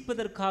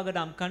ருசிப்பதற்காக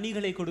நாம்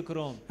கனிகளை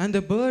கொடுக்கிறோம். And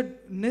the bird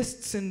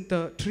nests in the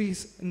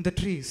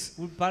trees.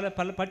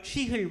 பல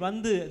பட்சிகள்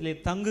வந்து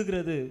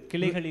தங்குகிறது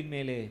கிளைகளின்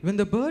மேலே. When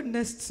the bird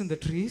nests in the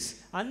trees,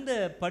 அந்த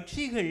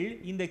பட்சிகள்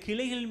இந்த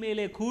கிளைகள்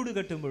மேலே கூடு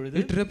கட்டும் பொழுது,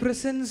 it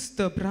represents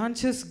the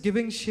branches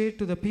giving shade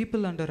to the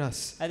people under us.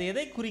 அது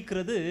எதை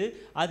குறிக்கிறது?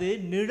 அது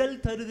நிழல்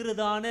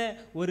தருகிறதான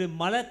ஒரு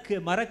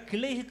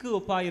மரக்கிளைக்கு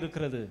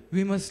ஒப்பாயிருக்கிறது.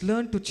 We must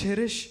learn to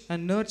cherish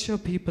and nurture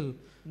people.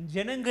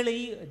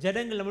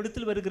 ஜனங்கள்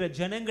நம்மிடத்தில் வருகிற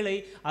ஜனங்களை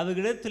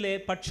அவர்களிடத்திலே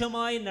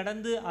பட்சமாய்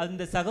நடந்து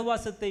அந்த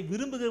சகவாசத்தை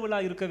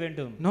விரும்புகிறவர்களாய் இருக்க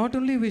வேண்டும். Not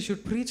only we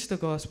should preach the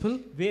gospel,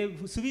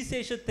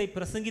 சுவிசேஷத்தை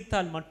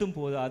பிரசங்கித்தால் மட்டும்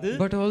போதாது,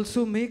 but also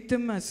make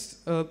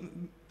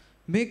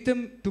them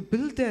to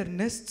build their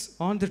nests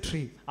on the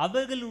tree.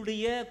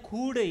 அவர்களுடைய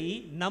கூடை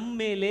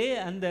நம்மேலே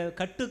அந்த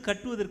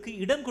கட்டுவதற்கு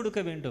இடம்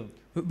கொடுக்க வேண்டும்.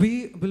 We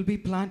will be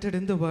planted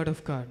in the word of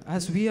God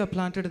as we are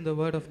planted in the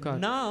word of God.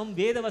 நாம்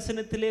வேத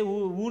வசனத்திலே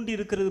ஊன்றி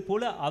இருக்கிறது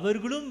போல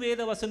அவர்களும்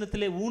வேத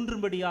வசனத்திலே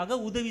ஊன்றும்படியாக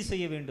உதவி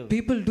செய்ய வேண்டும்.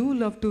 People do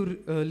love to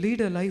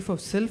lead a life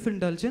of self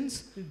indulgence.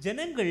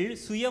 ஜனங்கள்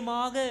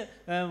சுயமாக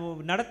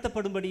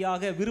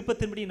நடத்தப்படும்படியாக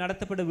விருப்பத்தின்படி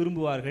நடத்தப்பட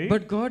விரும்புவார்கள்.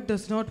 But God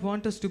does not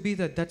want us to be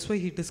that. That's why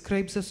he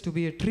describes us to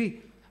be a tree.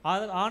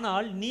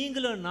 ஆனால்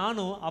நீங்களும்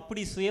நானும்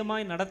அப்படி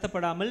சுயமாய்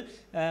நடத்தப்படாமல்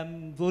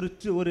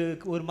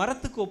ஒரு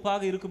மரத்துக்கு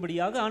ஒப்பாக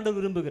இருக்கும்படியாக ஆண்டவர்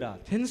விரும்புகிறார்.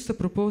 Hence the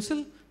proposal,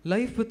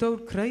 life without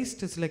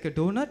Christ is like a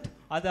donut.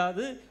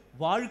 அதாவது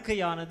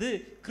வாழ்க்கையானது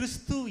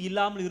கிறிஸ்து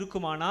இல்லாமல்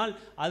இருக்குமானால்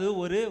அது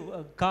ஒரு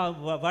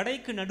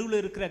வடைக்கு நடுவில்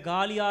இருக்கிற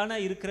காலியான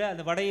இருக்கிற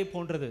அந்த வடையை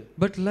போன்றது.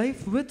 But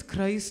life with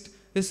Christ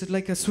is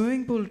like a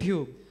swimming pool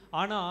tube.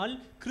 ஆனால்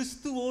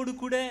கிறிஸ்துவோடு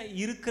கூட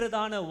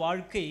இருக்கிறதான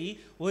வாழ்க்கை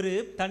ஒரு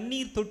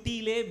தண்ணீர்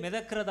தொட்டியிலே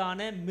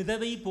மிதக்கிறதான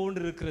மிதவை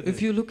போன்று இருக்கிறது.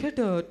 If you look at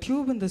a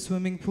tube in the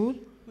swimming pool,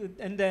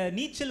 இந்த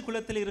நீச்சல்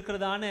குளத்தில்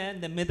இருக்கிறதான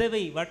இந்த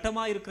மிதவை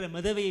வட்டமா இருக்கிற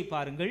மிதவையை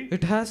பாருங்கள்.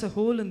 It has a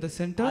hole in the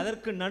center.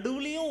 அதற்கு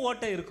நடுவுலயும்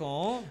ஓட்டை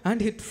இருக்கும்.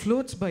 And it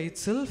floats by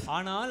itself.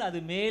 ஆனால்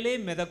அது மேலே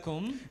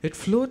மிதக்கும். It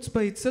floats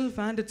by itself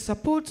and it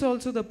supports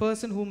also the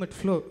person whom it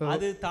floats.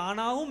 அது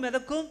தானாவும்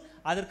மிதக்கும்,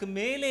 அதற்கு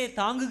மேலே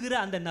தாங்குகிற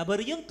அந்த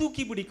நபரையும்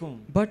தூக்கி பிடிக்கும்.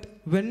 But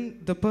when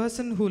the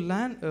person who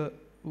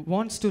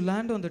wants to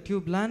land on the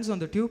tube lands on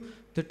the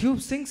tube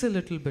sinks a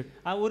little bit.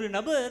 ஒரு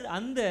நபர்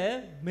அந்த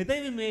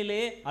மிதவை மேலே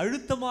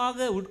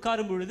அழுத்தமாக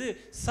உட்காரும் பொழுது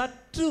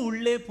சற்று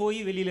உள்ளே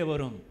போய் வெளியில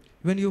வரும்.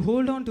 When you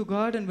hold on to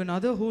God and when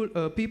other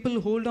people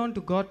hold on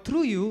to God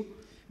through you,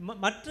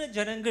 மற்ற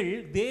ஜனங்கள்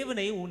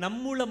தேவனை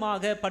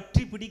நம்மூலமாக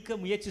பற்றி பிடிக்க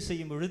முயற்சி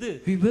செய்யும் பொழுது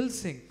we will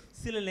sink.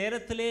 சில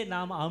நேரத்திலே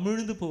நாம்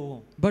அமிழ்ந்து போவோம்.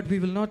 But we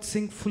will not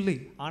sink fully.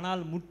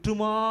 ஆனால்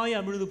முற்றுமாய்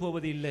அமிழ்ந்து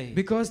போவது இல்லை.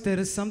 Because there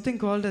is something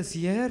called as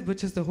air,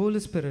 which is the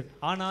Holy Spirit.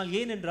 ஆனால்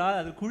ஏனென்றால்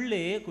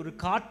அதற்குள்ளே ஒரு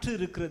காற்று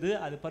இருக்கிறது,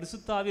 அது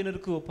பரிசுத்த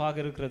ஆவியானவருக்கு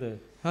ஒப்பாக இருக்கிறது.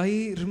 I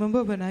remember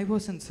when I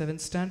was in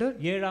 7th standard.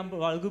 7ஆம்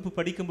வகுப்பு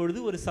படிக்கும் பொழுது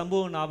ஒரு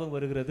சம்பவம் ஞாபகம்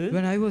வருகிறது.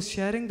 When I was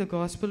sharing the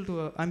gospel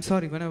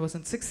when I was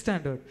in 6th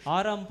standard.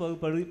 6ஆம்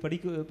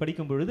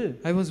படிக்கும் பொழுது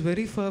I was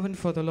very fervent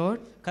for the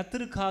Lord.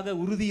 கர்த்தருக்காக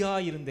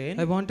உறுதியாய் இருந்தேன்.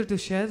 I wanted to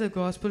share the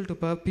gospel to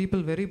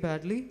people very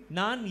badly.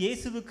 நான்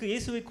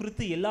இயேசுவை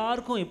குறித்து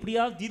எல்லாருக்கும்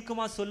எப்படியாவது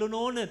தீர்க்கமா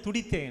சொல்லணும்னு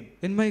துடித்தேன்.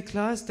 In my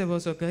class there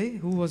was a guy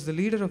who was the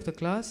leader of the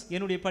class.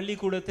 என்னுடைய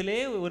பள்ளிக்கூடத்திலே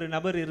ஒரு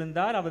நபர்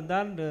இருந்தார்,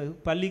 அவன்தான்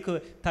பள்ளிக்கு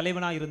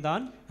தலைவனாய்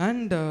இருந்தான்.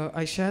 And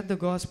I shared the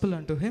gospel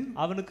unto him.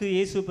 அவனுக்கு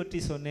இயேசுவை பற்றி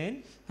சொன்னேன்.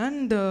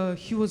 And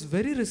he was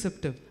very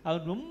receptive.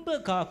 அவன் ரொம்ப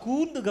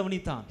கூர்ந்து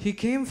கவனித்தான்.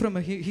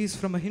 He's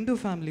from a Hindu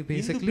family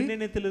basically. Hindu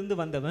பின்னணியிலிருந்து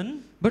வந்தவன்.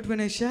 But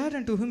when I shared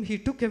unto him, he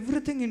took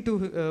everything into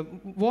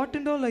what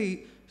and all I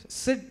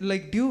said,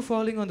 like dew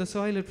falling on the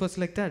soil, it was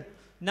like that.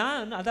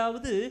 நான்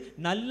அதாவது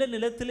நல்ல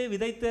நிலத்திலே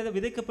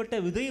விதைக்கப்பட்ட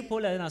விதையை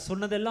போல நான்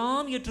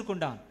சொன்னதெல்லாம்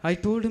ஏற்றுக்கொண்டான். I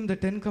told him the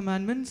 10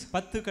 commandments.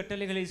 10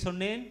 கட்டளைகளை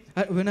சொன்னேன்.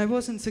 When I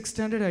was in 6th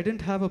standard, I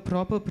didn't have a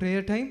proper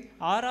prayer time.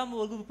 6ஆம்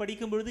வகுப்பு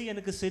படிக்கும் பொழுது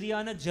எனக்கு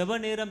சரியான ஜெப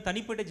நேரம்,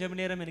 தனிப்பட்ட ஜெப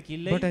நேரம் எனக்கு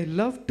இல்லை. But I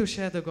loved to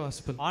share the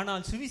gospel.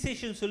 ஆனால்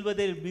சுவிசேஷம்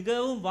சொல்வதில்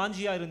மிகவும்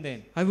வாஞ்சியா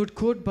இருந்தேன். I would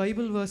quote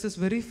Bible verses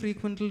very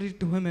frequently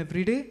to him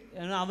every day.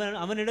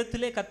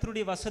 அவனிடத்திலே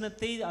கர்த்தருடைய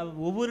வசனத்தை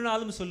ஒவ்வொரு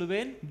நாளும்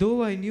சொல்லுவேன். Though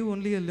I knew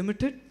only a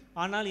limited.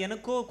 ஆனால்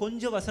எனக்கோ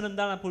கொஞ்சம் வசனம்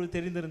தான் அப்பொழுது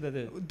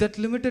தெரிந்திருந்தது. That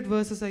limited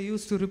verses I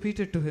used to repeat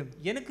it to him.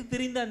 எனக்கு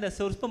தெரிந்த அந்த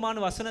சொற்பமான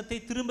வசனத்தை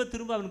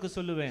திரும்ப அவனுக்கு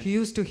சொல்லுவேன். He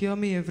used to hear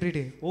me every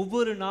day.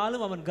 ஒவ்வொரு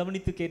நாளும் அவன்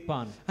கவனித்து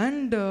கேட்பான்.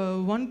 And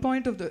one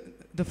point of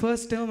the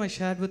first term I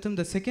shared with him,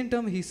 the second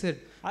term he said,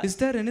 Is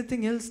there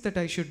anything else that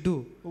I should do?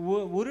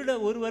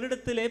 ஒரு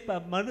வருடத்திலே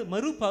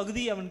மறு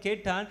பகுதி அவன்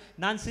கேட்டான்,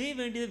 நான் செய்ய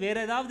வேண்டியது வேற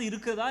ஏதாவது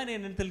இருக்கிறதா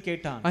என்னிடத்தில்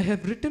கேட்டான். I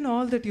have written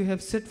all that you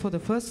have said for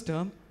the first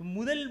term.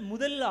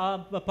 முதல்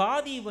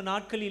பாதி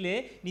நாட்களிலே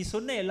நீ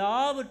சொன்ன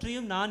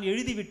எல்லாவற்றையும் நான்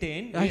எழுதி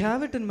விட்டேன். I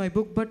have it in my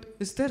book, but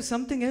is there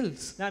something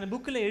else? நான்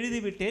புக்கில்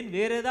எழுதி விட்டேன்,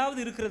 வேற ஏதாவது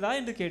இருக்கிறதா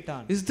என்று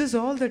கேட்டான். Is this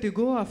all that you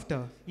go after?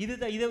 இது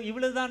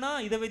இவ்வளவுதானா?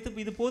 இதை வைத்து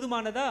இது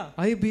போதுமானதா?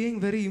 I being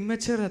very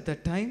immature at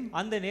that time,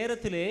 அந்த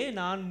நேரத்திலே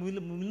நான்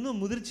இன்னும்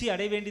முதிர்ச்சி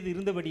அடைய வேண்டியது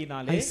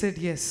இருந்தபடியினாலே I said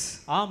yes.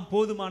 ஆம்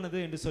போதுமானது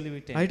என்று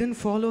சொல்லிவிட்டேன். I didn't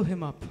follow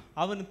him up.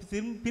 அவன்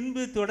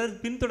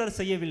பின்தொடர்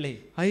செய்யவில்லை.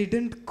 I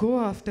didn't go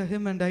after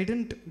him and I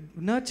didn't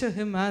nurture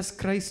him as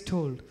Christ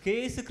told.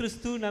 இயேசு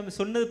கிறிஸ்து நாம்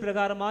சொன்னது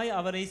பிரகாரமாய்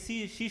அவரை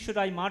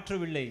சீஷராய்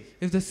மாற்றவில்லை.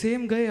 If the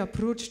same guy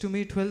approached to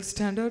me 12th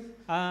standard,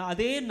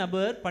 அதே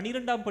நபர்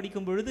 12ஆம்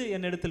படிக்கும் பொழுது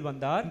என்னிடத்தில்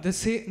வந்தார்.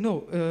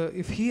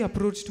 If he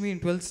approached me in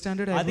 12th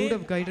standard, I would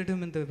have guided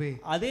him in the way.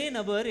 அதே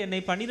நபர் என்னை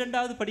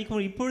 12ஆவது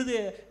படிக்கும் இப்பொழுது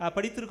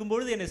படித்திருக்கும்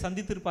பொழுது என்னை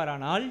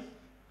சந்தித்திருப்பாரானால்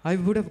I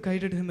would have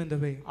guided him in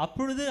the way.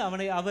 அப்பொழுது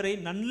அவரை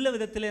நல்ல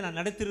விதத்திலே நான்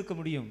நடத்தியிருக்க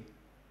முடியும்.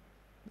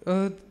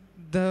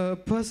 The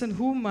person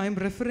whom I am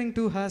referring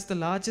to has the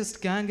largest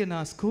gang in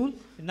our school.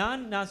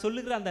 நான்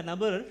சொல்லுகிற அந்த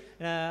நபர்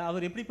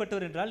அவர்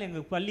எப்படிப்பட்டவர் என்றால் எங்க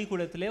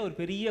பள்ளிக்கூடத்திலே ஒரு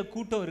பெரிய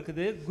கூட்டம்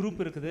இருக்குது,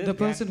 குரூப் இருக்குது. The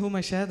person whom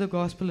I share the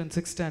gospel in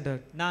 6th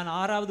standard. நான்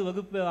 6வது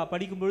வகுப்பு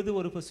படிக்கும் பொழுது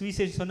ஒரு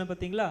சுவிசேஷம் சொன்ன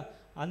பாத்தீங்களா,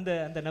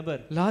 அந்த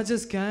நபர்.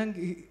 Largest gang.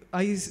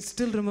 I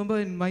still remember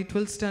in my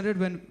 12th standard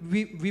when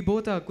we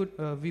both are good,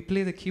 we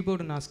play the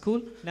keyboard in our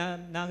school.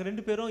 நாங்க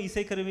ரெண்டு பேரும்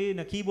இசைக்கருவி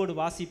கீபோர்டு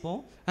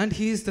வாசிப்போம். And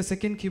he is the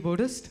second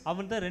keyboardist.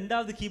 அவன் தான்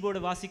இரண்டாவது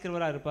கீபோர்டு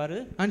வாசிக்கிறவரா இருப்பாரு.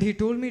 And he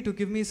told me to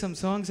give me some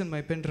songs in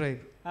my pen drive.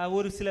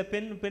 ஒரு சில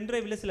பென்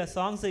டிரைவ்ல சில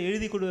சாங்ஸ்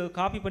எழுதி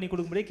காப்பி பண்ணி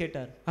கொடுக்கும்படி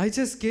கேட்டார். I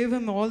just gave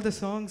him all the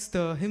songs,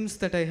 the hymns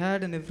that I had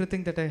and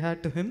everything that I had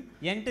to him.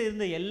 என்கிட்ட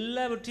இருந்த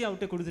எல்லாவற்றையும்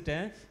அவர்கிட்ட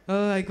கொடுத்துட்டேன்.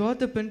 I got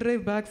the pen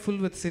drive back full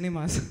with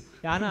cinemas.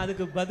 ஆனா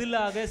அதுக்கு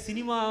பதிலாக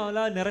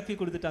சினிமால நிரப்பி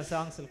கொடுத்துட்டான்,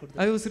 சாங்ஸ்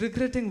கொடுத்துட்டான். I was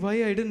regretting why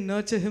I didn't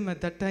nurture him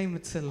at that time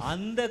itself.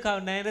 அந்த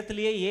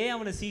நேரத்திலேயே ஏன்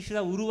அவனை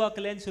சீஷரா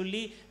உருவாக்கலன்னு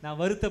சொல்லி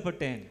நான்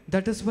வருத்தப்பட்டேன்.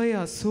 That is why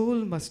our soul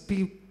must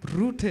be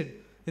rooted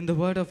in the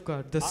word of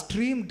God. The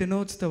stream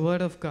denotes the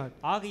word of God.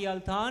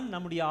 ஆகையால் தான்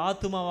நம்முடைய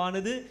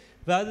ஆத்துமாவானது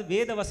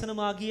வேத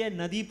வசனமாகிய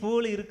நதி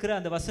போல இருக்கிற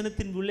அந்த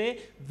வசனத்தின் உள்ளே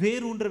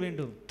வேரூன்ற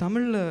வேண்டும்.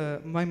 Tamil,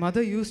 my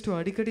mother used to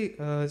adikadi,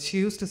 she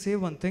used to say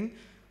one thing.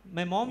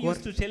 My mom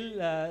used to tell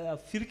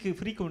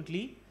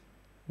frequently,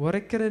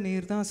 ஒரைக்கிற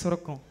நீர் தான்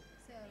சுரக்கும்.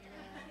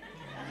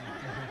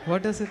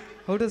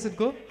 How does it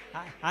go?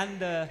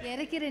 And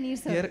இறைக்கிற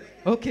நீர்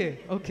சுரக்கும்.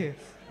 Okay.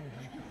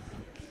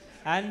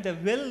 And the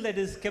well that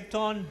is kept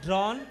on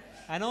drawn,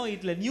 I know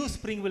a new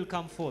spring will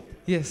come forth.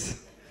 Yes.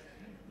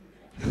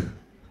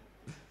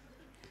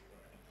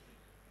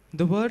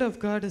 The word of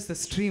God is the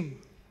stream.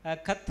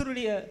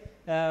 கர்த்தருடைய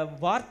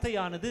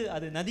வார்த்தையானது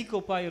அது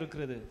நதிக்கொப்பாய்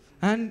இருக்கிறது.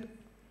 And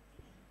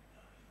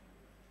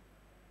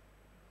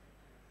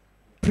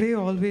pray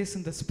always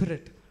in the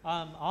spirit.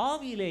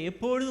 ஆவியிலே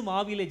எப்பொழுதும்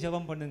ஆவியிலே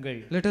ஜெபம் பண்ணுங்கள்.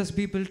 Let us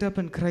be built up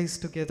in Christ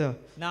together.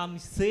 நாம்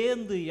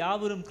சேர்ந்து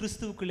யாவரும்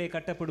கிறிஸ்துவுக்குள்ளே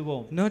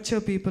கட்டப்படுவோம்.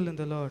 Nurture people in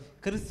the Lord.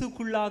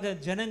 கிறிஸ்துவுக்குள்ளாக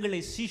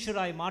ஜனங்களை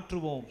சீஷராய்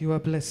மாற்றுவோம். You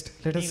are blessed.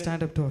 Let us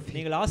stand up to our feet.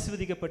 நீங்கள்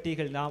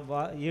ஆசீர்வதிக்கப்பட்டீர்கள். நாம்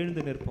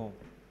எழுந்து நிற்போம்.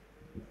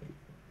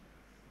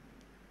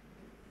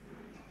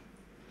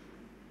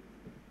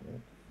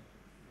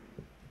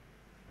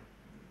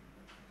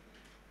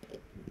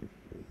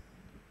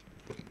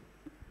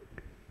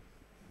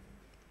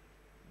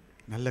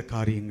 நல்ல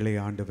காரியங்களை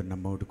ஆண்டவர்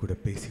நம்மோடு கூட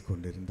பேசிக்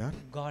கொண்டிருந்தார்.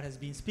 God has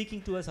been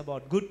speaking to us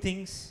about good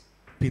things.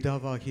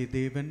 பிதாவாகிய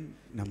தேவன்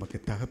நமக்கு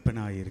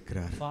தகப்பனாய்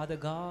இருக்கிறார். Father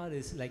God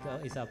is like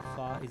is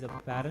a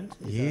parent.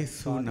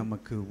 இயேசு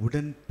நமக்கு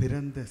உடன்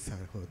பிறந்த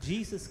சகோதரர்.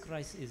 Jesus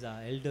Christ is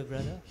our elder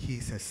brother. He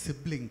is a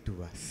sibling to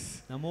us.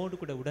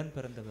 நம்மோடு கூட உடன்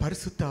பிறந்தவர்.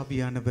 பரிசுத்த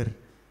ஆவியானவர்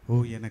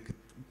எனக்கு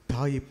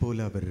தாயை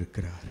போல அவர்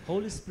இருக்கிறார்.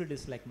 Holy Spirit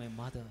is like my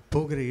mother.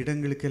 போகிற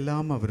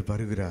இடங்களுக்கெல்லாம் அவர்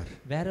வருகிறார்.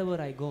 Wherever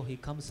I go he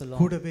comes along.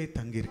 கூடவே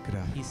தங்கி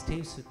இருக்கிறார். He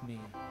stays with me.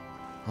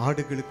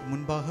 ஆடுகளுக்கு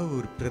முன்பாக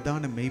ஒரு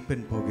பிரதான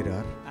மேய்ப்பன்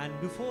போகிறார். And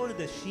before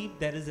the sheep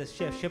there is a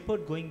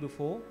shepherd going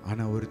before.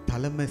 ஆனா ஒரு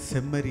தலைமை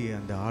செம்மறி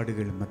அந்த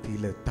ஆடுகள்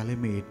மத்தியில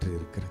தலைமையேற்று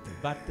இருக்கிறது.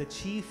 But the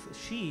chief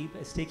sheep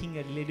is taking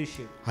a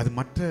leadership. அது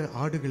மற்ற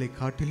ஆடுகளை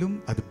காட்டிலும்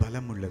அது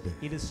பலம் உள்ளது.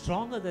 It is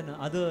stronger than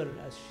other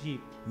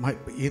sheep.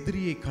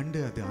 எதிரியை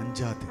கண்டு அது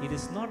அஞ்சாது. It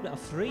is not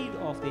afraid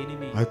of the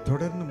enemy. அது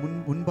தொடர்ந்து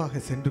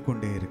முன்பாக சென்று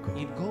கொண்டே இருக்கும்.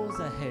 It goes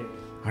ahead.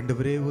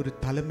 ஆண்டவரே ஒரு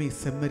தலைமை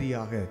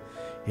செம்மறியாக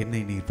என்னை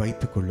நீர்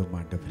வைத்துக் கொள்ளும்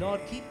ஆண்டவரே.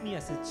 Lord, keep me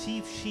as a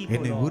chief sheep.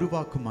 என்னை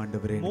உருவாக்கும்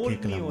ஆண்டவரே என்று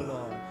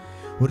கேட்கலாம்.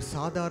 ஒரு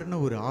சாதாரண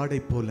ஒரு ஆடை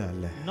போல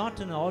அல்ல.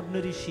 Not an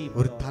ordinary sheep.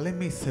 ஒரு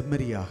தலைமை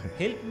செம்மறியாக.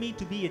 Help me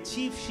to be a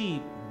chief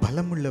sheep.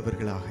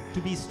 பலமுள்ளவர்களாக.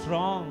 To be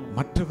strong.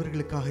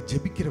 மற்றவர்களுக்காக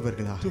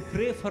ஜெபிக்கிறவர்களாக. To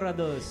pray for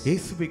others.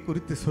 இயேசுவை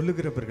குறித்து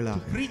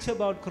சொல்லுகிறவர்களாக. To preach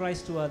about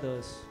Christ to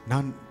others.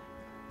 நான்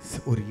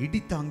ஒரு இடி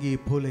தாங்கியை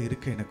போல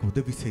இருக்க எனக்கு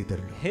உதவி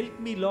செய்தருளும். Help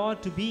me Lord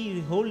to be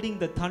holding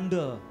the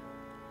thunder.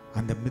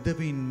 அந்த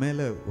மிதவையின்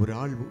மேல ஒரு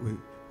ஆள்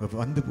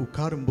வந்து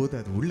உட்காரும்போது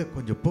அது உள்ள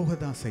கொஞ்சம் போக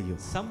தான் செய்யும்.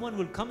 Someone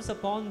will comes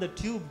upon the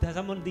tube,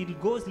 someone it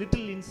goes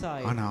little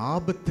inside. ஆனா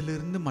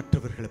ஆபத்திலிருந்து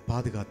மற்றவர்களை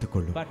பாதுகாத்துக்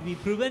கொள்ளும். But we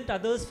prevent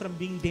others from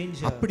being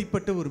danger.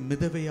 அப்படிப்பட்ட ஒரு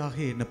மிதவையாக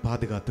என்ன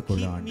பாதுகாத்துக்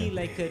கொள்ள Keep me ஆண்டவரே.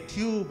 like a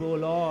tube, oh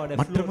Lord.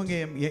 மற்றவங்க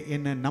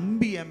என்ன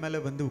நம்பி என்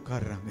மேல வந்து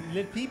உட்கார்றாங்க.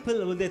 Let people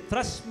they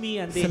trust me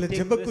and they சில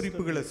take ஜெப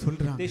குறிப்புகளை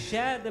சொல்றாங்க. They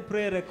share the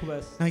prayer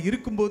request. நான்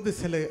இருக்கும்போது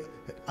சில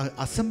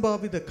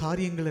அசம்பாவித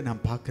காரியங்களை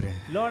நான் பார்க்கிறேன்.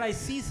 Lord, I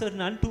see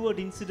certain untoward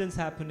incidents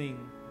happening.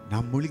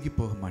 நான் முழுகி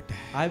போக மாட்டேன்.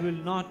 I will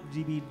not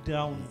be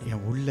drowned.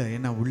 என்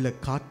உள்ள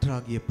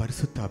காற்றாகிய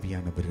பரிசுத்த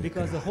ஆவியானவர் இருக்கிறார்.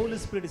 Because the Holy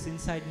Spirit is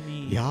inside me.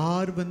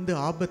 யார் வந்து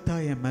ஆபத்தா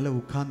என் மேல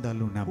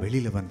உட்கார்ந்தாலும் நான்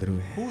வெளியில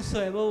வந்துருவேன்.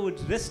 Whosoever would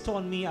rest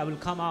on me, I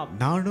will come up.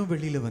 நானும்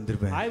வெளியில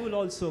வந்துருவேன். I will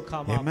also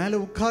come up. என் மேல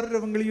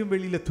உட்கார்றவங்களையும்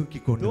வெளியில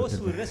தூக்கி கொண்டு Those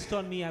who rest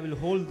on me, I will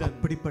hold them.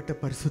 அப்படிப்பட்ட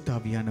பரிசுத்த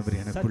ஆவியானவர்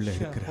எனக்குள்ள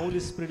இருக்கிறார்.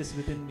 Holy Spirit is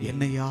within me.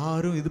 என்னை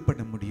யாரும் இது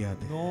பண்ண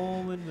முடியாது. No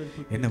one will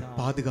put me என்னை down.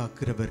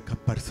 பாதுகாக்கிறவர்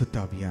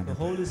பரிசுத்த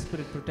ஆவியானவர். The Holy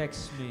Spirit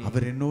protects me.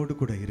 அவர் என்னோடு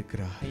கூட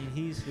இருக்கிறார்.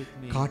 He is with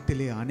me.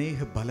 காட்டிலே अनेक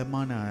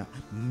பலமான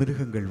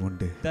மிருகங்கள்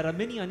உண்டு. There are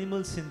many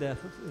animals in the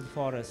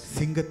forest.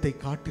 சிங்கத்தை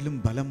காட்டிலும்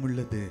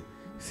பலமுள்ளது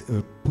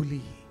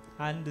புலி.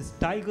 And this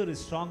tiger is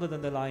stronger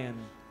than the lion.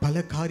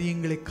 பல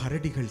காரியங்களை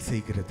கரடிகள்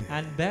செய்கிறது.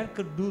 And bear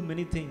could do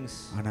many things.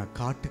 ஆனா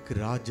காட்டுக்கு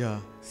ராஜா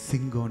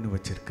சிங்கம்னு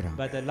வச்சிருக்காங்க.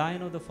 But the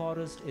lion of the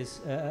forest is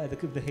the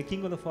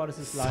king of the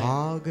forest is lion.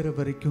 சாகர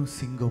வரைக்கும்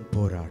சிங்கம்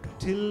போராடும்.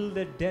 Till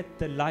the death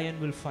the lion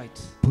will fight.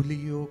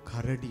 புலியோ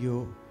கரடியோ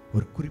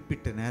ஒரு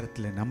குறிப்பிட்ட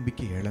நேரத்துல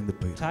நம்பிக்கை இழந்து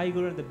போயிடும்.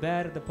 Tiger and the bear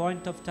at the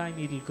point of time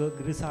it will go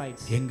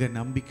resides. எங்க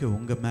நம்பிக்கை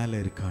உங்க மேல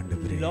இருக்கு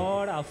ஆண்டவரே.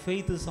 Lord, our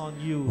faith is on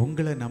you.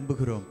 உங்களை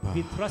நம்புகிறோம்ப்பா.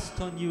 We trust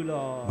on you,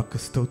 Lord.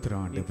 உமக்கு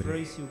ஸ்தோத்திரம் ஆண்டவரே. We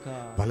praise you,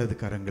 God. வலது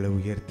கரங்களை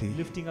உயர்த்தி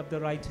Lifting up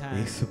the right hand.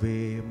 இயேசுவே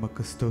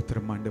உமக்கு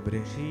ஸ்தோத்திரம்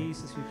ஆண்டவரே.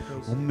 Jesus, we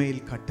praise you.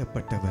 உம்மேல்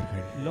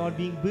கட்டப்பட்டவர்கள். Lord,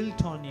 being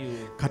built on you.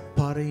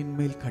 கற்பாறையின்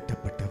மேல்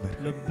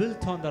கட்டப்பட்டவர்கள். Lord,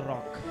 built on the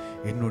rock.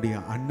 என்னுடைய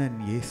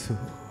அண்ணன் இயேசு.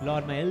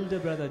 Lord, my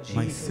elder brother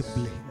Jesus. My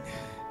sibling.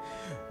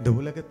 இந்த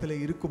உலகத்துல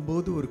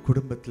இருக்கும்போது ஒரு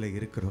குடும்பத்துல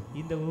இருக்கிறோம்.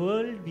 In the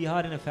world we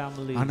are in a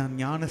family. ஆனா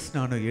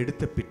ஞானஸ்நானம்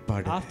எடுத்த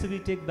பிற்பாடு after we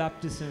take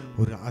baptism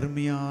ஒரு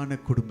அருமையான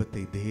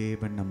குடும்பத்தை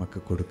தேவன் நமக்கு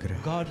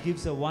கொடுக்கிறார். God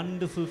gives a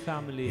wonderful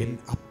family. என்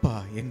அப்பா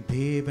என்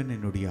தேவன்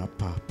என்னுடைய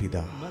அப்பா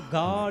பிதா.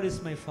 God is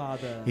my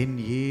father. என்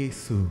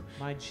இயேசு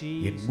my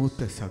Jesus என்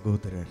மூத்த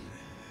சகோதரர்.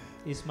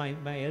 is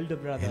my elder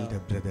brother.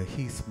 Elder brother,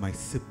 he is my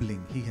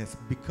sibling. He has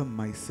become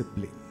my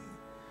sibling.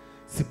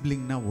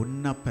 சிப்லிங்னா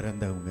ஒண்ணா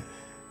பிறந்தவங்க.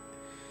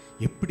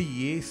 எப்படி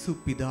இயேசு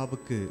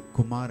பிதாவுக்கு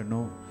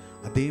குமாரனோ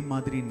அதே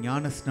மாதிரி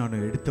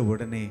ஞானஸ்நானம் எடுத்த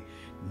உடனே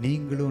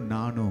நீங்களும்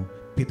நானும்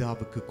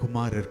பிதாவுக்கு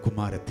குமாரர்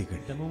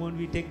குமாரத்திகள். The moment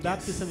we take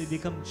baptism we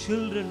become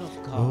children of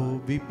God. Oh,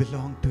 we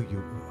belong to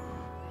you.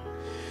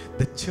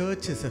 The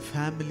church is a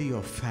family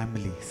of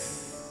families.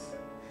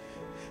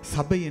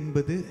 சபை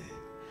என்பது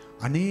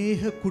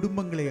அநேக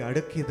குடும்பங்களை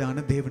அடக்கியதான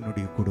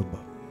தேவனுடைய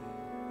குடும்பம்.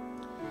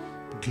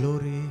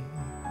 Glory,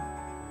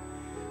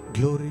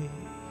 glory.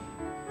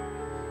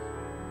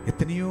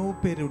 எத்தனையோ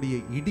பேருடைய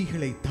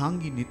இடிகளை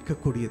தாங்கி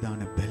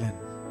நிற்கக்கூடியதான பலன்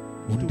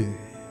உண்டு.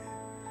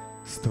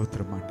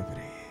 ஸ்தோத்திரம்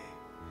ஆண்டவரே.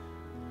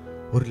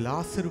 ஒரு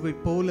லாசருவை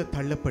போல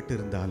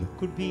தள்ளப்பட்டிருந்தாலும்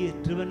could be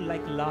driven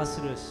like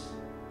Lazarus,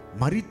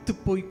 மரித்து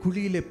போய்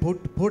குழியிலே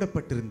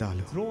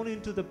போடப்பட்டிருந்தாலும் thrown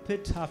into the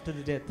pit after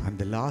the death,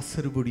 அந்த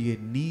லாசருவுடைய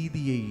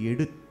நீதியை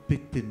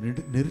எடுப்பித்து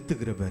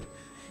நிறுத்துகிறவர்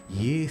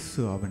இயேசு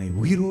அவனை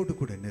உயிரோடு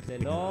கூட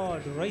நிறுத்தினார். The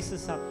Lord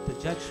raises up the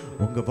judgment.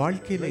 உங்க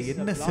வாழ்க்கையில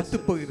என்ன செத்து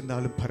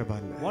போயிருந்தாலும்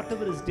பரவாயில்லை.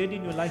 Whatever is dead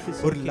in your life is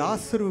ஒரு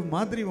லாசரு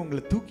மாதிரி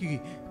உங்களை தூக்கி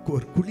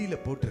ஒரு குழியில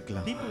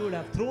போட்டிருக்கலாம். People would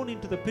have thrown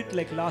into the pit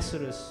like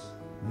Lazarus.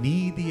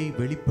 நீதியை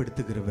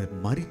வெளிப்படுத்துகிறவர்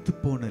மரித்து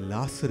போன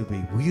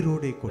லாசருவை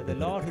உயிரோடே கொண்டு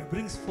The Lord who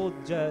brings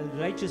forth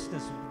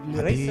righteousness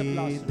raise up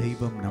Lazarus.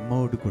 தெய்வம்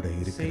நம்மோடு கூட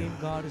இருக்கிறார். Same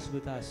God is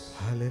with us.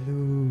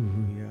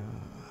 Hallelujah.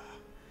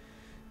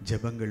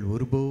 ஜெபங்கள்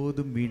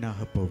ஒருபோதும்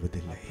வீணாக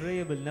போவதில்லை.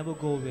 Prayer will never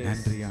go waste.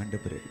 நன்றி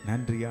ஆண்டவரே,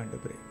 நன்றி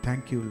ஆண்டவரே.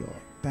 Thank you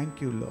Lord, thank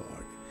you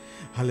Lord.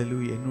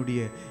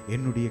 Hallelujah.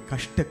 என்னுடைய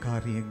கஷ்ட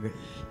காரியங்கள்,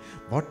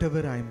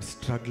 whatever I am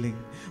struggling,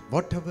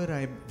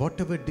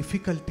 whatever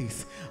difficulties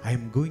I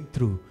am going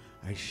through,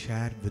 I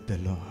share with the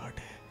Lord.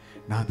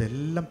 நான்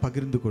அதெல்லாம்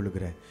பகிர்ந்து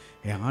கொள்கிறேன்,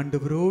 என்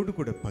ஆண்டவரோடு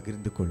கூட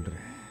பகிர்ந்து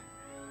கொள்கிறேன்.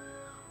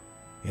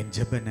 என்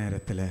ஜெப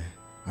நேரத்தில்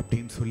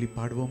அப்படின்னு சொல்லி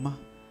பாடுவோமா?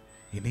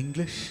 In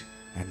English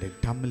and in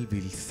Tamil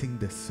we'll sing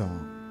this song.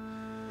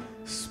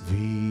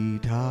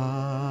 Sweet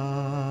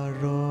hour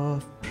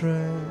of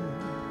prayer,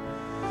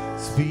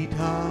 sweet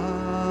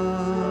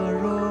hour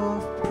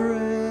of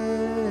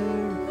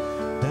prayer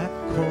that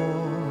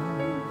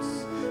calls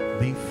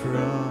me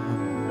from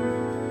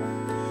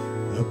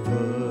a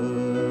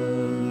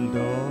world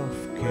of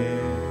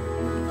care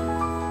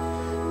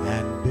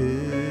and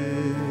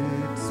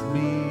bids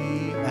me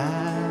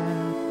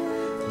at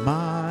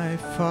my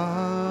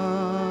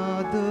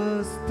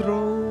Father's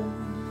throne,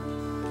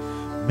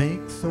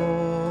 makes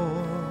all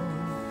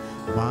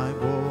my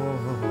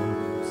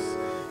wants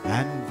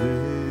and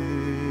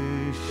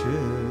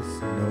wishes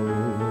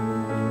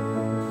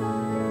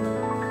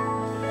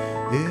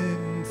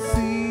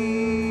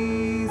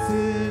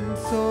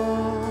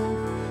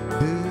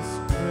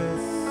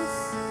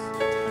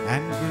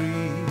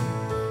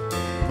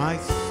My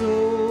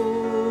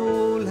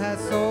soul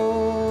has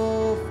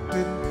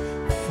often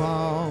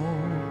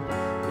found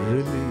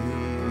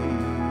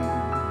relief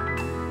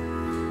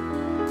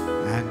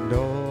and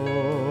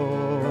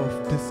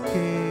oft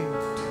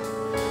escaped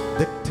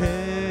the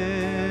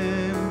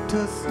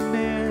tempter's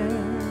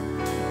snare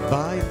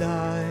by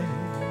thy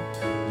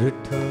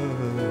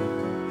return,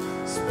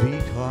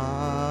 sweet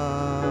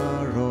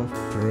hour of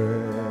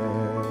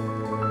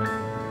prayer,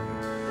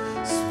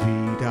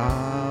 sweet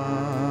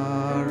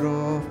hour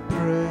of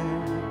prayer,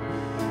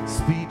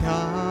 sweet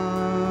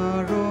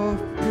hour of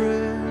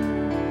prayer,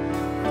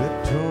 the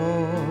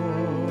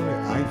joy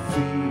I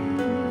feel,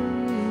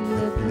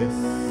 the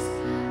bliss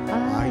I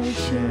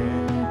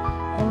share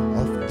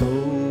of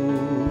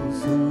those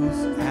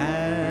whose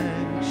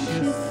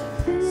anxious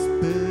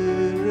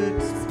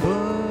spirits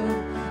burn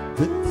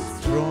with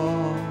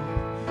strong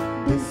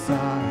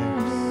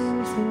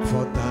desires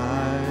for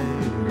thy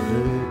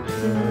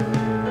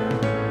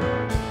return.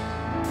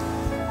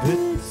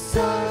 With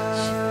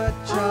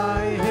such I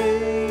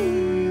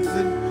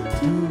hasten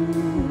to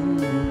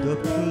the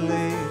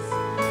place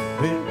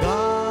where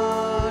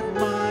God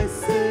my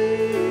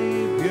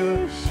Savior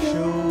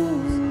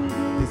shows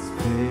His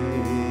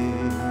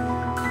face,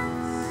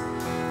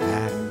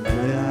 and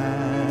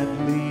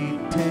gladly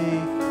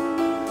take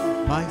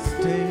my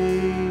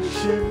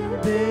station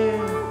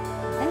there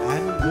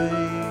and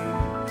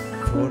wait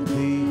for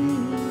thee,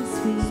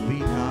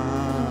 sweet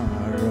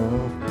hour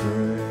of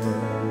prayer,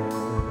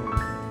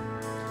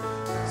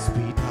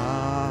 sweet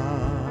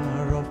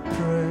hour of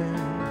prayer,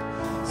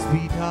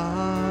 sweet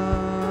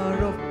hour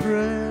of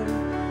prayer,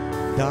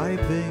 thy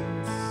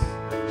wings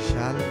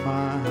shall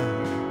my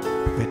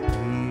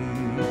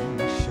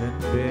petition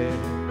bear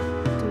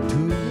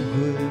to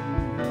him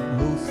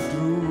whose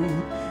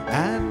truth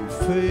and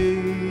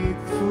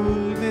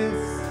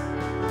faithfulness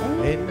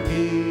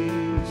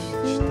engage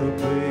the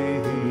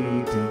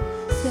waiting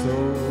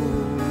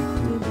soul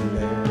to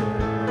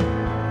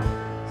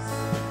bless.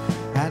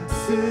 And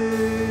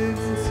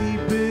since He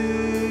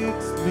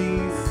bids me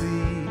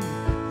see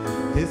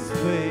His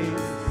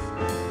face,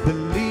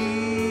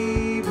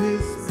 believe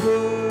His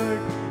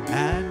word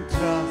and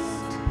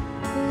trust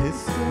His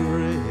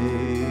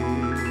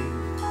grace,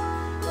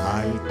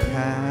 I'll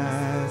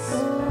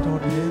cast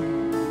on Him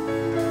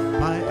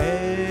my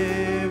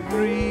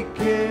every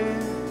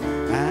care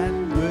and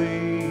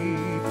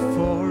wait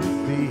for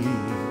thee,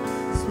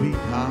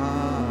 sweet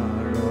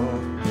hour of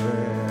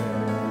prayer.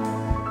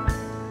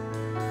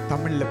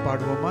 தமிழ்ல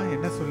பாடுவோமா?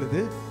 என்ன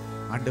சொல்லுது?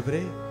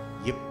 ஆண்டவரே,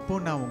 எப்போ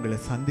நான் உங்களை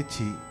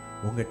சந்திச்சு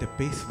உங்ககிட்ட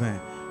பேசுவேன்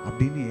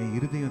அப்படின்னு என்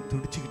இருதயம்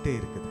துடிச்சுக்கிட்டே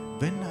இருக்குது.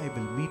 When I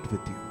will meet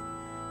with you.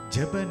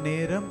 ஜெப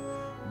நேரம்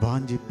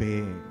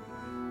வாஞ்சிப்பேன்.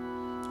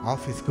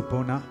 ஆஃபீஸ்க்கு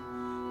போனா,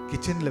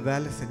 கிச்சனில்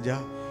வேலை செஞ்சா,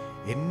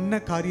 என்ன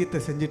காரியத்தை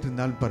செஞ்சிட்டு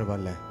இருந்தாலும்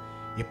பரவாயில்ல,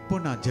 எப்போ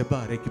நான் ஜெப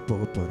அறைக்கு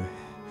போக போகிறேன்,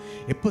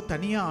 எப்போ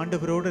தனியாக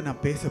ஆண்டவரோடு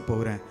நான் பேச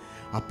போகிறேன்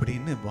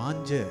அப்படின்னு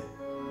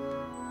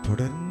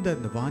தொடர்ந்து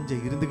அந்த வாஞ்சை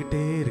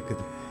இருந்துக்கிட்டே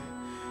இருக்குது.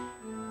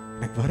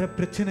 எனக்கு வர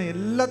பிரச்சனை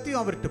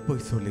எல்லாத்தையும் அவர்கிட்ட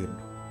போய்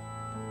சொல்லிடணும்.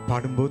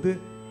 பாடும்போது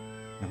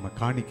நம்ம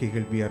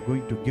காணிக்கைகள், we are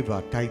going to give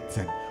our tithes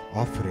and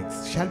offerings.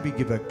 Shall we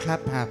give a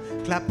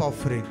clap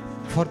offering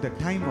for the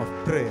time of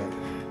prayer?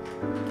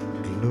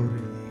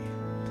 Glory.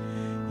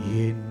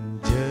 என்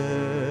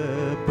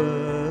ஜெப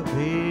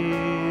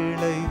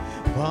வேளை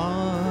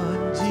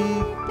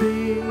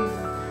வாஞ்சிப்பேன்,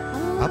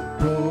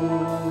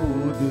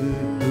 அப்போது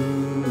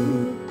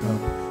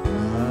துக்கம்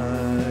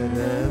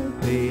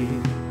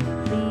மறப்பேன்.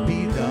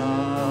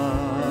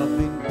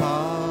 பிதாவின்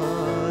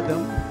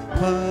பாதம்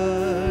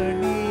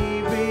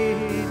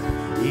பணிவேன்,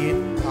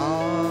 என்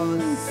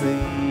ஆசையாவும்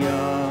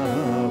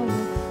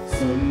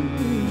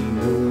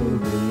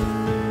சொல்லுவேன்.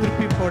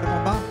 திருப்பி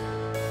போடுவோமா?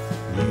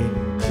 என்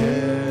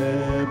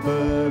ஜெப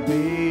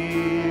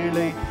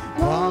வேளை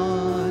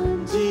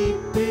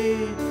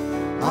வாஞ்சிப்பேன்,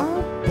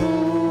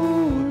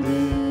 அப்போது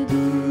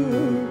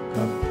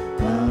துக்கம்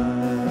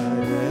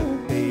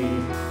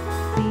மறப்பேன்.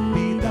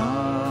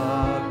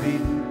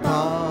 பிதாவின்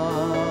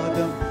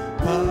பாதம்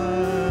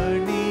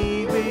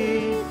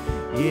பணிவேன்,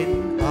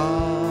 என்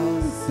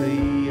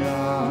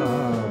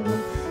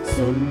ஆசையாவும்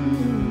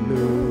சொல்லுவேன்.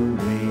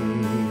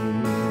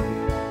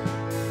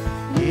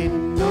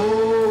 என்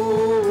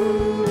நோவு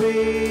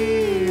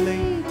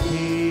வேளை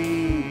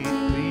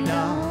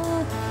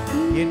தேற்றினார்,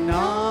 என்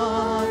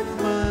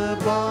ஆத்ம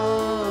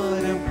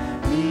பாரம்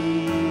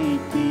நீக்கினார்.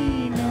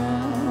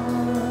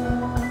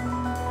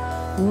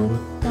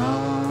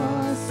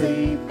 ஒத்தாசை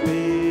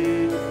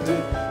பெற்று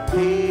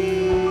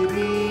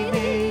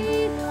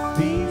தேறினேன்,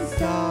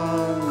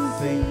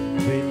 பிசாசை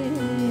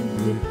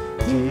வென்று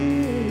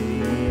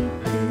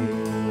ஜெயித்தேன்.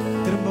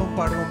 திரும்பவும்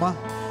பாடுவோமா?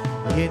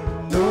 என்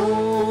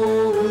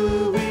நோவு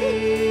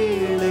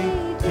வேளை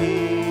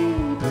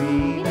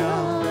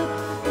தேற்றினார்,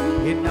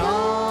 என்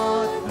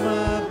ஆத்ம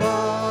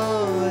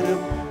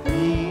பாரம்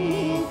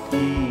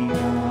நீக்கினார்.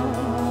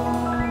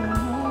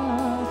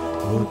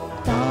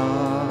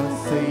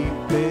 ஒத்தாசை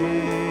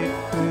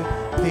பெற்று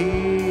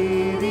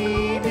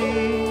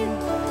தேறினேன்,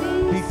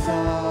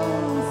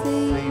 பிசாசை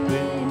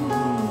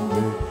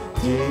வென்று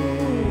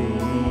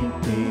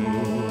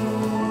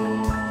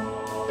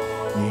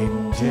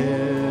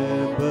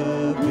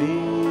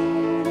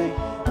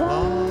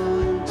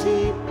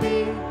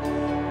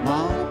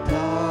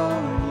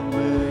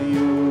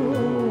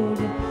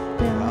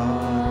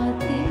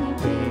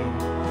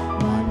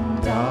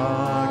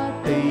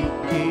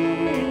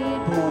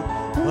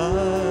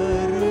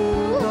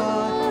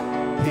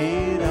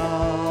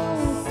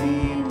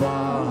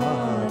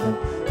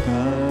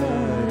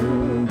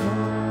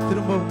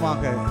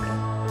திரும்பமாக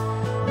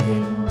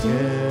என்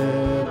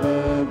ஜெப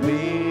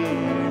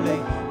வேளை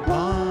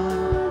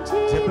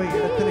ஜெப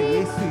இடத்துல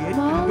இயேசு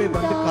ஏற்கனவே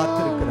வந்து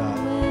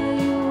காத்திருக்கிறார்.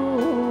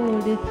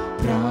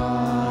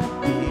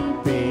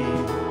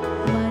 பிரார்த்திப்பேன்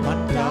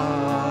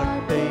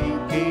மன்றாட்டை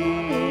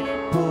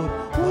கேட்போர்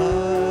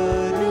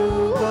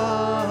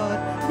வருவார்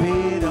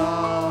பேராசீர்வாதம்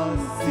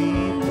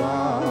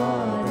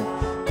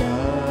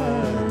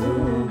தருவார்.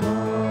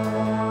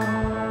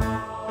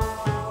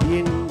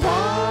 என்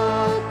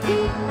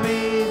வாக்கின்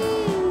மேல்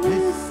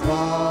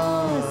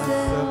விசுவாசமாய்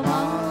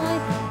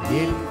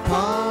என்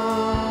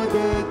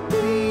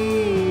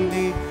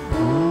பாதத்திலே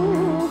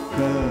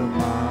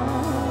ஊக்கமாய்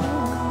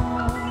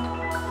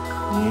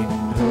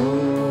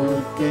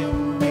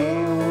என்றோர்க்கென்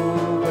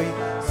மேவை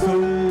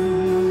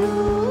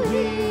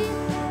சொல்லுவேன்.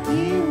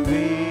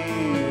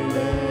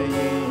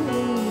 இவ்வேளையே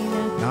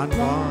நான்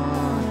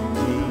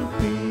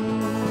வாஞ்சிப்பேன்.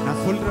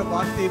 நான் சொல்ற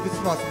வார்த்தை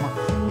விசுவாசமா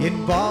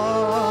என்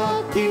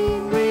வாக்கின்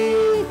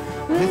மேல்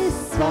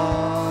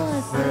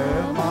விசுவாசமாய்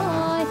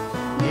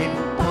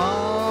என்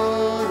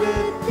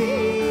பாதத்திலே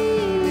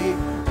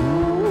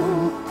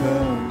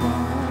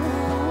ஊக்கமாய்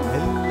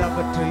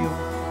எல்லாவற்றையும்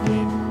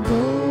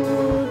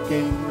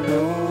என்றோர்க்கென்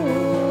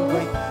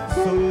நோவை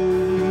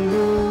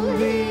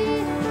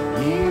சொல்லுவேன்.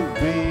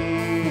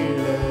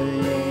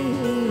 இவ்வேளையே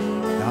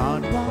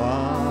நான்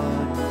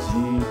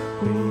வாஞ்சிப்பேன்.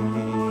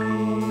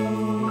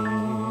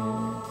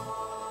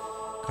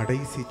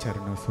 கடைசி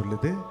சரணம்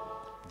சொல்லுது,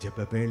 ஜெப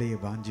வேளையை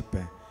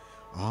வாஞ்சிப்பேன்,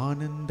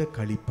 ஆனந்த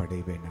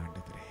களிப்படைவேன்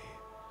ஆண்டவரே.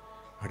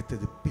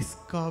 அடுத்தது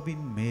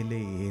பிஸ்காவின் மேலே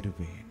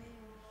ஏறுவேன்.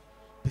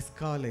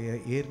 பிஸ்கால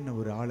ஏறின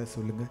ஒரு ஆளை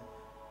சொல்லுங்க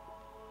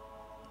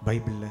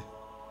பைபிள்ல.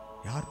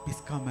 யார்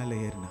பிஸ்கா மேல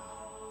ஏறினா?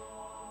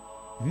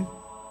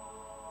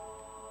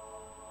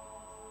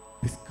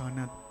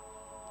 பிஸ்கானா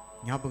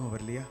ஞாபகம்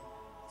வரலையா?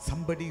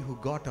 somebody who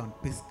got on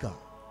Pisgah,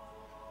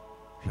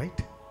 right?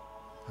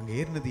 அங்க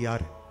ஏறினது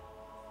யாரு?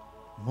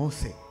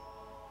 மோசே.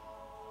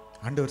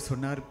 ஆண்டவர்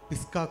சொன்னார்,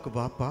 பிஸ்காக்கு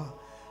வாப்பா,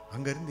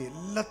 அங்கிருந்து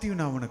எல்லாத்தையும்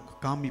நான் உனக்கு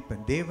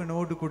காமிப்பேன்.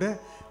 தேவனோடு கூட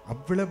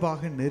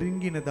அவ்வளவாக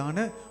நெருங்கினதான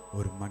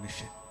ஒரு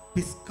மனுஷன்.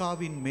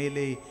 பிஸ்காவின்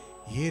மேலே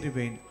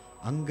ஏறுவேன்.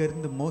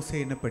 அங்கிருந்து மோசே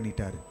என்ன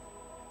பண்ணிட்டார்?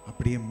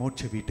 அப்படியே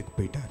மோட்ச வீட்டுக்கு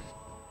போயிட்டார்.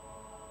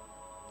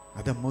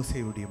 அதான்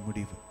மோசேயுடைய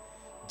முடிவு.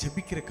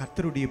 ஜெபிக்கிற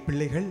கர்த்தருடைய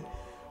பிள்ளைகள்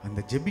அந்த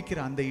ஜெபிக்கிற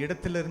அந்த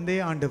இடத்துல இருந்தே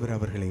ஆண்டவர்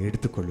அவர்களை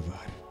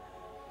எடுத்துக்கொள்வார்.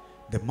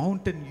 The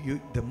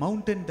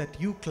mountain that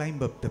you climb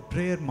up, the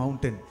prayer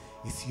mountain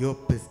is your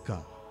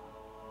Pisgah.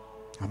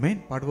 Amen.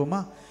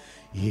 பாடுவோமா?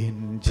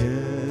 என்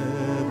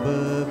ஜெப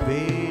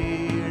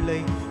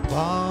வேளை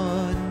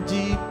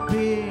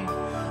வாஞ்சிப்பேன்,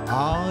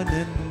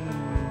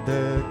 ஆனந்த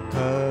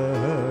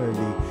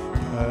களி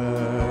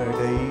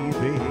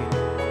அடைவேன்.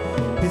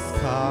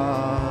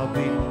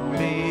 பிஸ்காவின்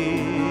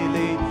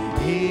மேலே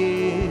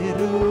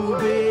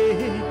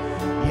ஏறுவேன்,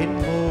 என்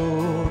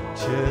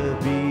மோட்ச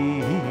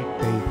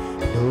வீட்டை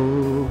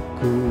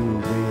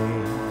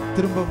நோக்குவேன்.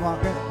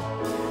 திரும்பமாக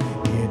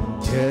என்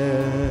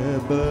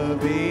ஜெப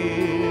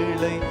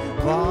வேளை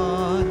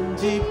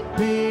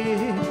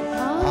வாஞ்சிப்பேன்,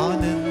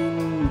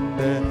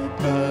 ஆனந்த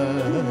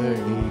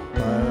களி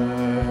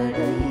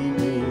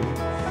படைவேன்.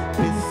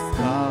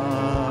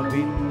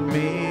 பிஸ்காவின்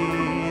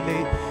மேலே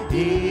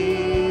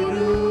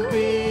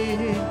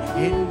ஏறுவேன்,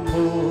 என்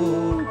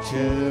மோட்ச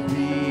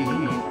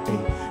வீட்டை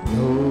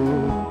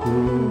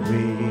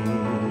நோக்குவேன்.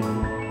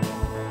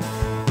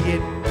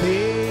 என்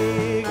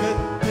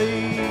தேகத்தை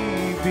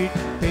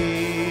விட்டேகுவேன்,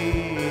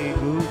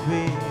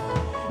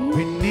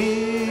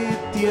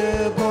 நித்திய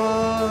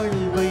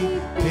வாழ்வை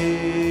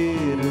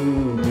பெறுவேன்.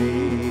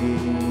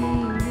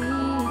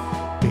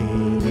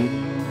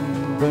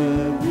 பேரின்ப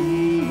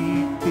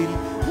வீட்டில்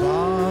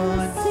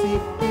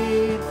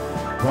வாசிப்பேன்,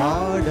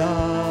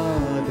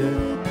 வாடாத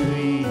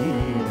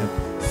கிரீடம்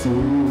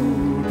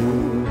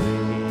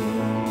சூடுவேன்.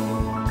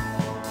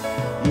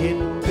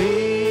 என்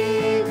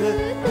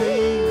தேகத்தை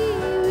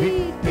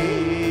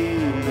விட்டேகுவேன்,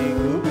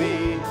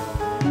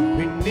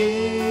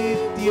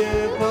 நித்திய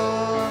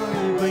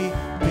வாழ்வை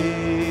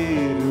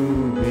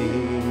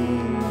பெறுவேன்.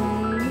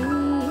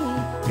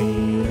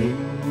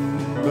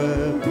 பேரின்ப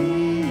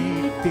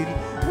வீட்டில்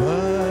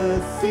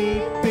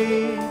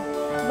வசிப்பேன்,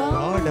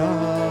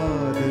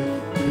 வாடாத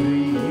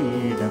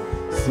கிரீடம்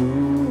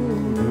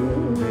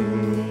சூடுவேன்.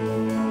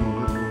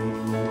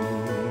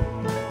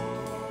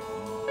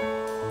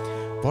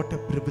 What a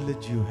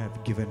privilege you have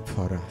given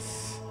for us.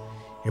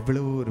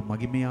 எவ்வளவு ஒரு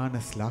மகிமையான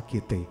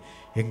ஸ்லாக்கியத்தை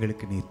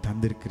எங்களுக்கு நீ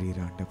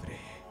தந்திருக்கிறீர்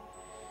ஆண்டவரே.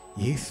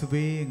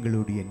 இயேசுவே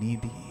எங்களுடைய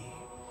நீதி,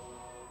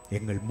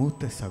 எங்கள்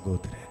மூத்த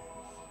சகோதரன்,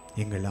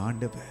 எங்கள்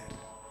ஆண்டவர்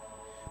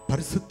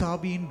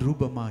பரிசுத்தாவியின்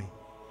ரூபமாய்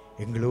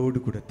எங்களோடு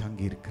கூட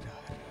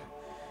தங்கியிருக்கிறார்.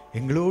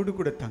 எங்களோடு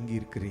கூட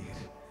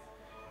தங்கியிருக்கிறீர்.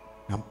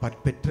 நாம்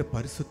பெற்ற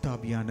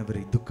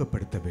பரிசுத்தாவியானவரை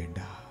துக்கப்படுத்த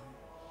வேண்டாம்.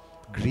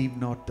 Grieve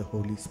not the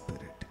Holy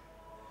Spirit.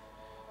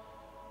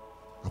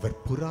 அவர்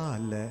புறா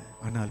அல்ல,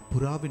 ஆனால்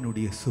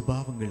புறாவினுடைய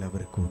சுபாவங்கள்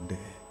அவருக்கு உண்டு.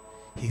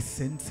 He is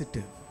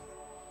sensitive.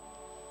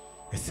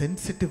 A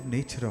sensitive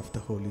nature of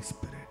the Holy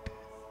Spirit.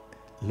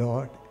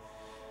 Lord,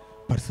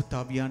 பரிசுத்த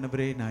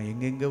ஆவியானவரே, நான்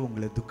எங்கெங்க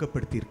உங்களை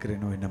துக்கப்படுத்தி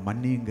இருக்கிறேனோ என்னை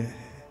மன்னியுங்க.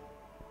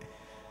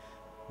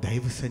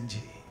 தயவு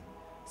செஞ்சு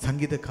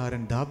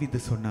சங்கீதக்காரன் தாவீது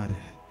சொன்னார்,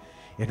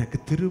 எனக்கு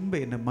திரும்ப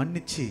என்னை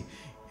மன்னிச்சு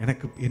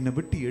எனக்கு என்னை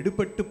விட்டு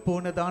எடுபட்டு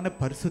போனதான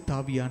பரிசுத்த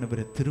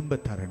ஆவியானவரை திரும்ப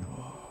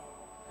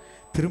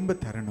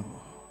தரணும்.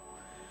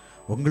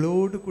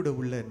 உங்களோடு கூட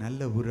உள்ள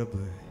நல்ல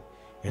உறவு,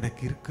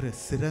 எனக்கு இருக்கிற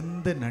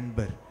சிறந்த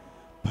நண்பர்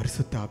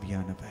பரிசுத்த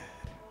ஆவியானவர்.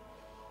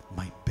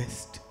 My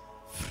best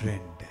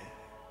friend,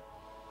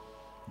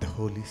 the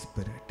Holy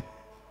Spirit.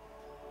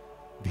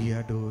 We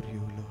adore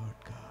you, Lord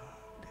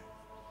God.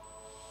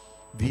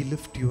 We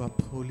lift you up,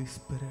 Holy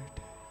Spirit.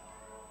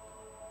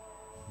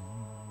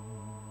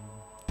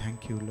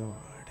 Thank you,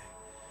 Lord.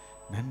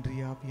 நன்றி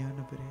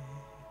ஆவியானவரே.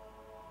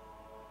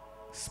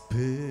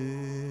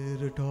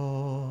 Spirit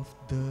of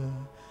the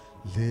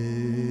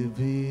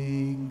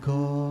living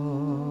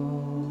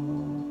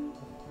God,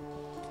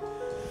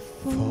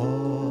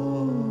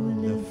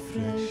 fall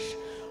afresh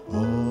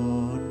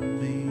on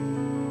me.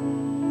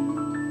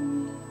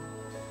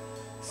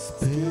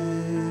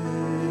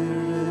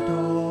 Spirit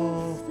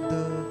of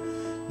the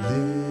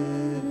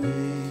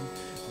living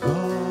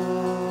God,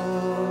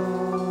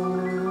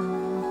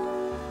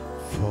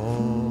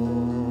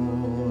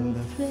 fall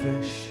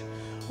afresh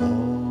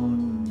on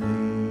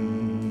me.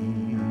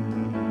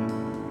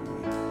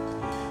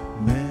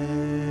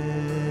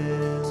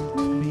 Melt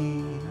me,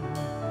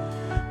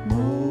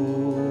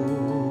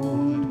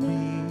 mold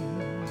me,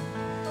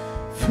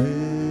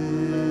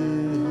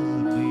 fill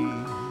me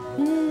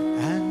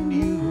and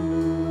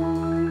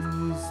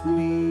use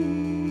me.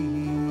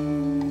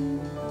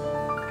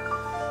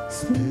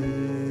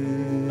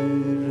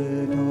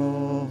 Spirit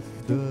of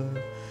the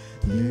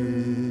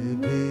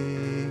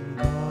living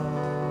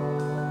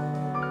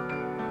God,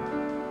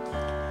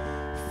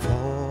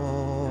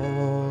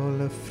 fall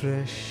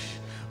afresh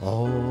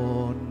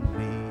on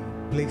me.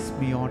 Place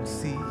me on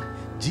sea.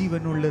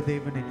 ஜீவனுள்ள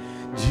தேவனே,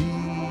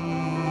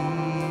 ஜீவனுள்ள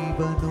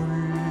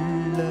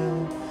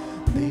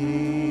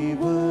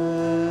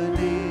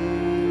தேவனே,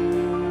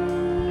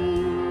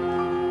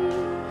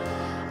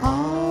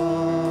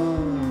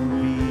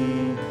 ஆவி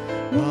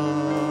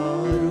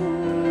வாரும்.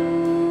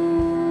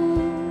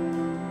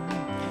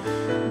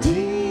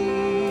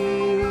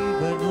 ஜீவனுள்ள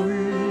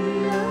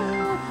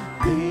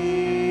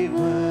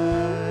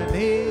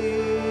தேவனே,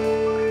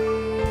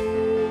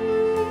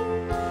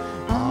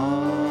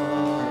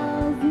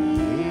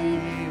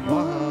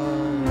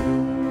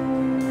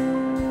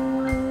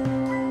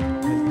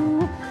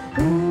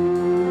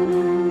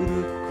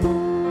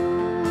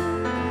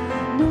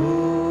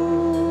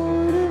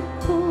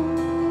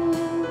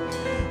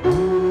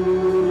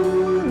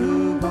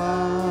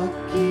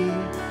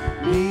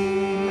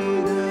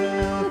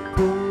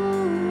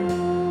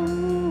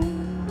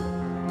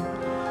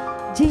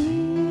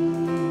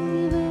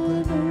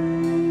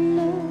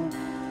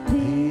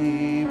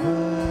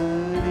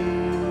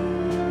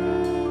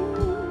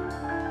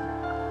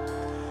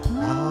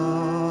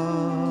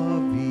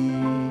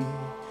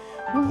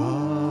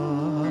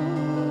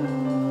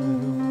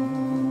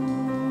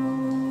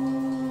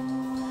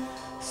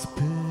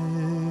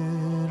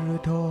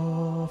 Spirit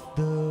of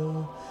the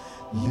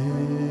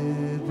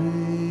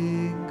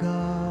living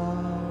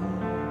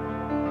God,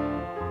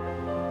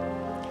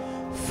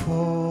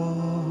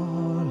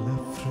 fall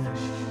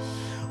afresh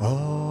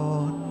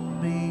on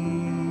me.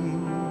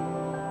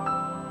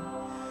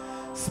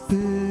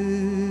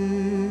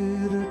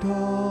 Spirit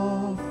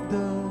of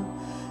the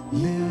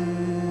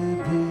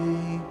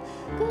living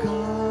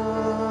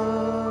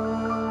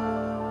God,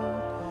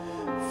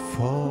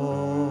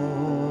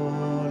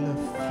 fall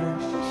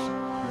afresh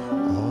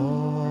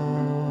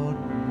on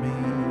me.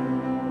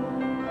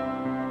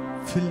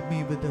 Fill me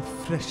with a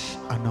fresh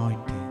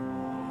anointing.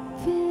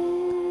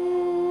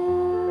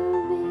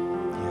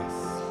 Yes,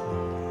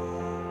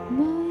 Lord.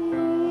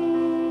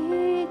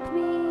 Make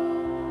me,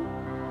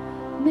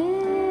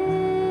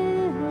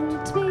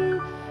 melt me,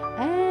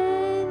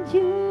 and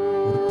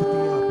ஒரு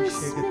புதிய use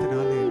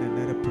அபிஷேகத்தினாலே என்னை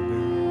நிரப்புங்க.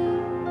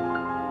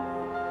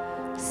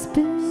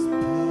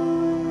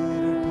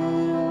 Spirit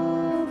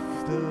of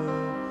the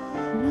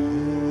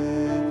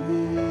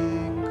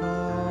living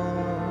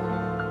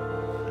God,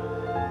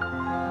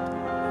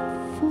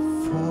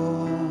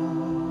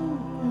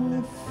 fall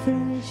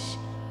afresh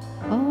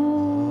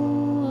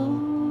on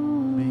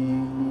me.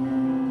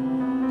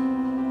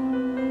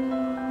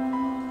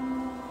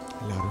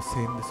 எல்லாரும்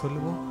சேர்ந்து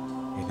சொல்லுவோம்,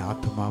 என்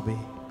ஆத்துமாவே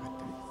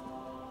கர்த்தரை.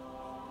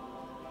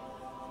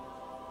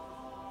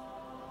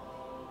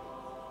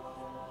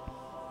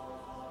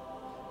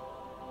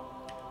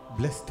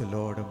 Bless the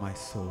Lord, O my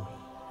soul,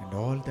 and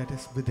all that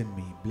is within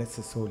me. Bless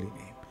His holy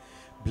name.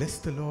 Bless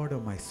the Lord, O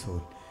my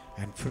soul,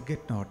 and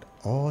forget not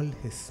all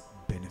His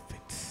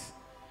benefits.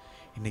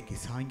 இன்னைக்கு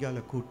சாயங்கால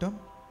கூட்டம்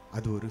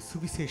அது ஒரு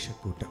சுவிசேஷ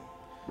கூட்டம்.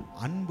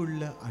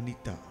 அன்புள்ள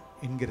அனிதா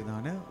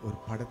என்கிறதான ஒரு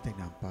படத்தை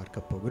நாம்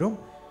பார்க்க போகிறோம்.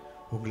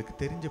 உங்களுக்கு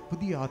தெரிஞ்ச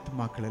புதிய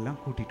ஆத்மாக்கள்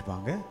எல்லாம் கூட்டிட்டு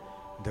வாங்க.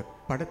 இந்த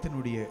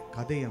படத்தினுடைய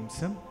கதை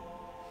அம்சம்,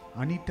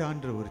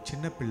 அனிதான்ற ஒரு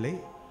சின்ன பிள்ளை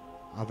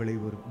அவளை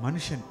ஒரு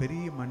மனுஷன்,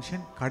 பெரிய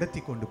மனுஷன்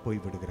கடத்தி கொண்டு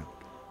போய் விடுகிறான்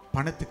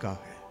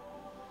பணத்துக்காக.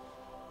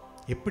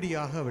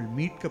 எப்படியாக அவள்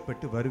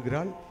மீட்கப்பட்டு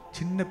வருகிறாள்.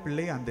 சின்ன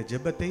பிள்ளை அந்த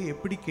ஜெபத்தை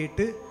எப்படி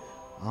கேட்டு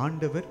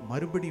ஆண்டவர்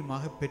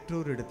மறுபடியுமாக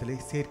பெற்றோரிடத்திலே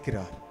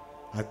சேர்க்கிறார்.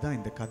 அதுதான்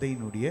இந்த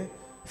கதையினுடைய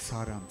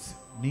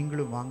சாராம்சம்.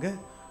 நீங்களும் வாங்க.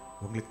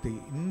 உங்களுக்கு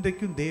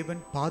இன்றைக்கும்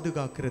தேவன்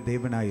பாதுகாக்கிற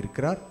தேவனாக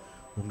இருக்கிறார்.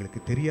 உங்களுக்கு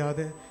தெரியாத,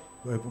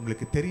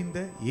 உங்களுக்கு தெரிந்த,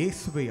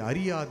 இயேசுவை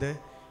அறியாத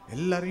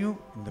எல்லாரையும்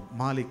இந்த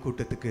மாலை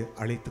கூட்டத்துக்கு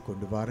அழைத்து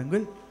கொண்டு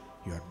வாருங்கள்.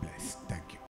 You are blessed. தேங்க்யூ.